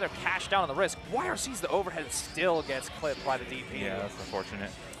would have rather cashed down on the risk. YRC's the overhead and still gets clipped by the DP. Yeah, that's unfortunate.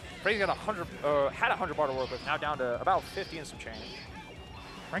 Franky's got had 100 bar to work with, now down to about 50 and some change.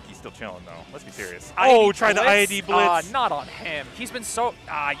 Franky's still chilling though. Let's be serious. IAD Tried the blitz? IAD blitz. Not on him. He's been so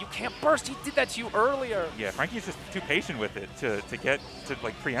you can't burst. He did that to you earlier. Yeah, Franky's just too patient with it to get to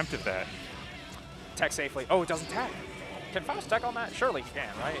like preemptive that. Tech safely. Oh, it doesn't tech. Can Faust tech on that? Surely he can,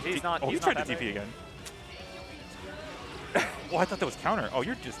 right? He's not. Oh, he's he tried not to that TP big. again. Oh, I thought that was counter. Oh,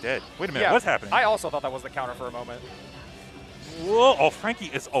 you're just dead. Wait a minute. Yeah, What's happening? I also thought that was the counter for a moment. Whoa! Oh, Franky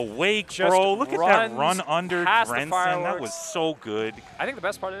is awake, Just bro. Look at that runs run under past the Rensen. That fireworks. was so good. I think the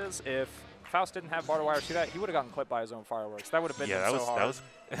best part is if Faust didn't have bar to wire see that, he would have gotten clipped by his own fireworks. That would have been Yeah, so hard. that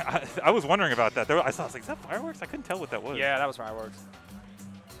was. I was wondering about that. I was like, is that fireworks? I couldn't tell what that was. Yeah, that was fireworks.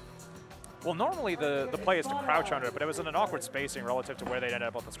 Well, normally the play is to crouch under it, but it was in an awkward spacing relative to where they ended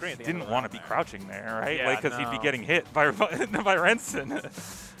up on the screen. At the end Didn't of the want round to be there. crouching there, right? Yeah, Like, because he'd be no. getting hit by Rensen.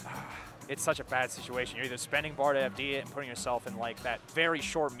 It's such a bad situation. You're either spending bar to FD it and putting yourself in like that very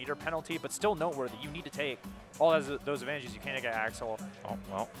short meter penalty, but still noteworthy. You need to take all those advantages you can't get Axel. Oh,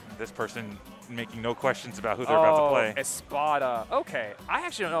 well, this person making no questions about who they're about to play. Espada. Okay, I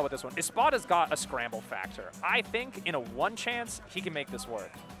actually don't know about this one. Espada's got a scramble factor. I think in a one chance, he can make this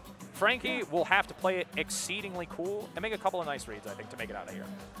work. Franky will have to play it exceedingly cool and make a couple of nice reads, I think, to make it out of here.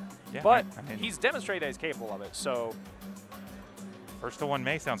 Yeah, But I mean, he's demonstrated that he's capable of it, so first to 1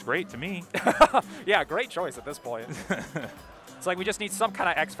 May sounds great to me. yeah, great choice at this point. It's like we just need some kind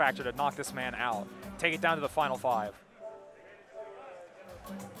of X factor to knock this man out. Take it down to the final 5.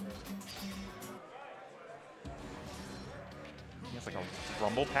 He has like a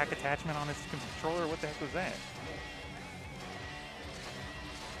rumble pack attachment on his controller. What the heck was that?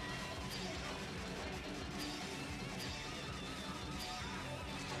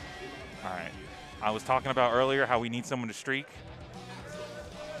 All right. I was talking about earlier how we need someone to streak.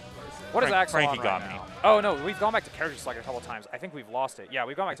 What is Axel Franky on got right me. now? Oh, no, we've gone back to character select a couple times. I think we've lost it. Yeah,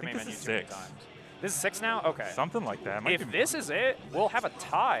 we've gone back to think main this menu is too many 6. times. This is 6 now? Okay. Something like that. Might If be- this is it, we'll have a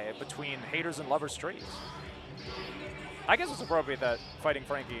tie between haters and lovers streaks. I guess it's appropriate that fighting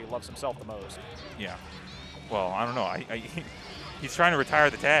Franky loves himself the most. Yeah. Well, I don't know. He's trying to retire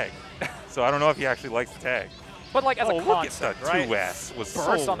the tag. So I don't know if he actually likes the tag. But like as a Look at concept, the right? 2S was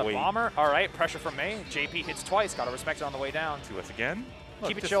Burst so on the weight. bomber. All right, pressure from May. JP hits twice. Got to respect it on the way down. 2S again. Look,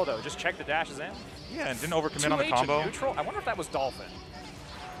 Keep it just- chill though. Just check the dashes in. Yeah, and didn't overcommit on the 2H combo. in neutral. I wonder if that was Dolphin.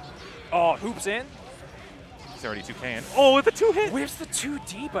 Oh, hoops in. He's already 2K in. Oh, with the 2-hit. Where's the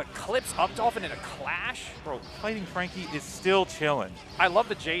 2D but clips up Dolphin in a clash? Bro, fighting Franky is still chilling. I love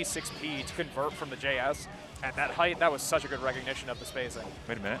the J6P to convert from the JS. At that height, that was such a good recognition of the spacing.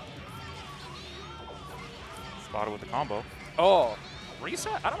 Wait a minute. Spotted with the combo. Oh,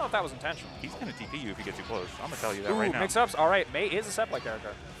 reset? I don't know if that was intentional. He's going to TP you if you get too close. I'm going to tell you that Ooh, right now. mix-ups. All right, May is a set-play character.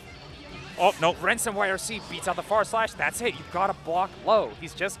 Oh, no. Rensen YRC beats out the far slash. That's it. You've got to block low.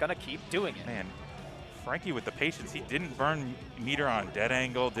 He's just going to keep doing it. Man, Franky with the patience. He didn't burn meter on dead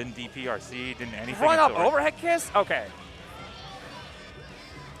angle, didn't DPRC, didn't anything. Run up overhead kiss? Okay.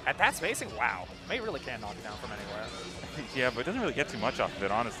 At that spacing, wow. May really can knock it down from anywhere. Yeah, but it doesn't really get too much off of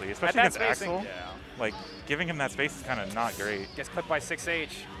it, honestly. Especially At against that spacing, Axel. yeah. Like, giving him that space is kind of not great. Gets clipped by 6H.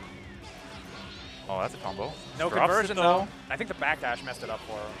 Oh, that's a combo. No Drops conversion, it, though. I think the backdash messed it up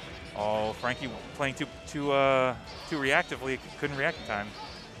for him. Oh, Franky playing too reactively. Couldn't react in time.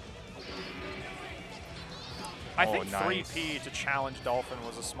 I think nice. 3P to challenge Dolphin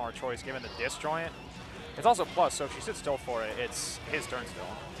was a smart choice given the disjoint. It's also plus, so if she sits still for it, it's his turn still.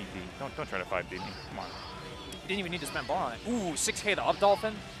 TP. Don't try to 5D me. Come on. You didn't even need to spend bar on it. Ooh, 6K to up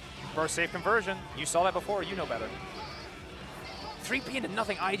Dolphin. Burst save conversion. You saw that before, you know better. 3P into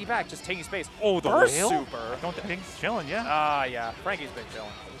nothing, IED back, just taking space. Oh, the Burst whale? super. Don't think he's chilling, yeah. Yeah. Franky's big chilling.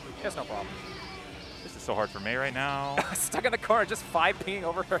 That's no problem. This is so hard for May right now. Stuck in the corner, just 5Ping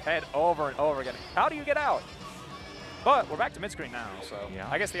over her head over and over again. How do you get out? But we're back to mid-screen now, so yeah.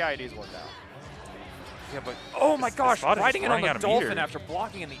 I guess the IED's worked out. Yeah, but oh my gosh, riding it on the Dolphin meter. after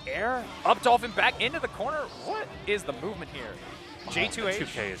blocking in the air. Up Dolphin back into the corner. What is the movement here? J2H. The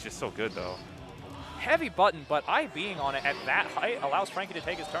 2K is just so good, though. Heavy button, but I being on it at that height allows Franky to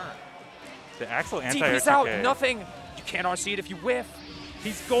take his turn. The Axel anti-air DP's out, 2K. nothing. You can't RC it if you whiff.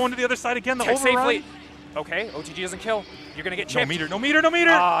 He's going to the other side again, the Check overrun. safely. Okay, OTG doesn't kill. You're going to get chipped. No meter, no meter, no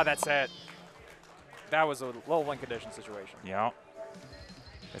meter. Ah, that's it. That was a low win condition situation. Yeah.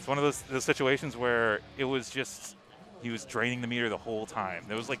 It's one of those situations where it was just, he was draining the meter the whole time.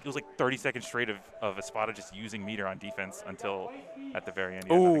 It was like 30 seconds straight of Espada just using meter on defense until at the very end.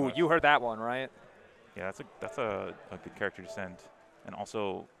 Ooh, you heard that one, right? Yeah, that's a good character to send. And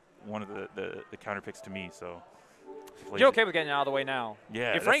also one of the counter picks to me, so. You're okay with getting out of the way now.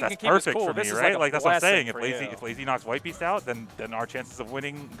 Yeah, if Franky that's can keep perfect cool, for me, this right? is Like that's what I'm saying. if Lazy knocks White Beast out, then our chances of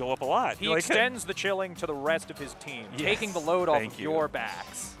winning go up a lot. He extends the chilling to the rest of his team, yes, taking the load off of you. your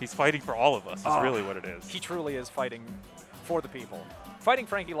backs. He's fighting for all of us. Is really what it is. He truly is fighting for the people, fighting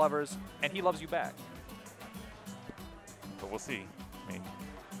Franky lovers, and he loves you back. But we'll see. I mean,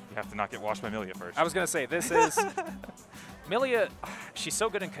 you have to not get washed by Milia first. I was gonna say this is. Milia, she's so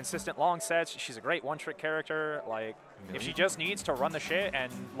good in consistent long sets. She's a great one-trick character. Like, if she just needs to run the shit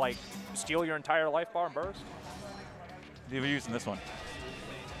and, like, steal your entire life bar and burst. We're using this one.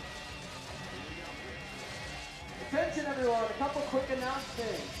 Attention, everyone. A couple quick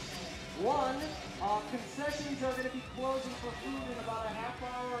announcements. One, concessions are going to be closing for food in about a half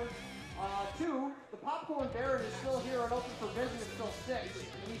hour. Two, the Popcorn Baron is still here and open for business until 6.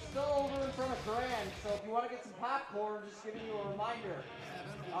 He's still over in front of Grand, so if you want to get some popcorn, just giving you a reminder.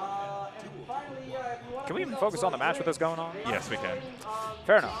 And finally, if you want Can we even focus on the match with this going on? Yes, we can.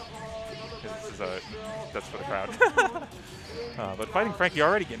 Fair enough. This is that's for the crowd. But fighting Franky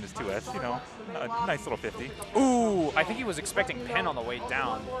already getting his 2S, you know, a nice little 50. Ooh, I think he was expecting pin on the way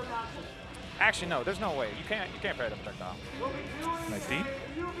down. Actually, no, there's no way. You can't parry the projectile. Nice D.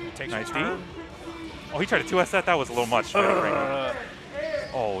 Takes nice your D. turn. Oh, he tried to 2S that. That was a little much.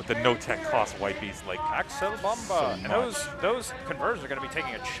 Oh, the no tech cost White Beast like Axel Bomba. So and those conversions are going to be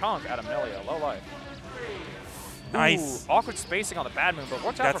taking a chunk out of Milia. Low life. Nice. Ooh, awkward spacing on the bad move, but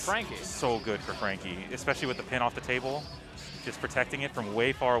worked out for Franky. So good for Franky, especially with the pin off the table. Just protecting it from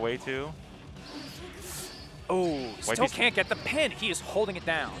way far away, too. Oh, still can't get the pin. He is holding it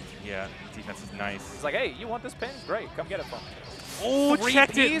down. Yeah, defense is nice. He's like, hey, you want this pin? Great, come get it from me. Oh,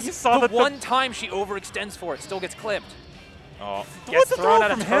 checked it. You saw the one time she overextends for it, still gets clipped. Oh, gets thrown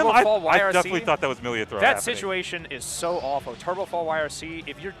out of turbo fall YRC. I definitely thought that was Milia throw. That situation is so awful. Turbo fall YRC,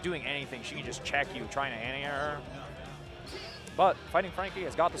 if you're doing anything, she can just check you trying to anti-air her. But fighting Franky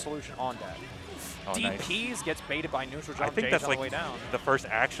has got the solution on deck. Oh, DPs nice. Gets baited by neutral jump. I think J's that's on like the way down. the first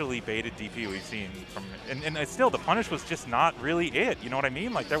actually baited DP we've seen from, and still the punish was just not really it. You know what I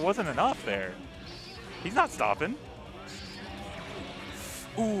mean? Like there wasn't enough there. He's not stopping.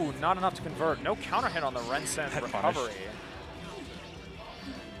 Ooh, not enough to convert. No counter hit on the Rensen recovery.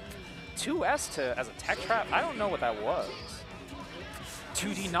 2S to as a tech trap. I don't know what that was.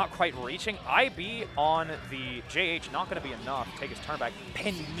 2D not quite reaching. IB on the JH not going to be enough to take his turn back.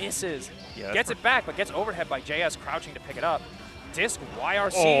 Pin misses. Yeah, gets it back, but gets overhead by JS crouching to pick it up. Disc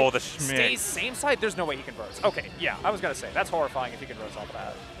YRC. Oh, the schmick. Stays same side. There's no way he converts. Okay, yeah, I was going to say. That's horrifying if he converts off of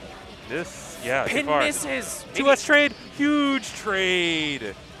that. This, yeah, Pin misses. 2S trade. Huge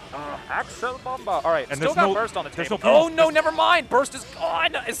trade. Axel Bomba. All right, and still got burst on the table. No oh, no, never mind. Burst is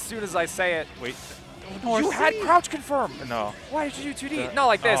gone as soon as I say it. Wait. You had crouch confirm. No. Why did you do 2D? Not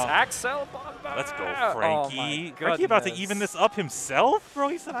like this. Axel Bomba. Let's go, Oh, Franky. my Franky about to goodness. even this up himself, bro.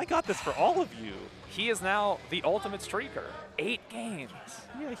 He said, "I got this for all of you." He is now the ultimate streaker. 8 games.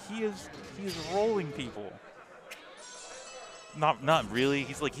 Yeah, he is rolling people. Not really.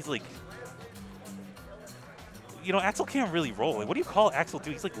 He's like. You know, Axel can't really roll. Like, what do you call Axel do?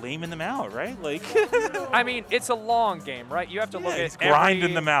 He's like laming them out, right? Like, I mean, it's a long game, right? You have to look at he's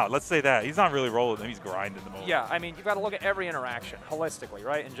grinding them out. Let's say that. He's not really rolling them. He's grinding them out. Yeah, I mean, you've got to look at every interaction holistically,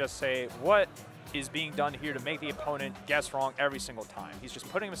 right? And just say, what is being done here to make the opponent guess wrong every single time? He's just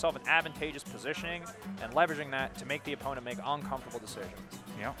putting himself in advantageous positioning and leveraging that to make the opponent make uncomfortable decisions.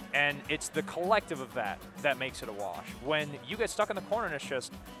 Yeah. And it's the collective of that that makes it a wash. When you get stuck in the corner and it's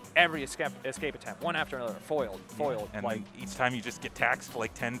just every escape attempt, one after another, foiled. And like, each time you just get taxed for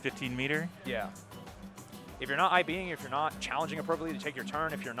like 10, 15 meter. yeah. If you're not IBing, if you're not challenging appropriately to take your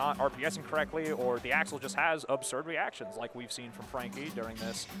turn, if you're not RPSing correctly, or the Axel just has absurd reactions like we've seen from Franky during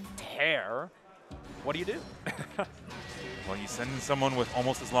this tear, what do you do? Well, you send in someone with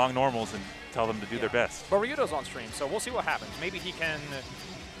almost as long normals and tell them to do their best. But Ryudo's on stream, so we'll see what happens. Maybe he can.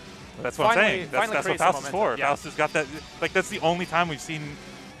 That's what I'm saying. That's what create Faust some is momentum. for. Yeah. Faust has got that. Like, that's the only time we've seen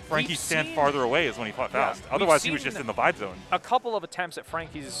Franky stand seen- farther away is when he fought Yeah, Faust. we've Otherwise, he was seen just in the vibe zone. A couple of attempts at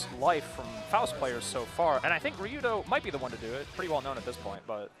Franky's life from Faust players so far, and I think Ryudo might be the one to do it. Pretty well known at this point,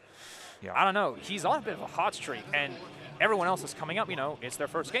 but Yeah. I don't know. He's on a bit of a hot streak, and everyone else is coming up. You know, it's their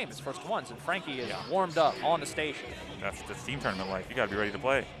first game, it's first ones, and Franky is warmed up on the station. That's team tournament life. You got to be ready to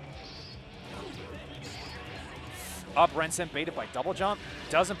play. Up Rensen, baited by double jump.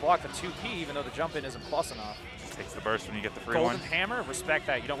 Doesn't block the 2P, even though the jump in isn't plus enough. Takes the burst when you get the free Golden one. Hammer, respect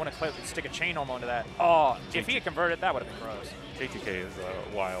that. You don't want to stick a chain arm onto that. Oh, if he had converted, that would have been gross. J2K is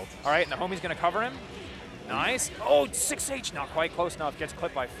wild. All right, and the homie's going to cover him. Nice. Oh, 6H, not quite close enough. Gets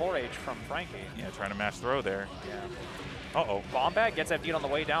clipped by 4H from Franky. Yeah, trying to match throw there. Yeah. Uh-oh. Bomb bag gets FD'd on the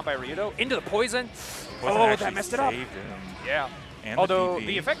way down by Ryudo. Into the poison. Poison Oh, actually that messed it up. saved him. Yeah. And Although the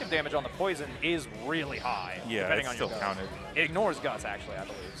the effective damage on the poison is really high. Yeah, depending it's on still your counted. It ignores guts, actually, I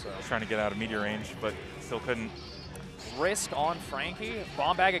believe. So Trying to get out of meteor range, but still couldn't. risk on Franky.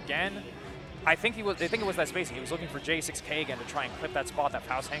 Bomb bag again. I think it was that spacing. He was looking for J6K again to try and clip that spot that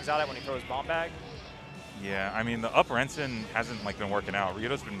Faust hangs out at when he throws bomb bag. Yeah, I mean, the up Rensen hasn't been working out.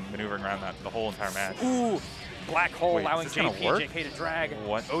 Ryudo's been maneuvering around that the whole entire match. Ooh, black hole Wait, allowing is this gonna JP work? and JK to drag.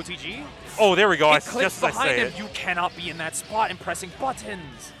 What? OTG? Oh, there we go. It clips Just as I behind say him. it. You cannot be in that spot and pressing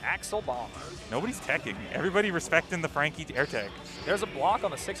buttons. Axel bomber. Nobody's teching. Everybody respecting the Franky air tech. There's a block on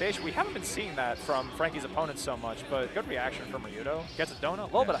the 6H. We haven't been seeing that from Franky's opponents so much, but good reaction from Ryudo. Gets a donut, a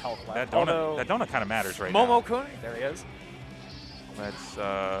little bit of health left. That donut kind of matters right Momo-kun, there he is. now. Let's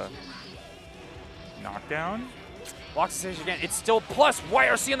knockdown. Blocks the stage again. It's still plus.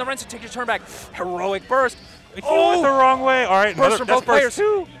 YRC on the Rensen. Take your turn back. Heroic burst. He went the wrong way. All right, Burst from both players.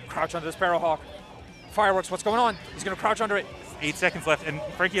 too. Crouch under the Sparrowhawk. Fireworks, what's going on? He's going to crouch under it. 8 seconds left, and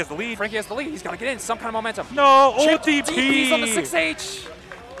Franky has the lead. Franky has the lead. He's got to get in. Some kind of momentum. No, Chipped OTP. DPs on the 6H.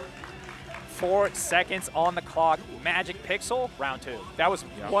 4 seconds on the clock. Magic Pixel, round 2. That was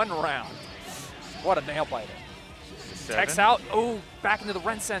one round. What a nail biter. 7. Techs out. Oh, back into the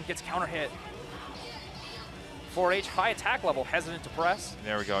Rensen. Gets counter hit. 4H, high attack level. Hesitant to press.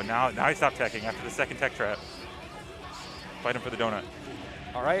 There we go. Now he stopped teching after the second tech trap. Fighting for the donut.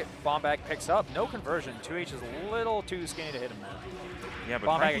 All right, bomb bag picks up. No conversion. 2H is a little too skinny to hit him there. Yeah, but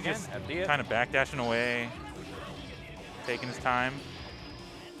Bomb bag Franky again. just FD it. kind of backdashing away, taking his time.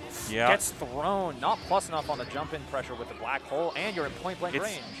 Yeah. Gets thrown. Not plus enough on the jump-in pressure with the black hole, and you're in point-blank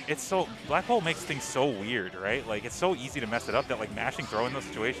range. It's so black hole makes things so weird, right? Like it's so easy to mess it up that like mashing throw in those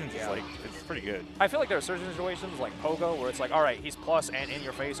situations is like it's pretty good. I feel like there are certain situations like Pogo where it's like, all right, he's plus and in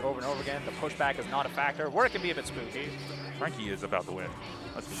your face over and over again. The pushback is not a factor, where it can be a bit spooky. Franky is about to win.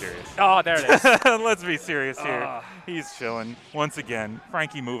 Let's be serious. Oh, there it is. Let's be serious here. He's chilling once again.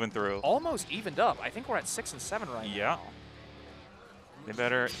 Franky moving through. Almost evened up. I think we're at 6 and 7 right Yeah. now. They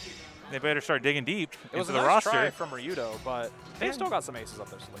better start digging deep It was into a the nice roster. try from Ryudo, but they Yeah. still got some aces up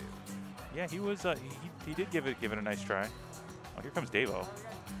their sleeve. Yeah, he was. He did give it a nice try. Oh, here comes Davo.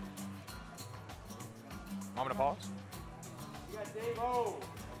 Moment of pause. You got Dave-O.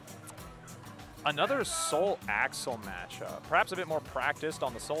 Another Soul Axel matchup. Perhaps a bit more practiced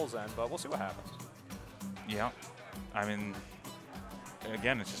on the Soul's end, but we'll see what happens. Yeah, I mean,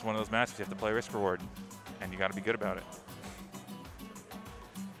 again, it's just one of those matches you have to play risk reward, and you got to be good about it.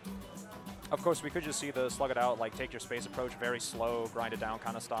 Of course, we could just see the slug it out, like take your space approach, very slow, grind it down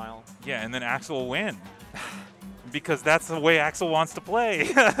kind of style. Yeah, and then Axel will win. Because that's the way Axel wants to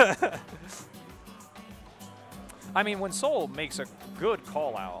play. I mean, when Soul makes a good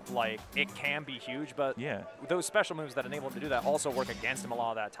call out, like, it can be huge, but Yeah. those special moves that enable him to do that also work against him a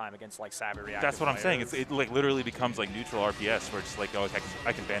lot of that time against, like, savvy reactive That's what I'm saying. players. It like literally becomes like neutral RPS, where it's like, oh,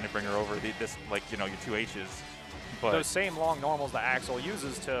 I can Bandit Bringer over this, like, you know, your 2 H's. But Those same long normals that Axel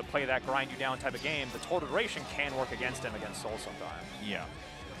uses to play that grind you down type of game, the total duration can work against him against Soul sometimes. yeah.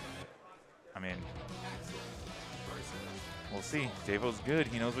 I mean, we'll see. Devo's good.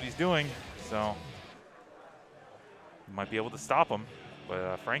 He knows what he's doing, so might be able to stop him.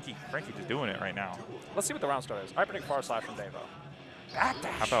 But Franky just doing it right now. Let's see what the round start is. I predict far slash from Devo. Backdash.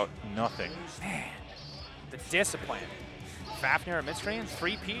 How about nothing? Man, the discipline. Fafnir at midstream,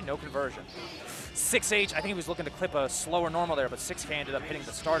 3P, no conversion. 6H, I think he was looking to clip a slower normal there, but 6K ended up hitting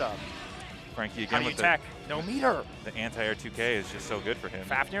the startup. Franky How again do you with tech? No meter. the anti-air 2K is just so good for him.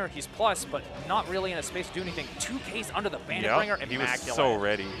 Fafnir, he's plus, but not really in a space to do anything. 2Ks under the Bandit Yep, Bringer, he immaculate. was so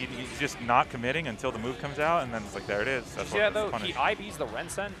ready. He's just not committing until the move comes out, and then it's like, there it is. That's Yeah, what though, punish. he IBs the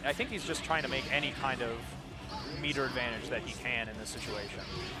Rensen. I think he's just trying to make any kind of meter advantage that he can in this situation.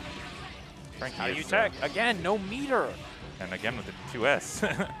 Franky How do you is, tech? Again, no meter. and again with the 2S.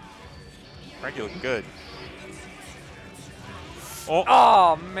 Franky looking good. Oh,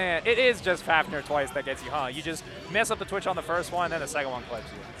 Oh, man. It is just Fafnir twice that gets you, huh? You just mess up the twitch on the first one, then the second one clips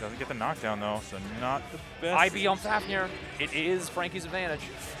you. doesn't get the knockdown though, so not the best. IB on Fafnir. It is Franky's advantage.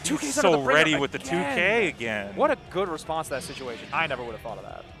 2Ks He's under the so Bringer ready with the 2K again. again. What a good response to that situation. I never would have thought of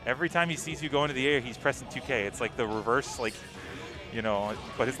that. Every time he sees you go into the air, he's pressing 2K. It's like the reverse, like, you know,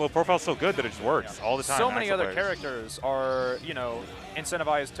 but his low profile's so good that it just works all the time. So many Axel other players. characters are, you know,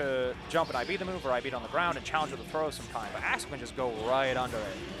 incentivized to jump and IB the move or IB it on the ground and challenge with a throw of some kind. But Axel can just go right under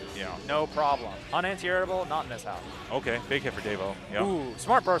it. Yeah. No problem. Unanti-airable, not in this house. Okay, big hit for Devo. Yep. Ooh,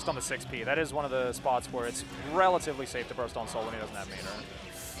 smart burst on the 6P. That is one of the spots where it's relatively safe to burst on Soul when he doesn't have meter.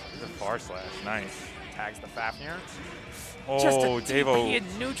 The far slash, nice. Tags the Fafnir. Oh, Just a Devo. DP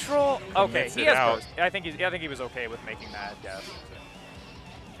in neutral. Okay, commits he it has out. burst. I think he was okay with making that guess.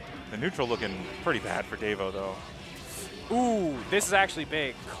 The neutral looking pretty bad for Devo though. Ooh, this is actually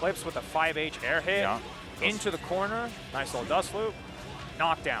big. Clips with a 5H air hit Yeah. into the corner. Nice little dust loop.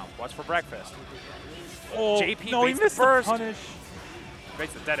 Knockdown. What's for breakfast? Oh, JP no, he baits missed the burst. the punish.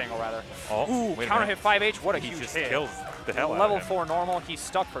 Baits the dead angle, rather. Oh, Ooh, wait a counter minute. hit 5H. What a He huge just hit. kills the hell out Level of him. 4 normal. He's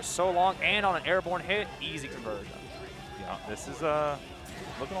stuck for so long, and on an airborne hit, easy conversion. Yeah, this is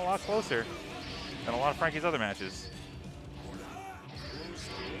looking a lot closer than a lot of Franky's other matches.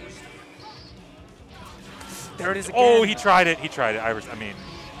 There it is again. Oh, he tried it. He tried it. I mean,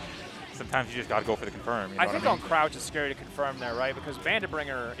 sometimes you just got to go for the confirm. You know I what think I on mean? Crouch it's scary to confirm there, right? Because Bandit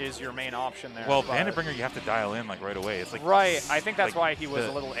Bringer is your main option there. Well, but- Bandit Bringer, you have to dial in like right away. It's like Right. I think that's like why he was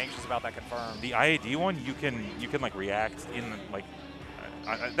the- a little anxious about that confirm. The IAD one, you can like react in like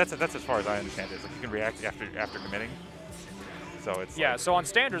that's as far as I understand it. It's like you can react after committing. So it's Yeah, like, so on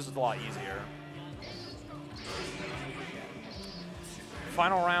standards it's a lot easier.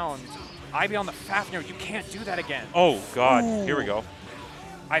 Final round. IB on the Fafnir. You can't do that again. oh god, here we Ooh. go.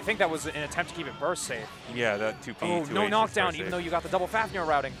 I think that was an attempt to keep it burst safe. Yeah, that 2P. Oh, 2H no is knockdown, so even safe. though you got the double Fafnir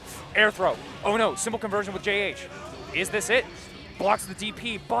routing. Air throw. Oh no, simple conversion with JH. Is this it? Blocks the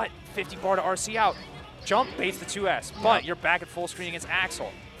DP, but 50 bar to RC out. Jump, baits the 2S, but you're back at full screen against Axel.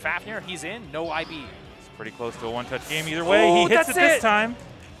 Fafnir, he's in, no IB. It's pretty close to a one-touch game either way. Oh, He hits it that's this it. time.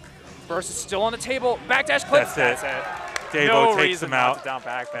 Burst is still on the table. Backdash clip. That's it. it. Devo no takes reason him not out. to down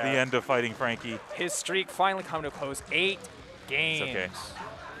back there. The end of fighting Franky. His streak finally coming to a close. 8 games. okay.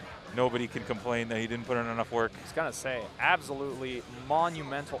 Nobody can complain that he didn't put in enough work. I was gonna say, absolutely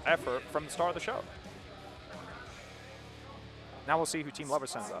monumental effort from the start of the show. Now we'll see who Team Lover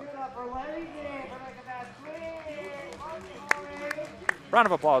sends up. Round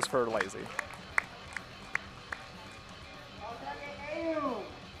of applause for Lazy.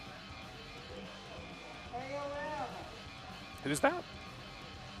 Who's that?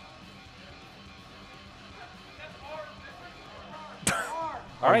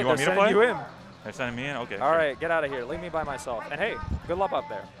 All right, you want they're me to sending play? you in. They're sending me in? Okay. All right, get out of here. Leave me by myself. And hey, good luck up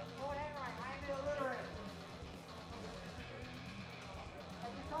there.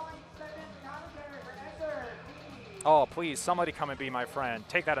 Oh, please, somebody come and be my friend.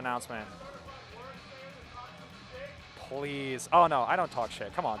 Take that announcement. Please. Oh, no, I don't talk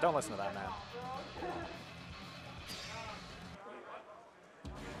shit. Come on, don't listen to that, man.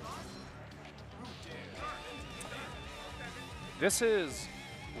 This is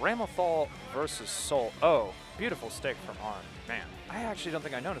Ramothal versus Soul. Oh, beautiful stick from Arm. Man, I actually don't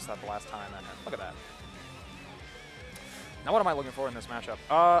think I noticed that the last time. Look at that. Now, what am I looking for in this matchup?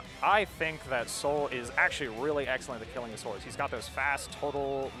 I think that Soul is actually really excellent at killing his swords. He's got those fast,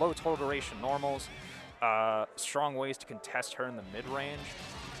 low total duration normals. strong ways to contest her in the mid-range.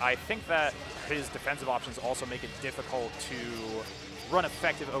 I think that his defensive options also make it difficult to run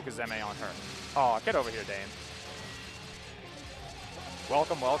effective Okazeme on her. Oh, get over here, Dane.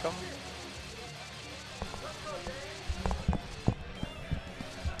 Welcome, welcome.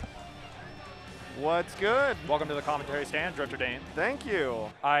 What's good? Welcome to the commentary stand, Drifter Dane. Thank you.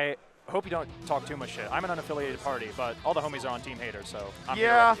 I hope you don't talk too much shit. I'm an unaffiliated party, but all the homies are on Team Hater, so I'm here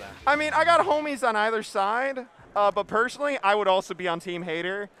to Yeah, represent. I mean, I got homies on either side, but personally, I would also be on Team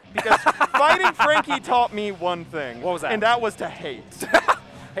Hater because fighting Franky taught me one thing. What was that? And that was to hate.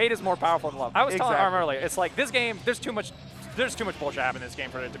 Hate is more powerful than love. I was telling Exactly. Arm earlier, it's like this game, there's too much bullshit happening in this game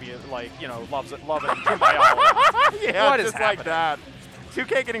for it to be like, you know, love and kumbaya. Yeah, What is just like happening? that.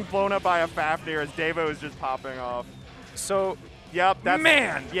 2K getting blown up by a Fafnir as Devo is just popping off. So, Yep, that's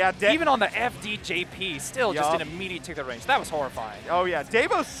man, yeah, even on the FDJP, still just an immediate tick the range. That was horrifying. Oh yeah,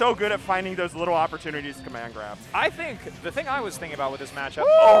 Devo's so good at finding those little opportunities to command grab. I think the thing I was thinking about with this matchup, Woo!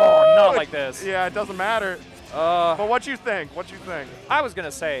 oh, not like this. Yeah, it doesn't matter. But what you think? What you think? I was gonna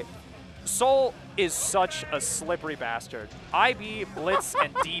say, Soul is such a slippery bastard. IB, Blitz,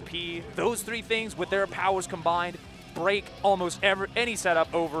 and DP, those three things with their powers combined, break almost any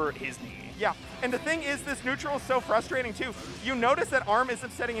setup over his knee. Yeah, and the thing is, this neutral is so frustrating too. You notice that Arm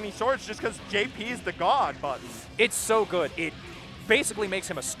isn't setting any swords just because JP is the god button. It's so good. It basically makes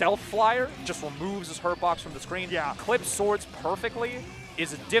him a stealth flyer, just removes his hurt box from the screen, clips swords perfectly,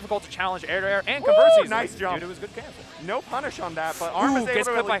 is difficult to challenge air-to-air, and converts easily nice jump. due to his good cancel. No punish on that, but Arm is able gets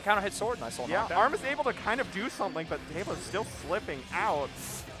to clipped by a counter hit sword, nice little yeah, knockdown. Arm is able to kind of do something, but Devo's still slipping out.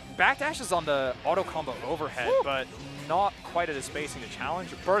 Backdashes on the auto combo overhead, but not quite at his spacing to challenge.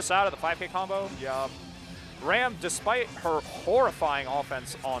 Bursts out of the 5K combo. Yeah. Ram, despite her horrifying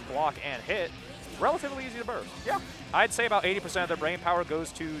offense on block and hit, relatively easy to burst. Yeah. I'd say about 80% of their brain power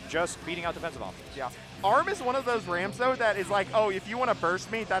goes to just beating out defensive offense. Yeah. Arm is one of those Rams, though, that is like, oh, if you want to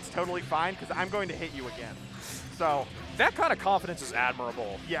burst me, that's totally fine, because I'm going to hit you again. So that kind of confidence is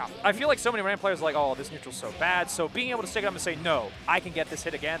admirable. Yeah. I feel like so many Ram players are like, oh, this neutral's so bad. So being able to stick it up and say, no, I can get this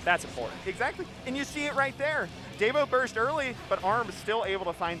hit again, that's important. Exactly. And you see it right there. Devo burst early, but Arm is still able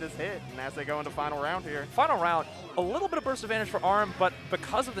to find this hit. And as they go into final round here. Final round, a little bit of burst advantage for Arm, but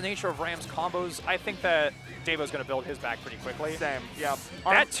because of the nature of Ram's combos, I think that Devo's going to build his back pretty quickly. Same, yeah.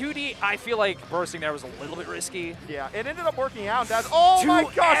 That 2D, I feel like bursting there was a little bit risky. Yeah, it ended up working out. That's, oh my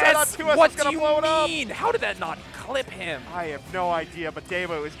gosh, I thought 2S was going to blow it up. What do you mean? How did that not clip him? I have no idea, but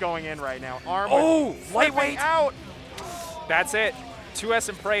Devo is going in right now. Arm lightweight out. That's it. 2S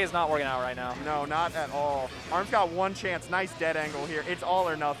and Prey is not working out right now. No, not at all. Arm's got one chance. Nice dead angle here. It's all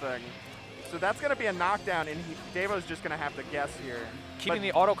or nothing. So that's going to be a knockdown, and Devo's just going to have to guess here. Keeping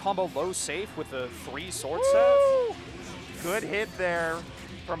the auto combo low safe with the 3 sword sets. Good hit there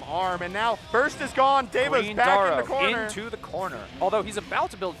from Arm, and now burst is gone. Devo's Green back Darrow in the corner. into the corner. Although he's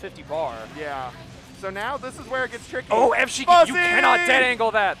about to build 50 bar. Yeah. So now this is where it gets tricky. Oh, F-Shiki, you cannot dead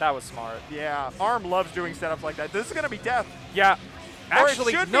angle that. That was smart. Yeah, Arm loves doing setups like that. This is going to be death. Yeah.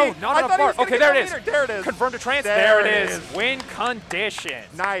 Actually, no, not enough bar. Okay, there it is. There it is. Confirmed to trance. There it is. Win condition.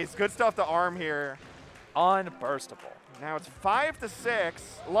 Nice. Good stuff to Arm here. Unburstable. Now it's 5-6.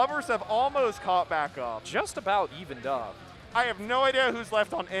 Lovers have almost caught back up. Just about evened up. I have no idea who's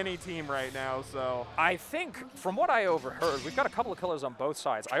left on any team right now, so. I think, from what I overheard, we've got a couple of killers on both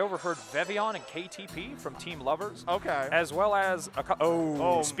sides. I overheard Vevion and KTP from Team Lovers. Okay. As well as,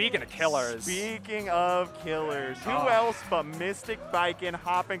 speaking of killers. Speaking of killers, who else but Mystic Viking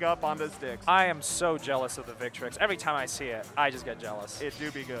hopping up on the sticks? I am so jealous of the Victrix. Every time I see it, I just get jealous. It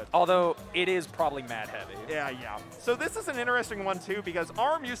do be good. Although, it is probably mad heavy. Yeah. So this is an interesting one, too, because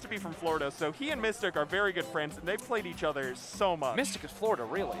Arm used to be from Florida, so he and Mystic are very good friends, and they've played each other so much. Mystic is Florida,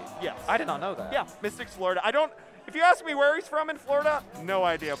 really? Yes. I did not know that. Yeah, Mystic's Florida. If you ask me where he's from in Florida, no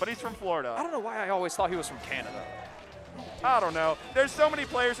idea, but he's from Florida. I don't know why I always thought he was from Canada. I don't know. There's so many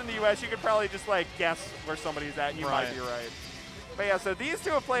players in the U.S., you could probably just, like, guess where somebody's at, and you might be right. But yeah, so these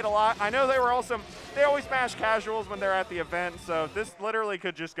two have played a lot. I know they always smash casuals when they're at the event, so this literally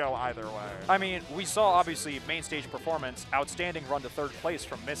could just go either way. I mean, we saw, obviously, main stage performance, outstanding run to 3rd place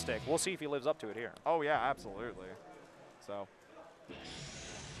from Mystic. We'll see if he lives up to it here. Oh, yeah, absolutely. So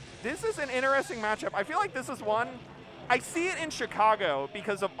this is an interesting matchup. I feel like this is one. I see it in Chicago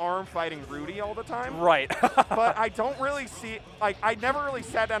because of Arm fighting Rudy all the time. Right. But I don't really see, I never really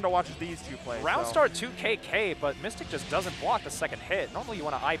sat down to watch these two play. Round start 2KK, but Mystic just doesn't block the second hit. Normally you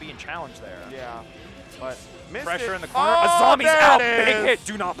want to IB and challenge there. Yeah. But Mystic. Pressure in the corner. Oh, Azami's out. Big hit.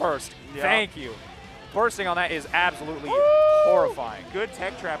 Do not burst. Yep. Thank you. Bursting on that is absolutely horrifying. Good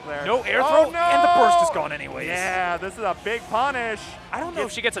tech trap there. No air throw, no! and the burst is gone anyways. Yeah, this is a big punish. I don't know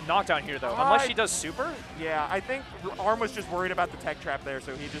if she gets a knockdown here, though, unless she does super. Yeah, I think Arm was just worried about the tech trap there,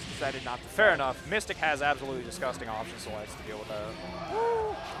 so he just decided not to. Fair enough. Mystic has absolutely disgusting option selects to deal with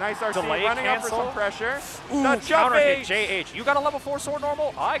that. Nice RC, Delay running up for cancel. some pressure. Ooh, The jump counter hit H. JH. You got a level 4 sword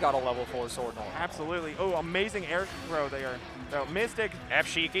normal? I got a level 4 sword normal. Absolutely. Oh, amazing air throw there. So Mystic. F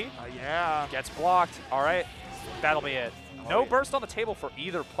Shiki. Yeah. Gets blocked. All right. That'll be it. No burst on the table for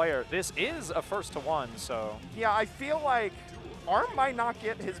either player. This is a first to one, so. Yeah, I feel like Arm might not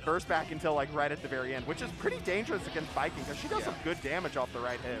get his burst back until like right at the very end, which is pretty dangerous against Viking because she does some good damage off the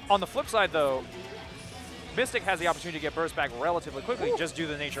right hits. On the flip side, though, Mystic has the opportunity to get burst back relatively quickly just due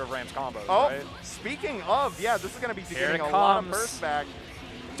to the nature of Ram's combos, right? Speaking of, yeah, this is going to be Here getting it a lot of comes. burst back.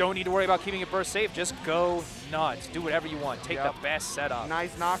 Don't need to worry about keeping it burst safe. Just go nuts. Do whatever you want. Take the best setup.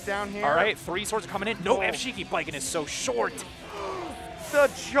 Nice knockdown here. All right, 3 swords are coming in. No F Shiki. Biking is so short. The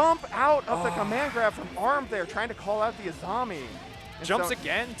jump out of the command grab from Arm there, trying to call out the Azami. And Jumps so,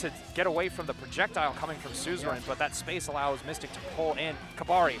 again to get away from the projectile coming from Suzerain, but that space allows Mystic to pull in.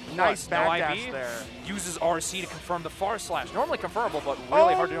 Kabari, nice no backdash IB, there. uses RC to confirm the far slash. Normally confirmable, but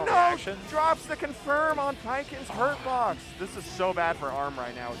really hard to do on reaction. Drops the confirm on Pykin's hurt box. This is so bad for Arm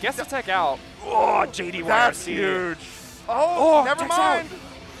right now. Gets the tech out. Oh, JD That's YRC. huge. Oh, never tech's mind.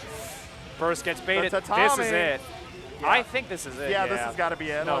 out. Burst gets baited. The This is tatami. it. Yeah. I think this is it. Yeah, this has got to be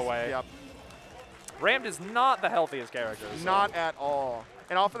it. No way. Yep. Rammed is not the healthiest character. So. Not at all.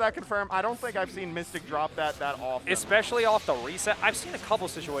 And off of that confirm, I don't think I've seen Mystic drop that often. Especially off the reset. I've seen a couple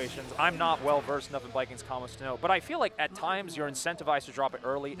situations. I'm not well versed enough in Vikings combos to know, but I feel like at times you're incentivized to drop it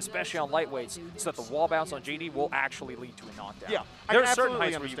early, especially on lightweights, so that the wall bounce on JD will actually lead to a knockdown. Yeah, there I are certain absolutely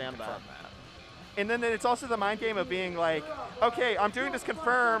heights where you can understand confirm that. And then it's also the mind game of being like, okay, I'm doing this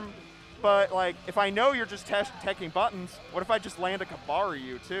confirm, but like if I know you're just teching buttons, what if I just land a Kabari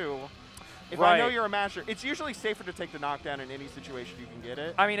you too? If I know you're a masher, it's usually safer to take the knockdown in any situation you can get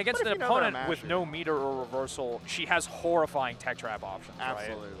it. I mean, against an opponent with masher. no meter or reversal, she has horrifying tech trap options,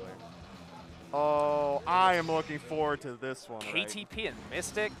 Absolutely. right? Oh, I am looking forward to this one. KTP and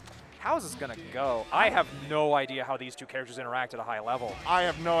Mystic, how is this going to go? I have no idea how these two characters interact at a high level. I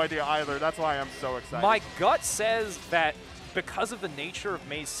have no idea either. That's why I'm so excited. My gut says that because of the nature of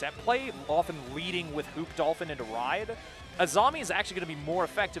May's set play, often leading with Hoop Dolphin into Ride, Azami is actually going to be more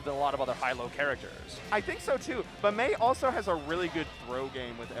effective than a lot of other high-low characters. I think so too, but May also has a really good throw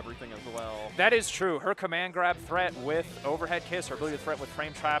game with everything as well. That is true. Her command grab threat with overhead kiss, her ability to threat with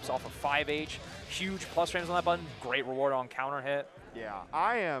frame traps off of 5H, huge plus frames on that button, great reward on counter hit. Yeah,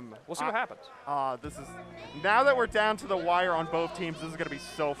 I am. We'll see what happens. This is, now that we're down to the wire on both teams, this is going to be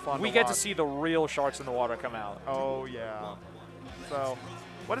so fun We get to see the real sharks in the water come out. Oh, yeah. So,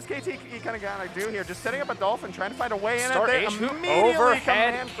 what does KTP kind of gonna do here? Just setting up a dolphin, trying to find a way in. Start and H hoop, immediately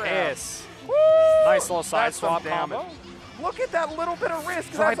overhead command grab. kiss. Woo! Nice little side That's some swap combo. damage. Look at that little bit of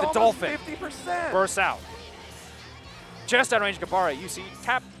risk. Ride That's the almost dolphin. 50%. Bursts out. Just out range Kabari. You see,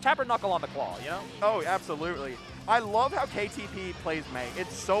 tap her knuckle on the claw, you know? Oh, absolutely. I love how KTP plays May.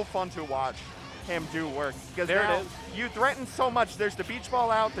 It's so fun to watch him do work. Because there now it is. You threaten so much. There's the beach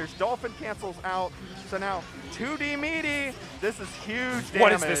ball out. There's dolphin cancels out. So now 2D meaty. This is huge damage.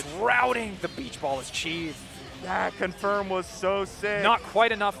 What is this routing? The beach ball is cheese. That confirm was so sick. Not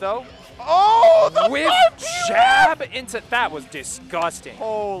quite enough though. Oh, the Whip 5P jab into that was disgusting.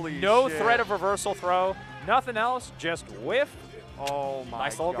 Holy no shit. threat of reversal throw. Nothing else. Just whiff. Oh my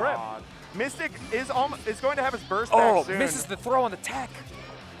nice little grip. Mystic is going to have his burst back soon. Misses the throw on the tech.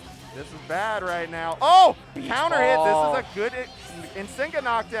 This is bad right now. Oh, Beach counter ball. hit. This is a good Insinga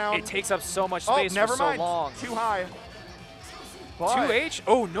knockdown. It takes up so much space never for so mind. long. Too high. 2H?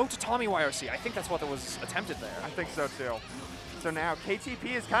 Oh, no tatami YRC. I think that's what was attempted there. I think so too. So now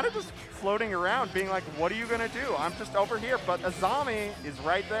KTP is kind of just floating around being like, what are you going to do? I'm just over here, but Azami is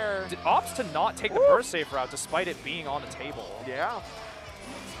right there. Opts to not take the burst safe route despite it being on the table. Yeah.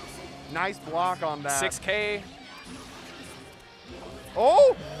 Nice block on that. 6K.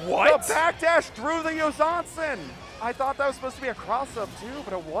 Oh! What? The backdash through the Yozansen! I thought that was supposed to be a cross-up too,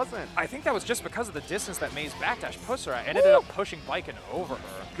 but it wasn't. I think that was just because of the distance that May's backdash pushed her at. Ended up pushing Biken over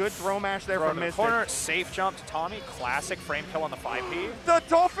her. Good throw mash there Throw from to the Mystic. corner, safe jump to Tommy. Classic frame kill on the 5P. The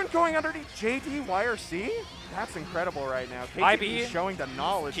Dolphin going underneath JD YRC? That's incredible right now. KTP IB showing the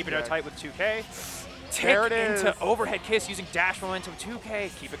knowledge. Keep it airtight with 2K. There Tick it is. into overhead kiss using dash momentum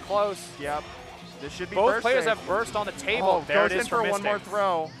 2K. Keep it close. Yep. This should be Both burst players safe. have burst on the table. Oh, there goes it is in for Mystic. one more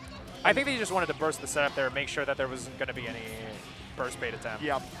throw. I think they just wanted to burst the setup there and make sure that there wasn't going to be any burst bait attempt.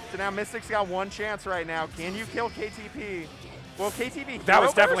 Yep. So now Mystic's got one chance right now. Can you kill KTP? Well, KTP. That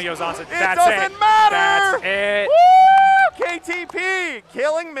was hero definitely burst? Yozansen. It That's doesn't it. matter. That's it. Woo! KTP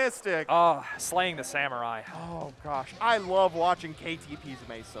killing Mystic. Oh, slaying the Samurai. Oh gosh, I love watching KTP's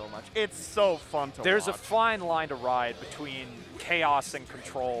May so much. It's so fun to There's watch. a fine line to ride between chaos and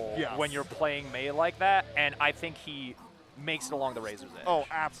control when you're playing May like that, and I think he makes it along the razor's edge. Oh,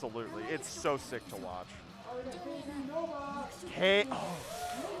 absolutely. It's so sick to watch.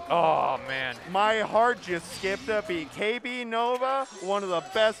 Oh, man. My heart just skipped a beat. KB Nova, one of the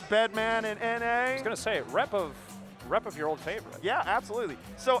best bedman in NA. I was going to say, rep of your old favorite. Yeah, absolutely.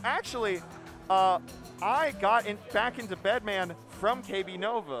 So actually, I got back into bedman from KB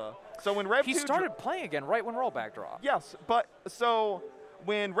Nova. So when Rev 2 He started playing again right when rollback dropped. Yes, but so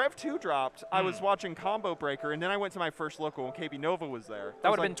when Rev 2 dropped, I was watching Combo Breaker, and then I went to my first local when KB Nova was there. That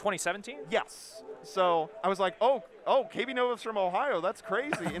would have been 2017? Yes. So I was like, oh, KB Nova's from Ohio. That's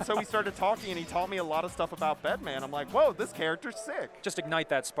crazy. And so we started talking, and he taught me a lot of stuff about bedman. I'm like, whoa, this character's sick. Just ignite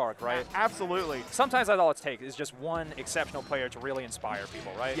that spark, right? Absolutely. Sometimes that's all it takes is just one exceptional player to really inspire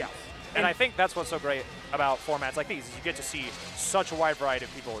people, right? Yeah. And I think that's what's so great about formats like these is you get to see such a wide variety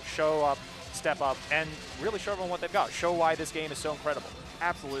of people show up, step up, and really show everyone what they've got. Show why this game is so incredible.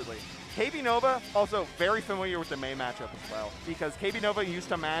 Absolutely. KB Nova, also very familiar with the May matchup as well, because KB Nova used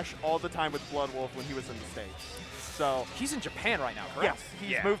to mash all the time with Blood Wolf when he was in the States. So he's in Japan right now, correct?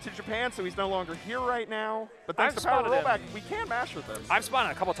 Yes, he's moved to Japan, so he's no longer here right now. But thanks I've to Power spotted Rollback, him. we can mash with him. I've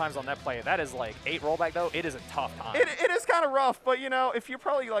spotted a couple times on that play. That is like 8 rollback, though. It is a tough time. It is kind of rough, but, you know, if you're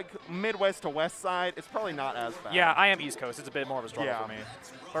probably like Midwest to West side, it's probably not as bad. Yeah, I am East Coast. It's a bit more of a struggle for me.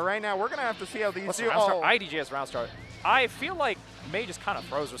 But right now, we're going to have to see how these What's do. the round start? IDJ's round start. I feel like May just kind of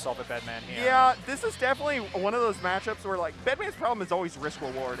throws herself at Bedman here. Yeah, this is definitely one of those matchups where, like, Bedman's problem is always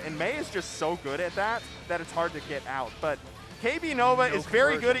risk-reward, and May is just so good at that it's hard to get out. But KB Nova is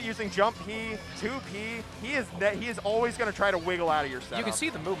very good at using jump P, 2P. He is always going to try to wiggle out of your setup. You can see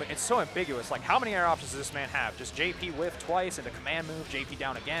the movement. It's so ambiguous. Like, how many air options does this man have? Just JP whiff twice into command move, JP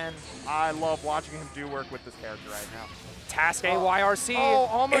down again. I love watching him do work with this character right now. Task AYRC. Oh,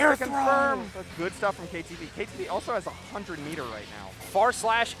 almost air a confirm. throw. Good stuff from KTP. KTP also has 100 meter right now. Far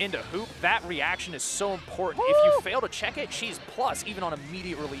slash into hoop. That reaction is so important. Woo! If you fail to check it, she's plus even on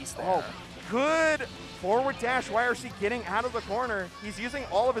immediate release there. Oh, good forward dash. YRC getting out of the corner. He's using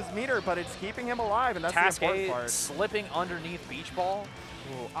all of his meter, but it's keeping him alive, and that's Task the important A part. slipping underneath beach ball.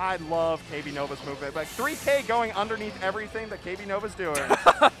 Ooh, I love KB Nova's movement. Like 3K going underneath everything that KB Nova's doing.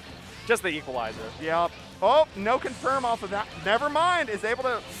 Just the equalizer. Yep. Oh, no confirm off of that. Never mind. Is able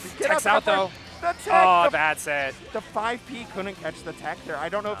to get Tech's out out, though. The tech. Oh, that's it. The 5P couldn't catch the tech there. I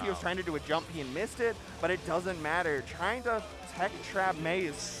don't know if he was trying to do a jump P and missed it, but it doesn't matter. Trying to tech trap May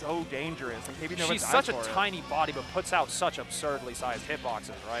is so dangerous. And KB Nova She's dies such a for it. tiny body, but puts out such absurdly sized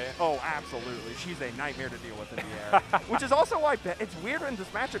hitboxes, right? Oh, absolutely. She's a nightmare to deal with in the air. Which is also why it's weird in this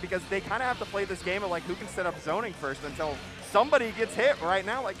matchup because they kind of have to play this game of like who can set up zoning first until somebody gets hit right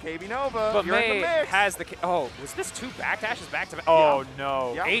now, like KB Nova. But You're May in the mix. has the. Oh, was this 2 backdashes back to back? Oh,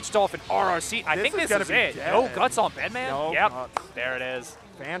 no. Yeah. H Dolphin RRC. I think is this gonna is be it. dead. No guts on Bedman? No Yep. guts. There it is.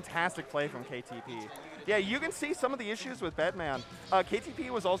 Fantastic play from KTP. Yeah, you can see some of the issues with Bedman. KTP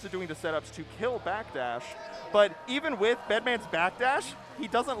was also doing the setups to kill backdash, but even with Bedman's backdash, he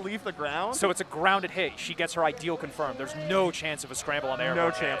doesn't leave the ground. So it's a grounded hit. She gets her ideal confirmed. There's no chance of a scramble on air. No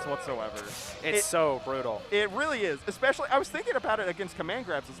chance whatsoever. It's so brutal. It really is. Especially, I was thinking about it against command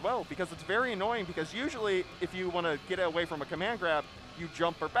grabs as well, because it's very annoying, because usually if you want to get away from a command grab, you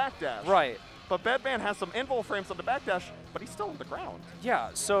jump or backdash. Right. But Bedman has some invul frames on the backdash, but he's still on the ground. Yeah,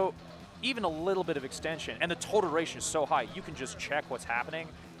 so even a little bit of extension, and the total duration is so high, you can just check what's happening.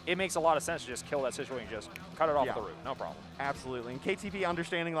 It makes a lot of sense to just kill that situation, just cut it off at the root, no problem. Absolutely. And KTP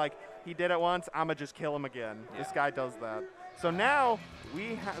understanding, like, he did it once, I'm going to just kill him again. Yeah. This guy does that. So now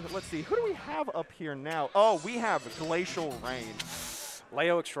we have, let's see, who do we have up here now? Oh, we have Glacial Rain.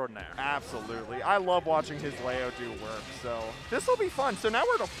 Leo extraordinaire. Absolutely. I love watching his Leo do work. So this will be fun. So now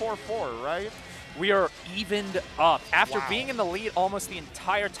we're at a 4-4, right? We are evened up. After being in the lead almost the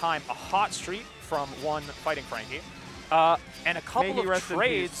entire time, a hot streak from one fighting Franky, and a couple of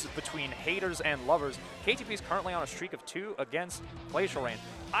trades between haters and lovers. KTP is currently on a streak of 2 against Glacial Rain.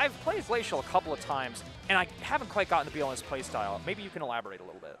 I've played Glacial a couple of times, and I haven't quite gotten the feel on his playstyle. Maybe you can elaborate a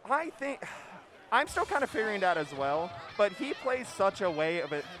little bit. I think I'm still kind of figuring it out as well, but he plays such a way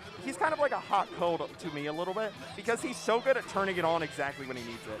of it. He's kind of like a hot cold to me a little bit because he's so good at turning it on exactly when he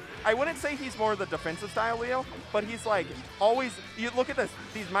needs it. I wouldn't say he's more the defensive style Leo, but he's like always, you look at this,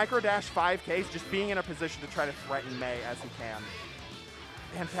 these micro dash 5Ks just being in a position to try to threaten May as he can.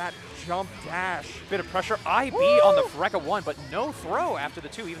 And that jump dash. Bit of pressure. IB on the Rekka 1, but no throw after the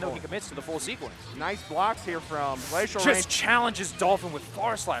 2, even though he commits to the full sequence. Nice blocks here from Glacial Rain. Just challenges Dolphin with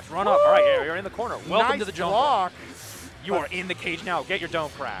far slash. Run up. All right, you're in the corner. Welcome to the jungle. Block. You are in the cage now. Get your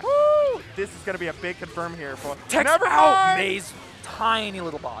dome crack. Woo! This is going to be a big confirm here. For Never out May's tiny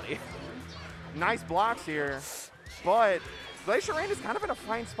little body. Nice blocks here. But Glacier Rain is kind of in a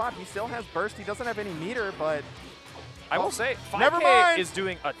fine spot. He still has burst. He doesn't have any meter, but I will say, never 5K mind. is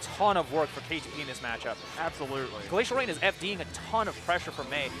doing a ton of work for KTP in this matchup. Absolutely. Glacial Rain is FDing a ton of pressure from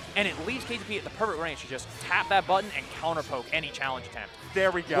May, and it leaves KTP at the perfect range to just tap that button and counter poke any challenge attempt.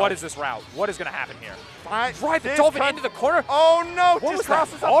 There we go. What is this route? What is going to happen here? Drive the Dolphin into the corner. Oh, no. What just was that?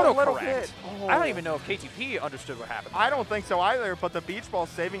 crosses up a little Autocorrect. bit. Oh. I don't even know if KTP understood what happened. I don't think so either, but the beach ball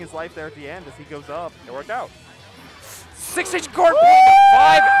saving his life there at the end as he goes up. It worked out. 6H guard pull to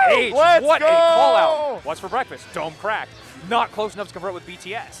 5H. Let's what go. a call out. What's for breakfast? Dome crack. Not close enough to convert with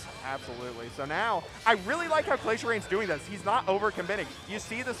BTS. Absolutely. So now, I really like how Glacier Rain's doing this. He's not over-committing. You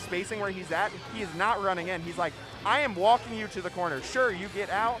see the spacing where he's at? He is not running in. He's like, I am walking you to the corner. Sure, you get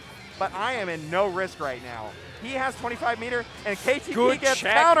out, but I am in no risk right now. He has 25 meter, and KTP Good gets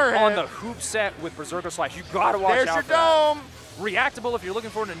check counter hit. on the hoop set with Berserker Slash. You got to watch There's out your for that. dome. Reactable if you're looking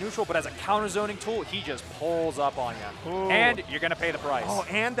for it in a neutral, but as a counter zoning tool, he just pulls up on you. Ooh. And you're going to pay the price. Oh,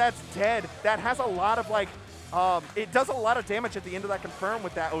 and that's dead. That has a lot of like, it does a lot of damage at the end of that confirm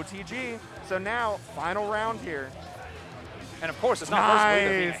with that OTG. So now, final round here. And of course, it's not first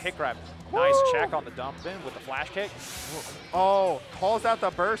being a hit grab. Nice check on the dump in with the flash kick. Oh, calls out the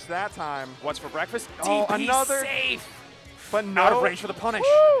burst that time. What's for breakfast? Oh, DP another safe. But no. Out of range for the punish.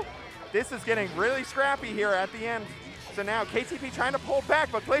 Woo! This is getting really scrappy here at the end. So now KTP trying to pull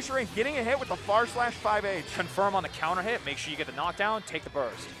back, but Glacier Rain getting a hit with the far slash 5H. Confirm on the counter hit. Make sure you get the knockdown. Take the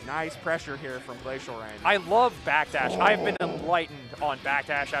burst. Nice pressure here from Glacial Rain. I love backdash. I've been enlightened on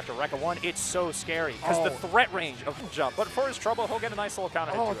backdash after Rekka 1. It's so scary because the threat range of the jump. But for his trouble, he'll get a nice little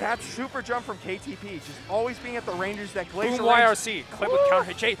counter hit. Oh, that super jump from KTP. Just always being at the ranges that Glacial Boom Rain. YRC. Clip with counter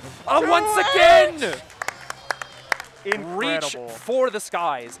hit. Jay. Once again! Incredible. Reach for the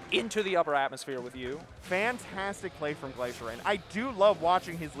skies into the upper atmosphere with you. Fantastic play from Glacier Rain. I do love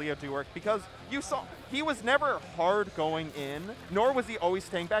watching his Leo do work because you saw he was never hard going in, nor was he always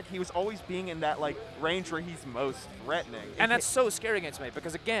staying back. He was always being in that like range where he's most threatening. And that's so scary against me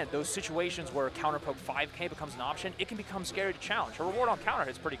because again, those situations where counter poke 5K becomes an option, it can become scary to challenge. Her reward on counter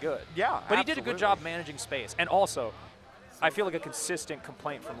hit's pretty good. Yeah, but he did a good job managing space. And also, I feel like a consistent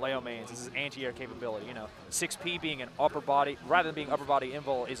complaint from Leo mains is his anti-air capability. You know, 6P being an upper body, rather than being upper body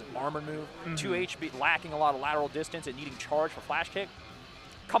invul, is an armor move. 2H lacking a lot of lateral distance and needing charge for flash kick.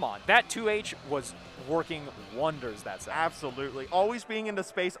 Come on, that 2H was working wonders that set. Absolutely. Always being into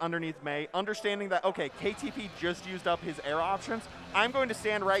space underneath May, understanding that, okay, KTP just used up his air options. I'm going to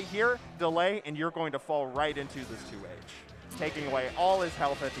stand right here, delay, and you're going to fall right into this 2H. Taking away all his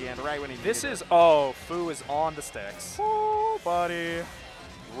health at the end, right when he This needed is, it. oh, Fu is on the sticks. Oh, buddy.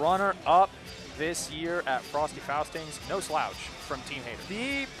 Runner-up this year at Frosty Faustings. No slouch from Team Hater.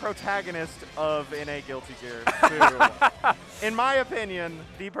 The protagonist of NA Guilty Gear 2. In my opinion,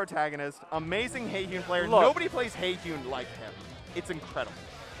 the protagonist. Amazing Heihun player. Look. Nobody plays Heihun like him. It's incredible.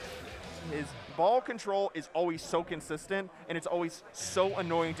 His ball control is always so consistent, and it's always so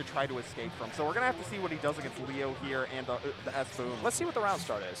annoying to try to escape from. So we're going to have to see what he does against Leo here and the S-Boom. Let's see what the round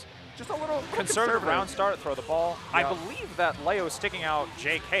start is. Just a little Conservative round start, throw the ball. Yeah. I believe that Leo sticking out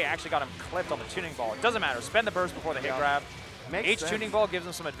JK actually got him clipped on the tuning ball. It doesn't matter. Spend the burst before the hit grab. Makes H sense. tuning ball gives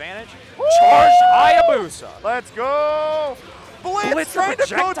him some advantage. Charged Hayabusa. Let's go! Blitz the trying to go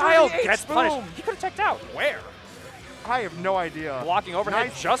projectile through the gets H-Boom. punished. He could have teched out. Where? I have no idea. Blocking overhead,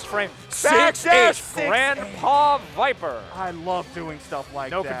 Nice. just frame. Backdash, 6H Grandpa Viper. I love doing stuff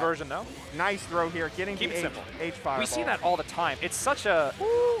like No that. conversion though. Nice throw here, getting Keep the it simple. H fireball. We see that all the time. It's such a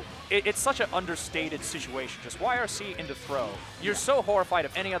it's such an understated situation. Just YRC into throw. You're so horrified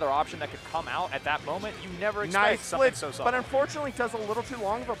of any other option that could come out at that moment. You never expect Nice something blitz, so but subtle. unfortunately does a little too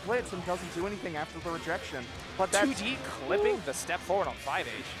long of a blitz and doesn't do anything after the rejection. But that's, 2D clipping the step forward on 5H.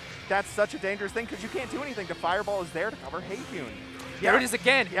 that's such a dangerous thing because you can't do anything. The fireball is there to cover Heihun. There it is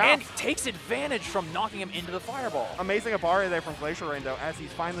again, Yeah. and takes advantage from knocking him into the fireball. Amazing Abari there from Glacial Rain, though, as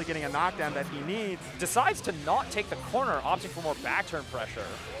he's finally getting a knockdown that he needs. Decides to not take the corner, opting for more back turn pressure.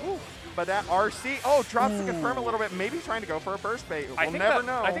 But that RC, drops the confirm a little bit. Maybe trying to go for a burst bait. We'll I think never that,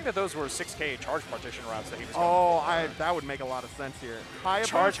 know. I think that those were 6K charge partition routes that he was going. Oh, that would make a lot of sense here. Hayabusa.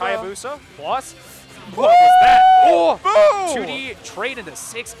 Charge Hayabusa, plus, what was that? Oh, Boom! 2D trade into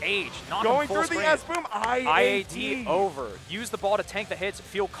 6H. Knock Going him full through the screen. S-Boom, IAD over. Use the ball to tank the hits.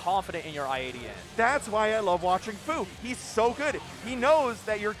 Feel confident in your IAD end. That's why I love watching Fu. He's so good. He knows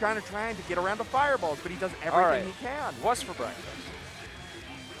that you're kind of trying to get around the fireballs, but he does everything he can. What's for breakfast?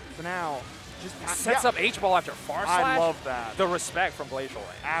 So now, just Sets up H-ball after far slash. I love that. The respect from Glacial Rain.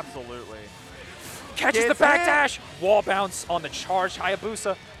 Absolutely. Catches the Gets back hit. dash. Wall bounce on the charged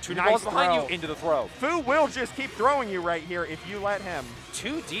Hayabusa. Tuning balls behind throw. you into the throw. Fu will just keep throwing you right here if you let him.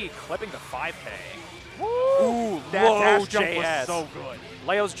 2D clipping the 5K. Woo! Ooh, That low dash jump JS. was so good.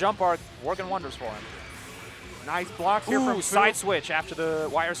 Leo's jump arc working wonders for him. Nice blocks here from Ooh, Fu. side switch after the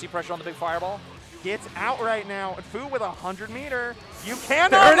YRC pressure on the big fireball. Gets out right now. And Fu with a 100-meter. You cannot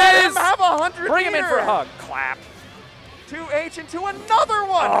There it let is. him have a 100-meter. Bring him in for a hug. Clap. 2H into another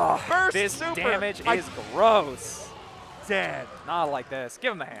one. Oh, Burst this super. damage is gross. Dead. Not like this.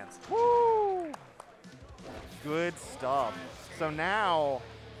 Give him the hands. Woo. Good stuff. So now,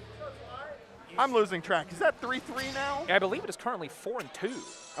 I'm losing track. Is that 3-3 now? I believe it is currently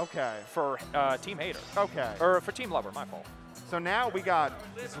 4-2 Okay. for Team Hater. Okay. Or for Team Lover, my fault. So now we got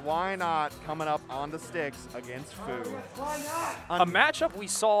Why Not coming up on the sticks against Fu. A matchup we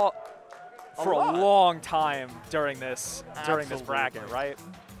saw for a lot. long time during this Absolutely. bracket, right?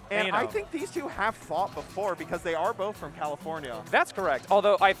 And you know, I think these two have fought before because they are both from California. that's correct.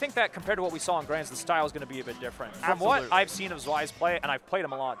 Although I think that compared to what we saw in Grands, the style is going to be a bit different. From what Absolutely. I've seen of Zwei's play, and I've played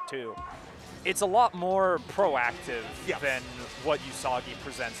him a lot too, it's a lot more proactive Yes. than what Usagi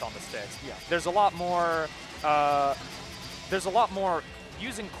presents on the sticks. Yeah. There's a lot more.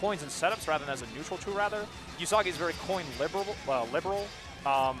 Using coins and setups rather than as a neutral tool. Rather, Usagi is very coin liberal.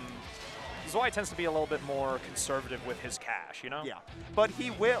 Zwei tends to be a little bit more conservative with his cash, you know? Yeah, but he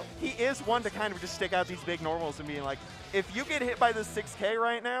is one to kind of just stick out these big normals and being like, if you get hit by this 6K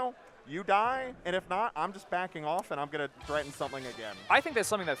right now, you die, and if not, I'm just backing off and I'm going to threaten something again. I think that's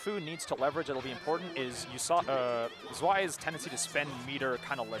something that Fu needs to leverage. It'll be important is Zwei's tendency to spend meter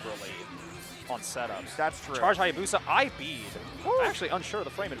kind of liberally on setups. That's true. Charge Hayabusa, I bead. I'm actually unsure of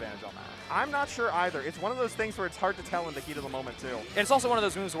the frame advantage on that. I'm not sure either. It's one of those things where it's hard to tell in the heat of the moment, too. And it's also one of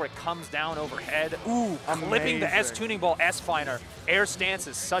those moves where it comes down overhead. Ooh, clipping the S Amazing. tuning ball S-Finer. Air stance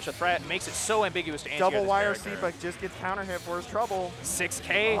is such a threat. Makes it so ambiguous to Double anti-air wire this C, character. but just gets counter hit for his trouble.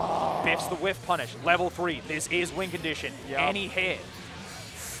 6K, biffs the whiff punish. Level 3, this is win condition. Yep. Any hit.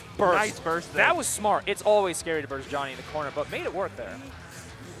 Burst. Nice burst there. That was smart. It's always scary to burst Johnny in the corner, but made it work there.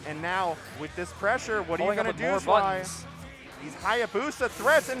 And now, with this pressure, what are you Pulling up going to with do, more Zwei? buttons. These Hayabusa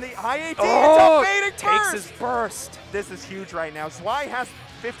threats and the IAT. Oh, it's a fading takes burst. his burst. This is huge right now. Zwei has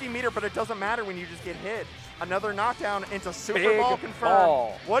 50 meter, but it doesn't matter when you just get hit. Another knockdown into Super Big Ball confirmed.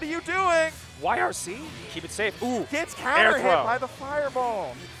 ball. What are you doing? YRC, keep it safe. Ooh, Gets counter hit throw. by the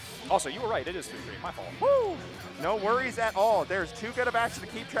fireball. Also, you were right. It is 3-3. My fault. Woo! No worries at all. There's too good of action to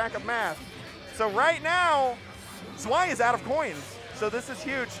keep track of math. So right now, Zwei is out of coins. So this is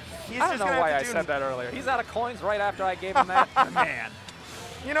huge. He's I don't just know gonna why have I to do said that earlier. He's out of coins right after I gave him that. Man.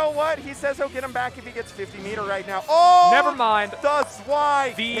 You know what? He says he'll get him back if he gets 50 meter right now. Oh! Never mind. The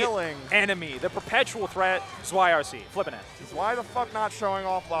Zwei The killing. enemy, the perpetual threat, ZwyRC. Flipping it. Why the fuck not showing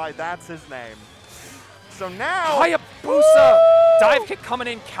off why that's his name? So now, Hayabusa! Dive kick coming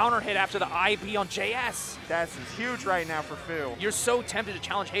in, counter hit after the IB on JS. that's huge right now for Fu. You're so tempted to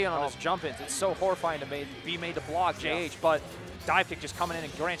challenge Heian on his jump-ins. It's so horrifying to be made to block JH, but dive kick just coming in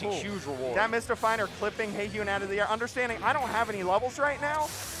and granting huge reward. That Mr. Finer clipping Heihyun out of the air, understanding I don't have any levels right now,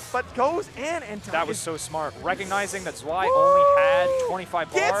 but goes in and That was so smart. Recognizing that Zwei only had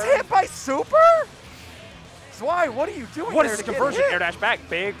 25 bar. gets hit by Super? Zwei, what are you doing What there is this to get conversion? hit? Air dash back,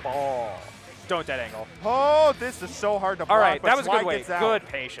 big ball. Don't dead angle. Oh, this is so hard to block. All right, but that was a Zwei good weight. gets out. Good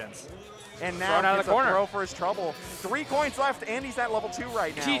patience. And now Thrown out of gets the corner. a throw for his trouble. 3 coins left, and he's at level 2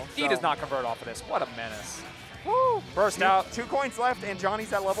 right now. He does not convert off of this. What a menace. Woo. Burst out. 2 coins left, and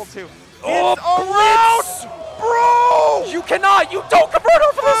Johnny's at level 2. Oh, It's around! Bro! You cannot. You don't convert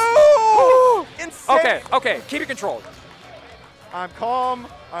off of this. Insane. Okay. Keep it controlled. I'm calm.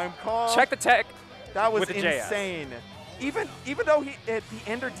 I'm calm. Check the tech. That was with the JS. insane. Even though the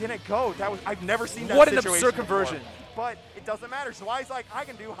ender didn't go, I've never seen that What an situation absurd before. conversion. But it doesn't matter. So Zwei's like, I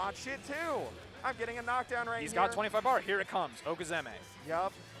can do hot shit too. I'm getting a knockdown right He's here. got 25 bar. Here it comes. Okazeme.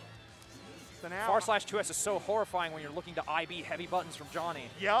 Yup. So now. Far/2S is so horrifying when you're looking to IB heavy buttons from Johnny.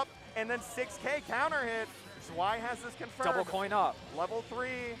 Yup. And then 6K counter hit. Zwei has this confirmed. Double coin up. Level 3.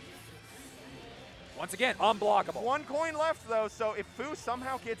 Once again, unblockable. 1 coin left though, so if Fu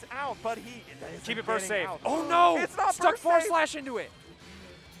somehow gets out, but he isn't Keep it burst getting safe. out. Oh no! It's not Stuck burst force safe. slash into it.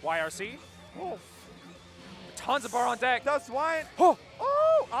 YRC. Oh. Tons of bar on deck. That's why. Oh,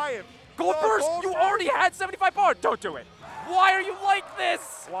 I am. gold the burst! gold You burst. already had 75 bar. Don't do it. Why are you like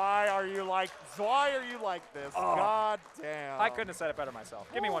this? Why are you like this? Oh. God damn. I couldn't have said it better myself.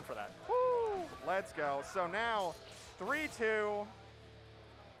 Give me one for that. Woo. Let's go. So now, 3-2.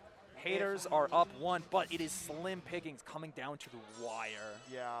 Haters are up 1, but it is slim pickings coming down to the wire.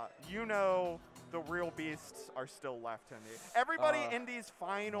 Yeah, you know the real beasts are still left in me. Everybody in these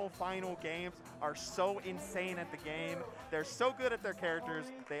final games are so insane at the game. They're so good at their characters.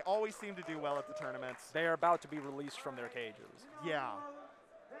 They always seem to do well at the tournaments. They are about to be released from their cages. Yeah.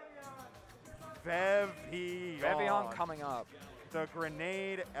 Vevion coming up. The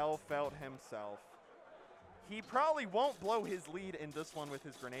grenade Elfelt himself. He probably won't blow his lead in this one with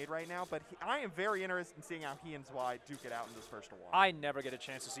his grenade right now, but I am very interested in seeing how he and Zwei duke it out in this first one. I never get a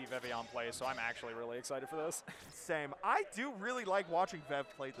chance to see Vevion play, so I'm actually really excited for this. Same. I do really like watching Vev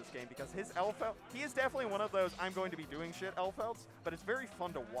play this game because his Elfelt, he is definitely one of those I'm going to be doing shit Elfelts, but it's very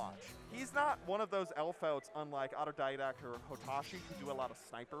fun to watch. He's not one of those Elfelts unlike Autodidact or Hotashi who do a lot of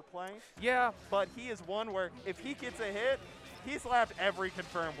sniper play. Yeah. But he is one where if he gets a hit, he's slapped every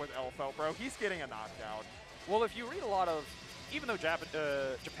confirm with Elfelt, bro. He's getting a knockout. Well, if you read a lot of, even though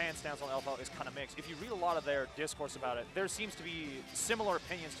Japan's stance on Elfelt is kind of mixed, if you read a lot of their discourse about it, there seems to be similar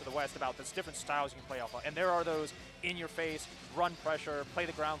opinions to the West about the different styles you can play Elfelt. And there are those in-your-face, run pressure, play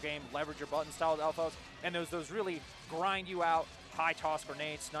the ground game, leverage your button style Elfelts, and those really grind you out, high toss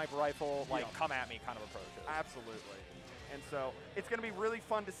grenade, sniper rifle, like come at me kind of approaches. Absolutely. And so it's going to be really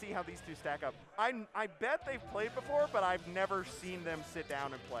fun to see how these two stack up. I bet they've played before, but I've never seen them sit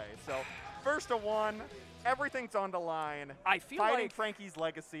down and play. So first to one. Everything's on the line. I feel Fighting like Franky's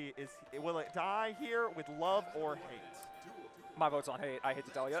legacy is, will it die here with love or hate? My vote's on hate. I hate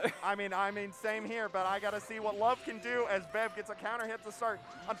to tell you. I mean, same here, but I got to see what love can do as Bev gets a counter hit to start.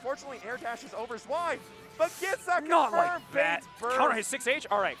 Unfortunately, air dashes over Zwei, but gets a Not like confirmed that. burst. Counter hit 6H.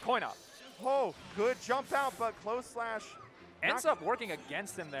 All right, coin up. Oh, good jump out, but close slash. Ends up working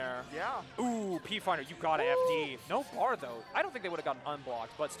against him there. Yeah. Ooh, P-Finder, you got to FD. No bar, though. I don't think they would have gotten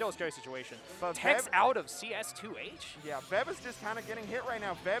unblocked, but still a scary situation. But Tech's Bev, out of CS2H? Yeah, Bev is just kind of getting hit right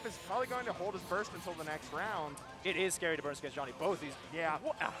now. Bev is probably going to hold his burst until the next round. It is scary to burst against Johnny. Both these. Yeah.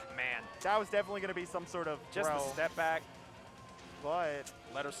 Man. That was definitely going to be some sort of Just throw. the step back. But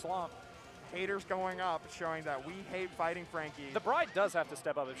let her slump. Haters going up, showing that we hate fighting Franky. The Bride does have to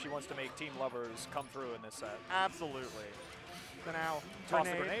step up if she wants to make Team Lovers come through in this set. Absolutely. So now, toss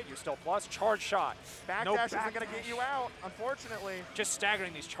the grenade, you're still plus. Charge shot. Backdash isn't going to get you out, unfortunately. Just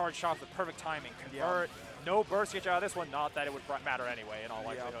staggering these charge shots with perfect timing. Convert. No burst to get you out of this one. Not that it would matter anyway, in all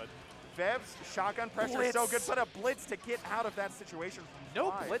likelihood. Vev's shotgun pressure is so good, but a blitz to get out of that situation.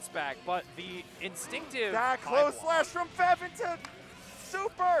 No blitz back, but the instinctive. That close slash from Vev into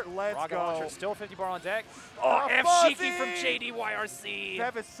super. Let's Rocket go. Launcher, still 50 bar on deck. Oh, F Shiki from JDYRC.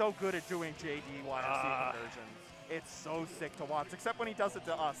 Vev is so good at doing JDYRC conversions. It's so sick to watch, except when he does it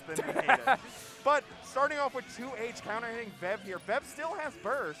to us, then we hate it. But starting off with 2H counter hitting Vev here. Vev still has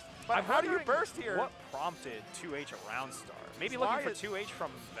burst, but how do you burst here? What prompted 2H around star? Maybe looking for 2H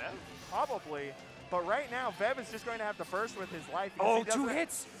from Vev? Probably. But right now, Vev is just going to have to burst with his life. Oh, 2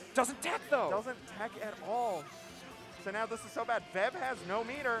 hits. Doesn't tech, though. Doesn't tech at all. So now this is so bad. Vev has no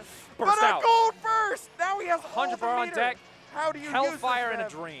meter. Burst but out. a gold burst! Now he has 100 bar on deck. How do you Hellfire use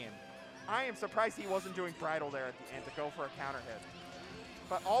this, in a dream. I am surprised he wasn't doing bridle there at the end to go for a counter hit.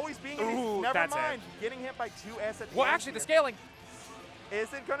 But always being Ooh, never that's mind. Getting hit by 2S at the end. Well, actually, the scaling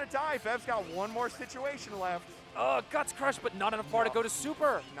isn't going to die. Vev's got one more situation left. Guts crush, but not enough bar to go to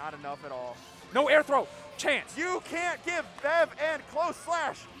super. Not enough at all. No air throw. Chance. You can't give Vev and close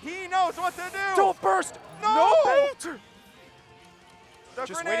slash. He knows what to do. Don't burst. No.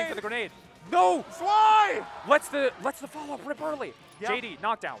 Just waiting for the grenade. No. Zwei. Let's the follow-up rip early. Yep. JD,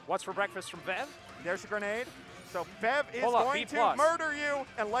 knockdown. What's for breakfast from Vev? There's a grenade. So Vev is going to murder you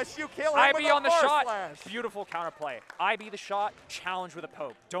unless you kill him IB with a on the bar shot. slash. Beautiful counterplay. IB the shot, challenge with a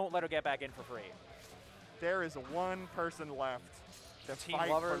poke. Don't let her get back in for free. There is one person left to Team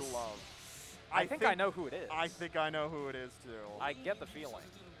fight Lovers. for love. I think I know who it is. I think I know who it is, too. I get the feeling.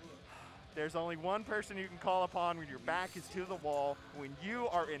 There's only one person you can call upon when your back is to the wall. When you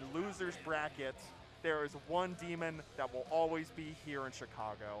are in loser's bracket, there is one demon that will always be here in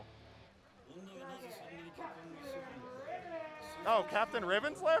Chicago. Oh, Captain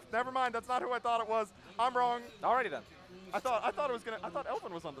Ribbons left? Never mind, that's not who I thought it was. I'm wrong. Alrighty then. I thought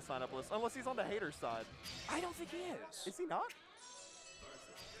Elvin was on the sign-up list, unless he's on the hater side. I don't think he is. Is he not?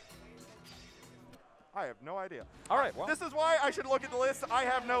 I have no idea. All right, well. This is why I should look at the list. I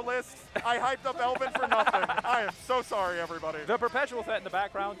have no list. I hyped up Elvin for nothing. I am so sorry, everybody. The perpetual threat in the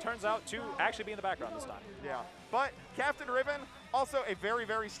background turns out to actually be in the background this time. Yeah, but Captain Ribbon, also a very,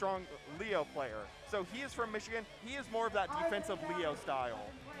 very strong Leo player. So he is from Michigan. He is more of that defensive Leo style.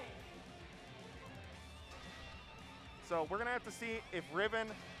 So we're going to have to see if Riven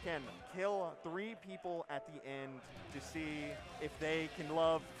can kill 3 people at the end to see if they can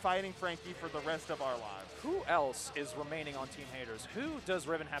love fighting Franky for the rest of our lives. Who else is remaining on Team Haters? Who does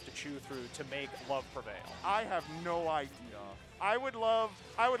Riven have to chew through to make love prevail? I have no idea. I would love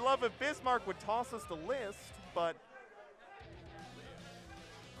if Bismarck would toss us the list, but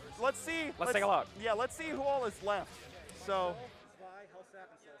let's see. Let's take a look. Yeah, let's see who all is left. So.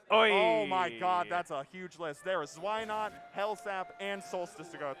 Oy. Oh my God, that's a huge list. There is Zwynot, Hellsap, and Solstice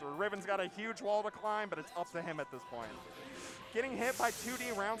to go through. Riven's got a huge wall to climb, but it's up to him at this point. Getting hit by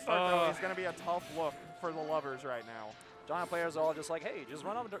 2D round start though is going to be a tough look for the lovers right now. Giant players are all just like, hey, just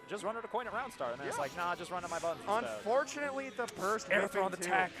run under coin at round start, and then it's like, nah, just run to my buttons. Unfortunately, the burst air throw on the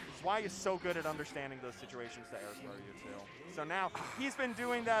tech. Zwy is so good at understanding those situations to air throw you too. So now he's been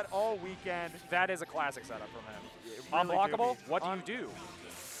doing that all weekend. That is a classic setup from him. Really Unblockable. What do you do?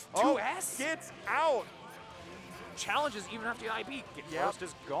 2S gets out. Challenges even after the IB. Burst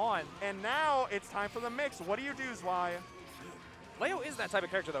is gone. And now it's time for the mix. What do you do, Zwy? Leo is that type of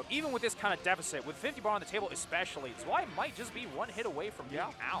character, though. Even with this kind of deficit, with 50 bar on the table especially, Zwy might just be 1 hit away from being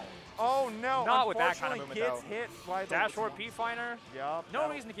out. Oh, no. Not with that kind of movement, gets hit by the dash forward P-Finer. Yep. No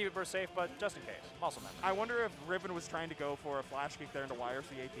reason to keep it burst safe, but just in case. Muscle memory. I wonder if Riven was trying to go for a flash kick there into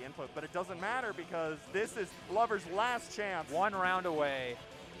YRC8 the input, but it doesn't matter because this is Lover's last chance. 1 round away.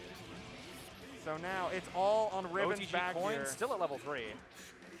 So now it's all on Riven's OTG back coin here. still at level 3.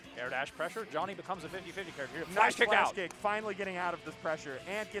 Air dash pressure. Johnny becomes a 50-50 character. Nice kick flash out. kick, finally getting out of this pressure,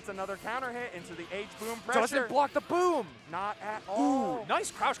 and gets another counter hit into the H-boom pressure. Doesn't block the boom. Not at all. Ooh,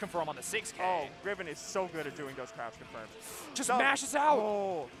 nice crouch confirm on the 6K. Oh, Riven is so good at doing those crouch confirms. Just mashes out.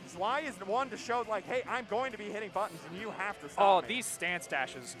 Oh, Zwy is the one to show, like, hey, I'm going to be hitting buttons, and you have to stop me. These stance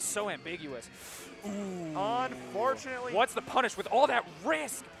dashes, so ambiguous. Ooh. Unfortunately. What's the punish with all that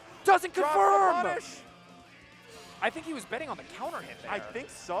risk? Doesn't Drops confirm. the punish. I think he was betting on the counter hit there. I think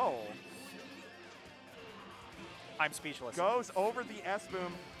so. I'm speechless. Goes over the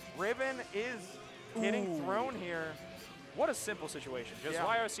S-boom. Riven is getting thrown here. What a simple situation. Just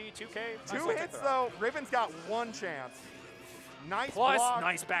YRC, 2K. 2 hits, though. Riven's got 1 chance. Nice Plus, block.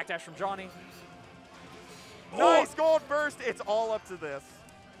 nice backdash from Johnny. Nice gold burst. It's all up to this.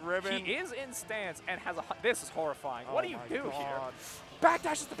 Riven. He is in stance and has a... This is horrifying. What do you do here?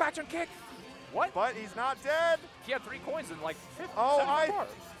 Backdash is the back turn kick. What? But he's not dead. He had 3 coins in like 50. Oh,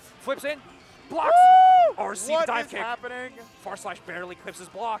 Flips in. Blocks. Woo! RC dive kick. What is happening? Far slash barely clips his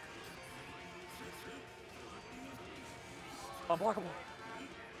block. Unblockable.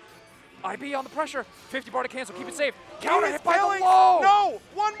 IB on the pressure. 50 bar to cancel. Keep it safe. Counter hit by the low. No.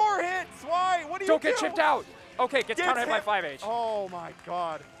 1 more hit. Zwy, what do you do? Don't get chipped out. Okay, gets counter hit by 5H. Oh, my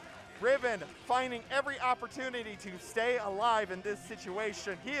God. Riven finding every opportunity to stay alive in this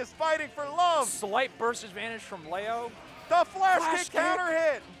situation. He is fighting for love. Slight burst advantage from Leo. The flash kick counter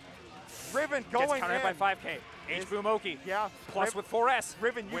hit. Riven going gets counter hit by 5K. H-boom Oki. Yeah. Plus with 4S.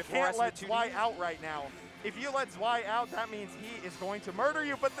 Riven, you can't let Zwy out right now. If you let Zwy out, that means he is going to murder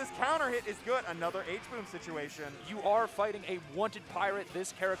you, but this counter hit is good. Another H-boom situation. You are fighting a wanted pirate.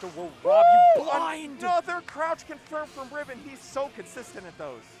 This character will rob you blind. Another crouch confirmed from Riven. He's so consistent at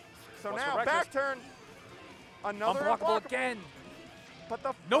those. So now, back turn. Another unblockable again. But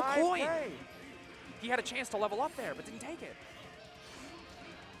the no coin. He had a chance to level up there, but didn't take it.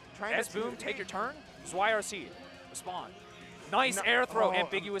 S-boom, take your turn. YRC, respond. Nice air throw,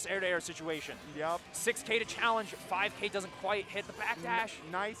 ambiguous air-to-air situation. Yep. 6K to challenge, 5K doesn't quite hit the backdash.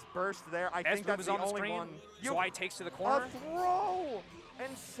 Nice burst there. I think that's the only one. Zwy takes to the corner. A throw!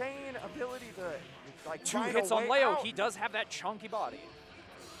 Insane ability to, like, 2 hits on Leo. He does have that chunky body.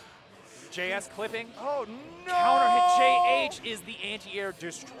 JS clipping. Oh, no! Counter hit JH is the anti-air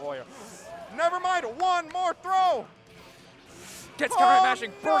destroyer. Never mind, 1 more throw! Gets counter hit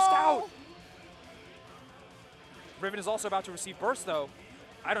mashing, burst out! Riven is also about to receive burst, though.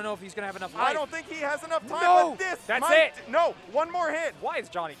 I don't know if he's going to have enough life. I don't think he has enough time. No! But this That's it! No, 1 more hit. Why is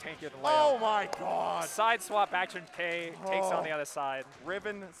Johnny tankier than Leo? Oh, my God. Side swap, back turn K, takes on the other side.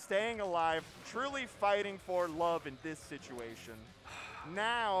 Riven staying alive, truly fighting for love in this situation.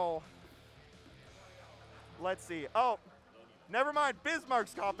 Now, let's see. Oh, never mind.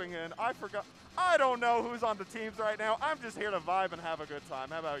 Bismarck's copping in. I forgot. I don't know who's on the teams right now. I'm just here to vibe and have a good time.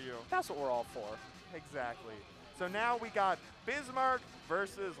 How about you? That's what we're all for. Exactly. So now we got Bismarck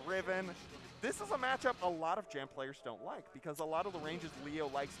versus Riven. This is a matchup a lot of Jam players don't like because a lot of the ranges Leo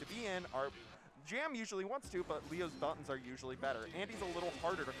likes to be in are Jam usually wants to, but Leo's buttons are usually better. And he's a little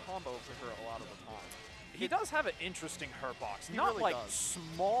harder to combo for her a lot of the time. He does have an interesting hurt box. He Not really like does.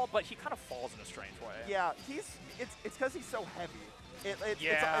 small, but he kind of falls in a strange way. Yeah, it's because he's so heavy.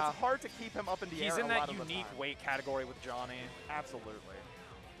 It's hard to keep him up in the air. He's in a lot that of the unique time. weight category with Johnny. Absolutely.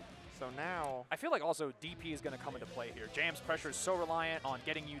 So now, I feel like also DP is going to come into play here. Jam's pressure is so reliant on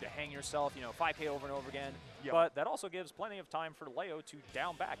getting you to hang yourself, 5K over and over again. Yep. But that also gives plenty of time for Leo to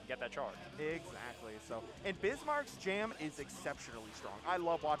down back and get that charge. Exactly. So, and Bismarck's jam is exceptionally strong. I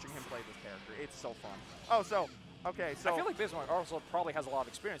love watching him play this character. It's so fun. Oh, so, okay, so. I feel like Bismarck also probably has a lot of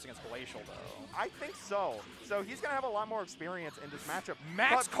experience against Glacial, though. I think so. So he's going to have a lot more experience in this matchup.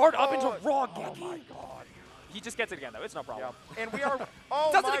 Max card up into raw Oh Geki. my God. He just gets it again, though. It's no problem. Yep. And we are, oh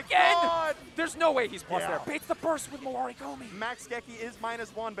Does my it again! God. There's no way he's plus Yeah. there. Baits the burst with Mawari Komi. Max Geki is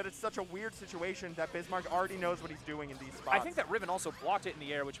 -1, but it's such a weird situation that Bismarck already knows what he's doing in these spots. I think that Riven also blocked it in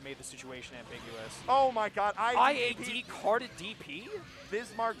the air, which made the situation ambiguous. Oh my God. IAD carded DP?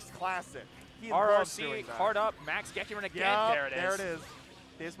 Bismarck's classic. He loves doing RRC, that. card up, Max Geki run again. Yep, There it is. There it is.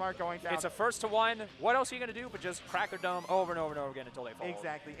 Bismarck going down. It's a 1-1. What else are you going to do but just crack their dome over and over and over again until they fall?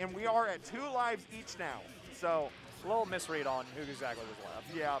 Exactly. And we are at 2 lives each now. So, A little misread on who exactly was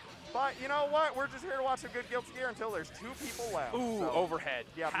left. yeah. But you know what? We're just here to watch some good Guilty Gear until there's 2 people left. Ooh, so, overhead.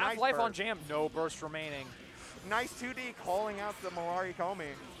 Yeah, Half nice life on burst. Jam, no burst remaining. Nice 2D calling out the Mawari Komi.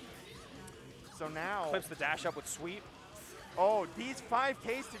 So now. Clips the dash up with sweep. Oh, these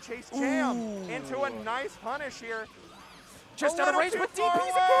 5Ks to chase Jam into a nice punish here. Just A out of little range, too but far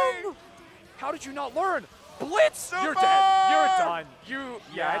DP's away. again! How did you not learn? Blitz! You're Super! dead. You're done.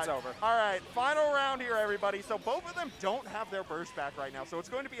 Yeah, it's over. All right, final round here, everybody. So both of them don't have their burst back right now, so it's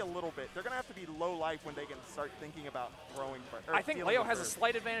going to be a little bit. They're going to have to be low life when they can start thinking about throwing. I think dealing Leo with has a burst.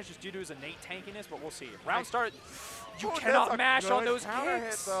 slight advantage just due to his innate tankiness, but we'll see. Round start, you Oh, cannot that's a mash on good those counter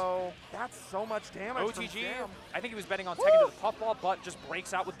kicks. hit, though. That's so much damage. from OTG, Jam. I think he was betting on taking to the puffball, but just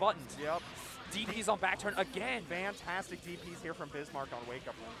breaks out with buttons. Yep. DP's on back turn again. Fantastic DPs here from Bismarck on wake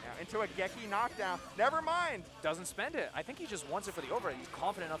up right now. Into a Geki knockdown. Never mind. Doesn't spend it. I think he just wants it for the overhead. He's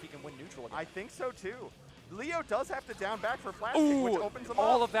confident enough he can win neutral again. I think so too. Leo does have to down back for flash kick, which opens him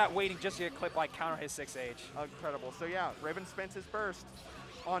all up. of that waiting just to get clipped by counter his 6H. Incredible. So yeah, Riven spent his burst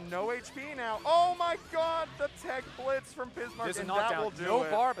on no HP now. Oh my God, the tech blitz from Bismarck, There's a and that knockdown. will do No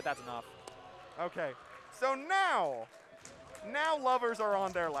it. bar, but that's enough. Okay, so now lovers are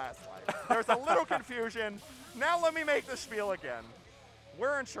on their last life. There's a little confusion. Now let me make the spiel again.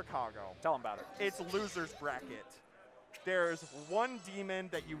 We're in Chicago. Tell him about it. It's loser's bracket. There's one demon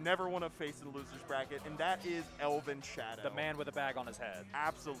that you never want to face in the loser's bracket, and that is Elven Shadow. The man with a bag on his head.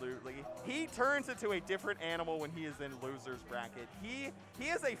 Absolutely. He turns into a different animal when he is in loser's bracket. He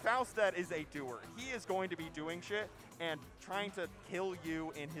is a Faust that is a doer. He is going to be doing shit and trying to kill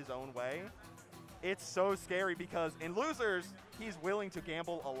you in his own way. It's so scary because in losers, he's willing to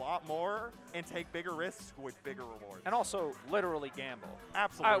gamble a lot more and take bigger risks with bigger rewards. And also literally gamble.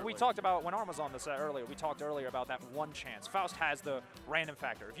 Absolutely. We talked about, when Arm was on the set earlier, we talked earlier about that one chance. Faust has the random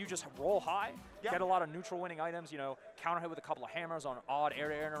factor. If you just roll high, Yep. get a lot of neutral winning items, counter hit with a couple of hammers on odd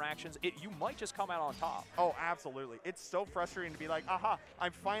air-to-air interactions, you might just come out on top. Oh, absolutely. It's so frustrating to be like, aha,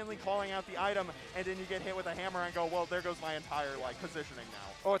 I'm finally calling out the item, and then you get hit with a hammer and go, well, there goes my entire positioning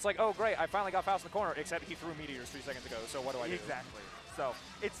now. Oh, it's like, oh, great, I finally got Faust in the corner, except he threw meteors 3 seconds ago, so what do I do? Exactly. So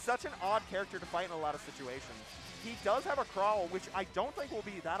it's such an odd character to fight in a lot of situations. He does have a crawl, which I don't think will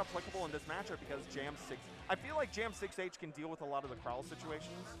be that applicable in this matchup because Jam 6. I feel like Jam 6H can deal with a lot of the crawl situations,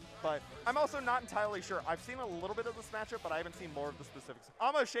 but I'm also not entirely sure. I've seen a little bit of this matchup, but I haven't seen more of the specifics.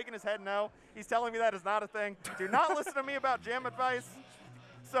 Almost shaking his head no. He's telling me that is not a thing. Do not listen to me about Jam advice.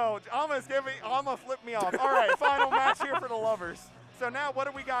 So Alma's flipped me off. All right, final match here for the lovers. So now what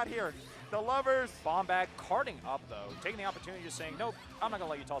do we got here? The lovers. Bomb bag carding up, though. Taking the opportunity, just saying, nope, I'm not going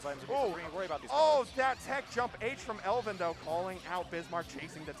to let you toss items. Oh, worry about these oh, cards. that tech jump H from Elvin, though, calling out Bismarck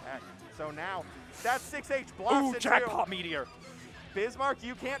chasing the tech. So now that 6H blocks Ooh, it jackpot too. meteor. Bismarck,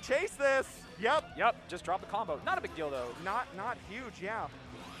 you can't chase this. Yep. Yep, just drop the combo. Not a big deal, though. Not huge, yeah.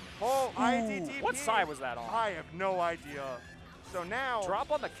 Oh, IDTP. What side was that on? I have no idea. So now.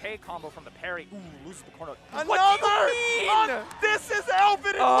 Drop on the K combo from the parry. Ooh, loses the corner. Another! What do you mean? This is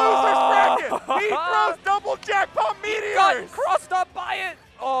Elvin in loser's bracket. He throws double jackpot meteors. Got crossed up by it.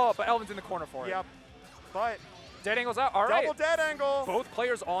 Oh, but Elvin's in the corner for it. Yep. But dead angle's out. All right. double dead angle. Both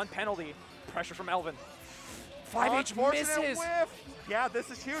players on penalty. Pressure from Elvin. 5H Unfortunate misses. whiff. Yeah, this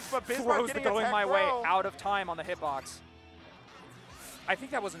is huge, but Bismarck Throws the getting a going tech my way throw. out of time on the hitbox. I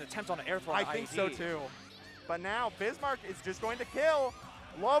think that was an attempt on an air throw. I think so too. But now Bismarck is just going to kill.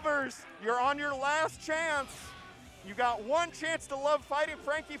 Lovers, you're on your last chance. You got one chance to love fighting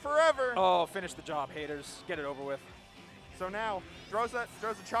Franky forever. Oh, finish the job, haters. Get it over with. So now, throws a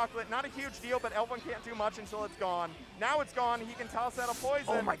chocolate. Not a huge deal, but Elvin can't do much until it's gone. Now it's gone. He can toss out a poison.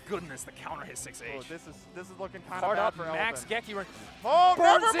 Oh my goodness, the counter hit 6H. Oh, this is looking kind of Hard bad up, for Max Elvin. Geki Oh,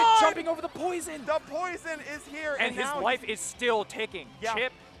 burns never it, mind! jumping over the poison. The poison is here, And his now life is still ticking. Yeah.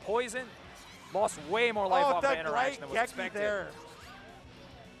 Chip, poison, lost way more life off the interaction than was Geki expected. there.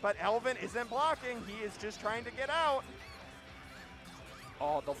 But Elvin isn't blocking. He is just trying to get out.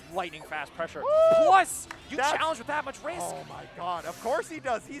 Oh, the lightning fast pressure. Woo! Plus, you That's- challenge with that much risk. Oh my God! Of course he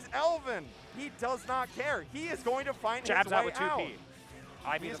does. He's Elvin. He does not care. He is going to find Jabs his way out with 2P.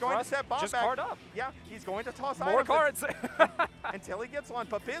 I mean, He's the going thrust, to set Bob just back. card up. Yeah, he's going to toss More items cards. until he gets one.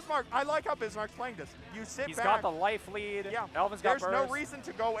 But Bismarck, I like how Bismarck's playing this. You sit He's back. got the life lead. Yeah, Elvin's got there's no burst. reason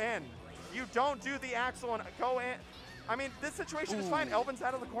to go in. You don't do the axle and go in. I mean, this situation is fine. Elvin's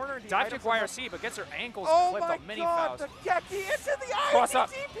out of the corner. And Dive to Guire C, but gets her ankles Oh clipped my on mini God! fouls. The Geki into the Cross up.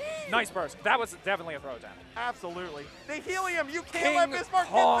 IDTP. Nice burst. That was definitely a throw down. Absolutely. The helium. You can't let King Bismarck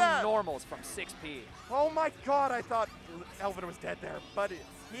Kong get that. normals from 6P. Oh my God! I thought Elvin was dead there, but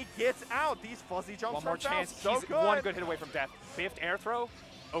he gets out. These fuzzy jumps One more from Faust, chance. So He's good. one good hit away from death. Fifth air throw.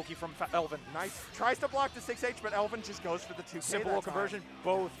 Oki from Elvin. Nice. Tries to block the 6H, but Elvin just goes for the 2K. Simple that conversion. time.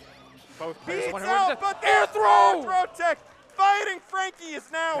 Both players. Beats One who out, wins but the air throw. Throw tech. Fighting Franky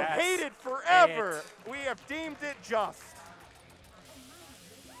is now That's hated forever. it. We have deemed it just.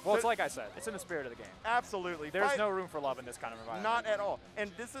 Well, it's like I said. It's in the spirit of the game. Absolutely. There's no room for love in this kind of environment. Not at all. And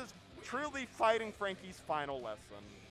this is truly Fighting Franky's final lesson.